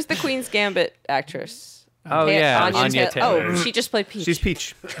Rogen. Who's the Queen's Gambit actress? Oh, yeah, Anya Taylor. Oh, she just played Peach. She's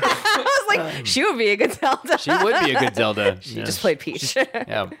Peach. I was like, she would be a good Zelda. She would be a good Zelda. She just played Peach.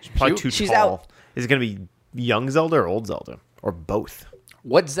 Yeah. Probably too she's tall. out. Is it gonna be young Zelda or old Zelda or both?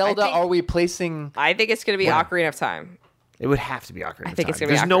 What Zelda think- are we placing? I think it's going to be Ocarina of Time. It would have to be Ocarina of think Time. it's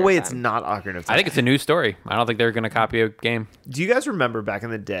gonna be There's no Ocarina of way it's Time. not Ocarina of Time. I think it's a new story. I don't think they're going to copy a game. Do you guys remember back in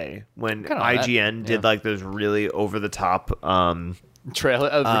the day when Kinda on that, IGN did yeah. like those really over the top Trailer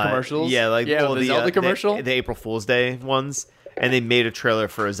of the commercials? Yeah, like well, the Zelda commercial? the April Fool's Day ones, and they made a trailer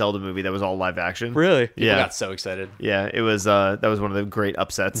for a Zelda movie that was all live action. Really? People Yeah, got so excited. yeah. It was that was one of the great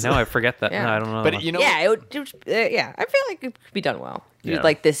upsets. No, I forget that. Yeah. No, I don't know. But you know, Yeah, yeah. I feel like it could be done well. You Yeah.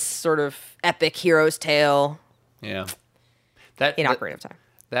 like this sort of epic hero's tale yeah, that in that, Ocarina of Time.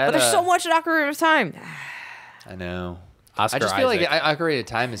 that, But there's so much in Ocarina of Time. I know. Oscar I just feel Isaac. like Ocarina of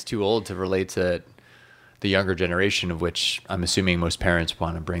Time is too old to relate to the younger generation, of which I'm assuming most parents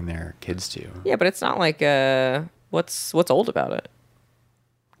want to bring their kids to. Yeah, but it's not like what's old about it?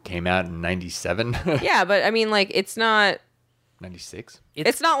 Came out in 97, Yeah, but I mean, like it's not. 96.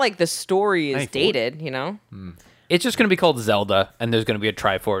 It's not like the story is 94. dated, you know. It's just going to be called Zelda, and there's going to be a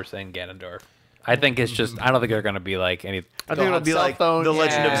Triforce and Ganondorf. I think it's just. I don't think they're going to be like any. I Go think it'll on be cell like phone, The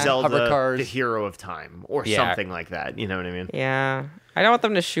Legend yeah. of Zelda, Hover cars. The Hero of Time, or Yeah. something like that. You know what I mean? Yeah, I don't want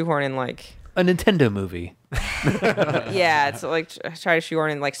them to shoehorn in like. A Nintendo movie. Yeah, it's like try to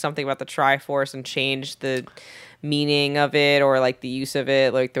shoehorn in like something about the Triforce and change the meaning of it or like the use of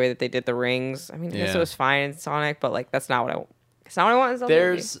it, like the way that they did the rings. I mean, I guess Yeah. it was fine in Sonic, but like that's not what I. It's not what I want in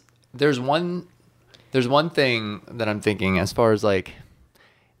Zelda. There's one thing that I'm thinking as far as like,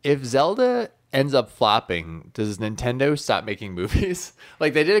 if Zelda ends up flopping, does Nintendo stop making movies?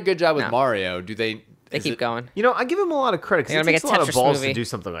 Like they did a good job with No. Mario. Do they? They is keep it- going. You know, I give him a lot of credit They're because it gonna takes make a a lot of Tetris balls movie. to do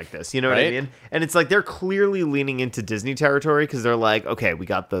something like this. You know what I Right? mean? And it's like they're clearly leaning into Disney territory because they're like, okay, we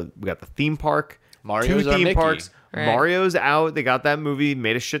got the theme park, Mario's two our theme Mickey. parks. Right. Mario's out. They got that movie,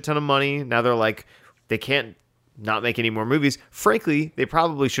 made a shit ton of money. Now they're like, they can't not make any more movies. Frankly, they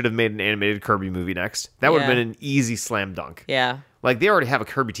probably should have made an animated Kirby movie next. That would have Yeah. been an easy slam dunk. Yeah. Like they already have a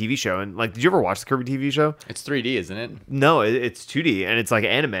Kirby TV show, and like, did you ever watch the Kirby TV show? It's 3D, isn't it? No, it's 2D and it's like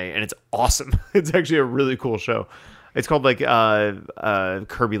anime and it's awesome. It's actually a really cool show. It's called like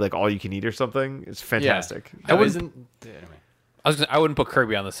Kirby like All You Can Eat or something. It's fantastic. I wouldn't- wasn't. Anyway. I wouldn't put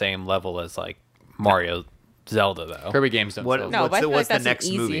Kirby on the same level as like Mario, Zelda though. Kirby games don't What, sell. No, but I feel like what's the that's an next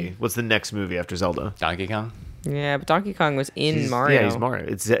easy- movie? What's the next movie after Zelda? Donkey Kong. Yeah, but Donkey Kong was in Mario. Yeah, he's Mario.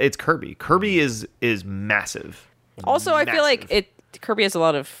 It's Kirby. Kirby is massive. Also, I feel like Massive. Kirby has a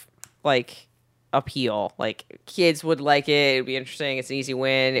lot of like appeal. Like kids would like it. It'd be interesting. It's an easy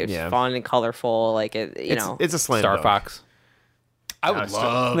win. It's Yeah. fun and colorful. Like you it's, know. it's a slam Star dunk. Fox. I would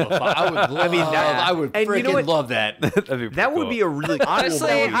love. I would love. I mean, that- I would and you know freaking what? love that. That would be a really Honestly,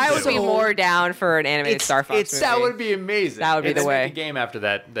 cool I would movie. be more down for an animated Star Fox movie. That would be amazing. That would be And the then way. make a game after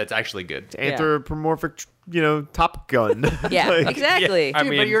that that's actually good. Anthropomorphic Top Gun. Yeah, Like, exactly. I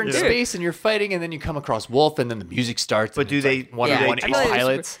Dude, mean, but you're in dude. space and you're fighting, and then you come across Wolf, and then the music starts. But and do it's they like one-on-one I feel like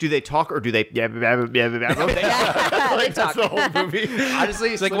pilots? Do they talk or do they? They Like, that's talk. the whole movie. Honestly,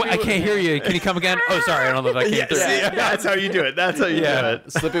 It's like, I can't hear you. Can you come again? Oh, sorry. I don't know if I came through. Yeah, that's how you do it. That's how you do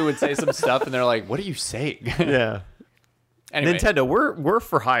it. Slippy would say some stuff, and they're like, "What are you saying?" Yeah. Anyway, Nintendo, we're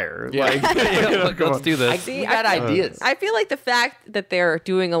for hire. Yeah. Like, Let's do this. See, we got ideas. I feel like the fact that they're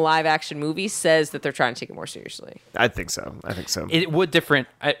doing a live action movie says that they're trying to take it more seriously. I think so. It would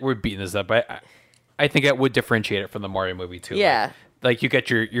we're beating this up, but I think it would differentiate it from the Mario movie too. Yeah. Like you get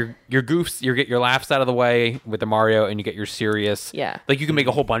your goofs, you get your laughs out of the way with the Mario, and you get your serious. Yeah. Like you can make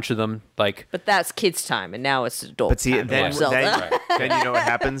a whole bunch of them. Like But that's kids' time, and now it's adult But see, time. then, for Zelda. then you know what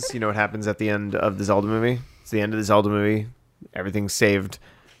happens? You know what happens at the end of the Zelda movie? It's the end of the Zelda movie. Everything's saved.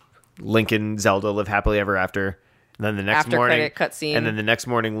 Link and Zelda live happily ever after. And then the next After morning, credit cutscene. And then the next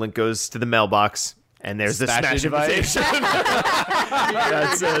morning, Link goes to the mailbox, and there's the Smash smash device. invitation.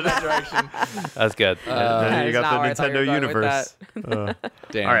 That's it. that's good. And That you is got not the where I thought you Nintendo were going with universe.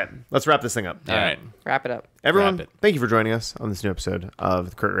 Damn. All right, let's wrap this thing up. All right. Wrap it up. Everyone, Wrap it. thank you for joining us on this new episode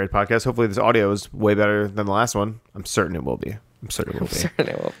of the Curtain Raid Podcast. Hopefully, this audio is way better than the last one. I'm certain it will be. It will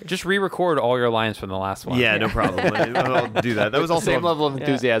be. Just re-record all your lines from the last one. Yeah, no problem. I'll do that. That was also Same level of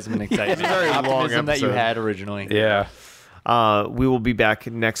enthusiasm and excitement, very long optimism that you episode. had originally. Yeah. We will be back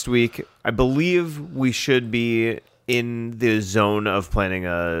next week. I believe we should be in the zone of planning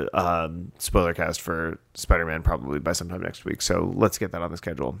a spoiler cast for Spider-Man probably by sometime next week. So let's get that on the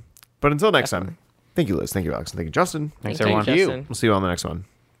schedule. But until next time, thank you, Liz. Thank you, Alex. And thank you, Justin. Thanks, Thank you, everyone. Justin. We'll see you on the next one.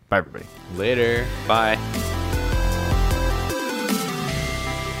 Bye, everybody. Later. Bye.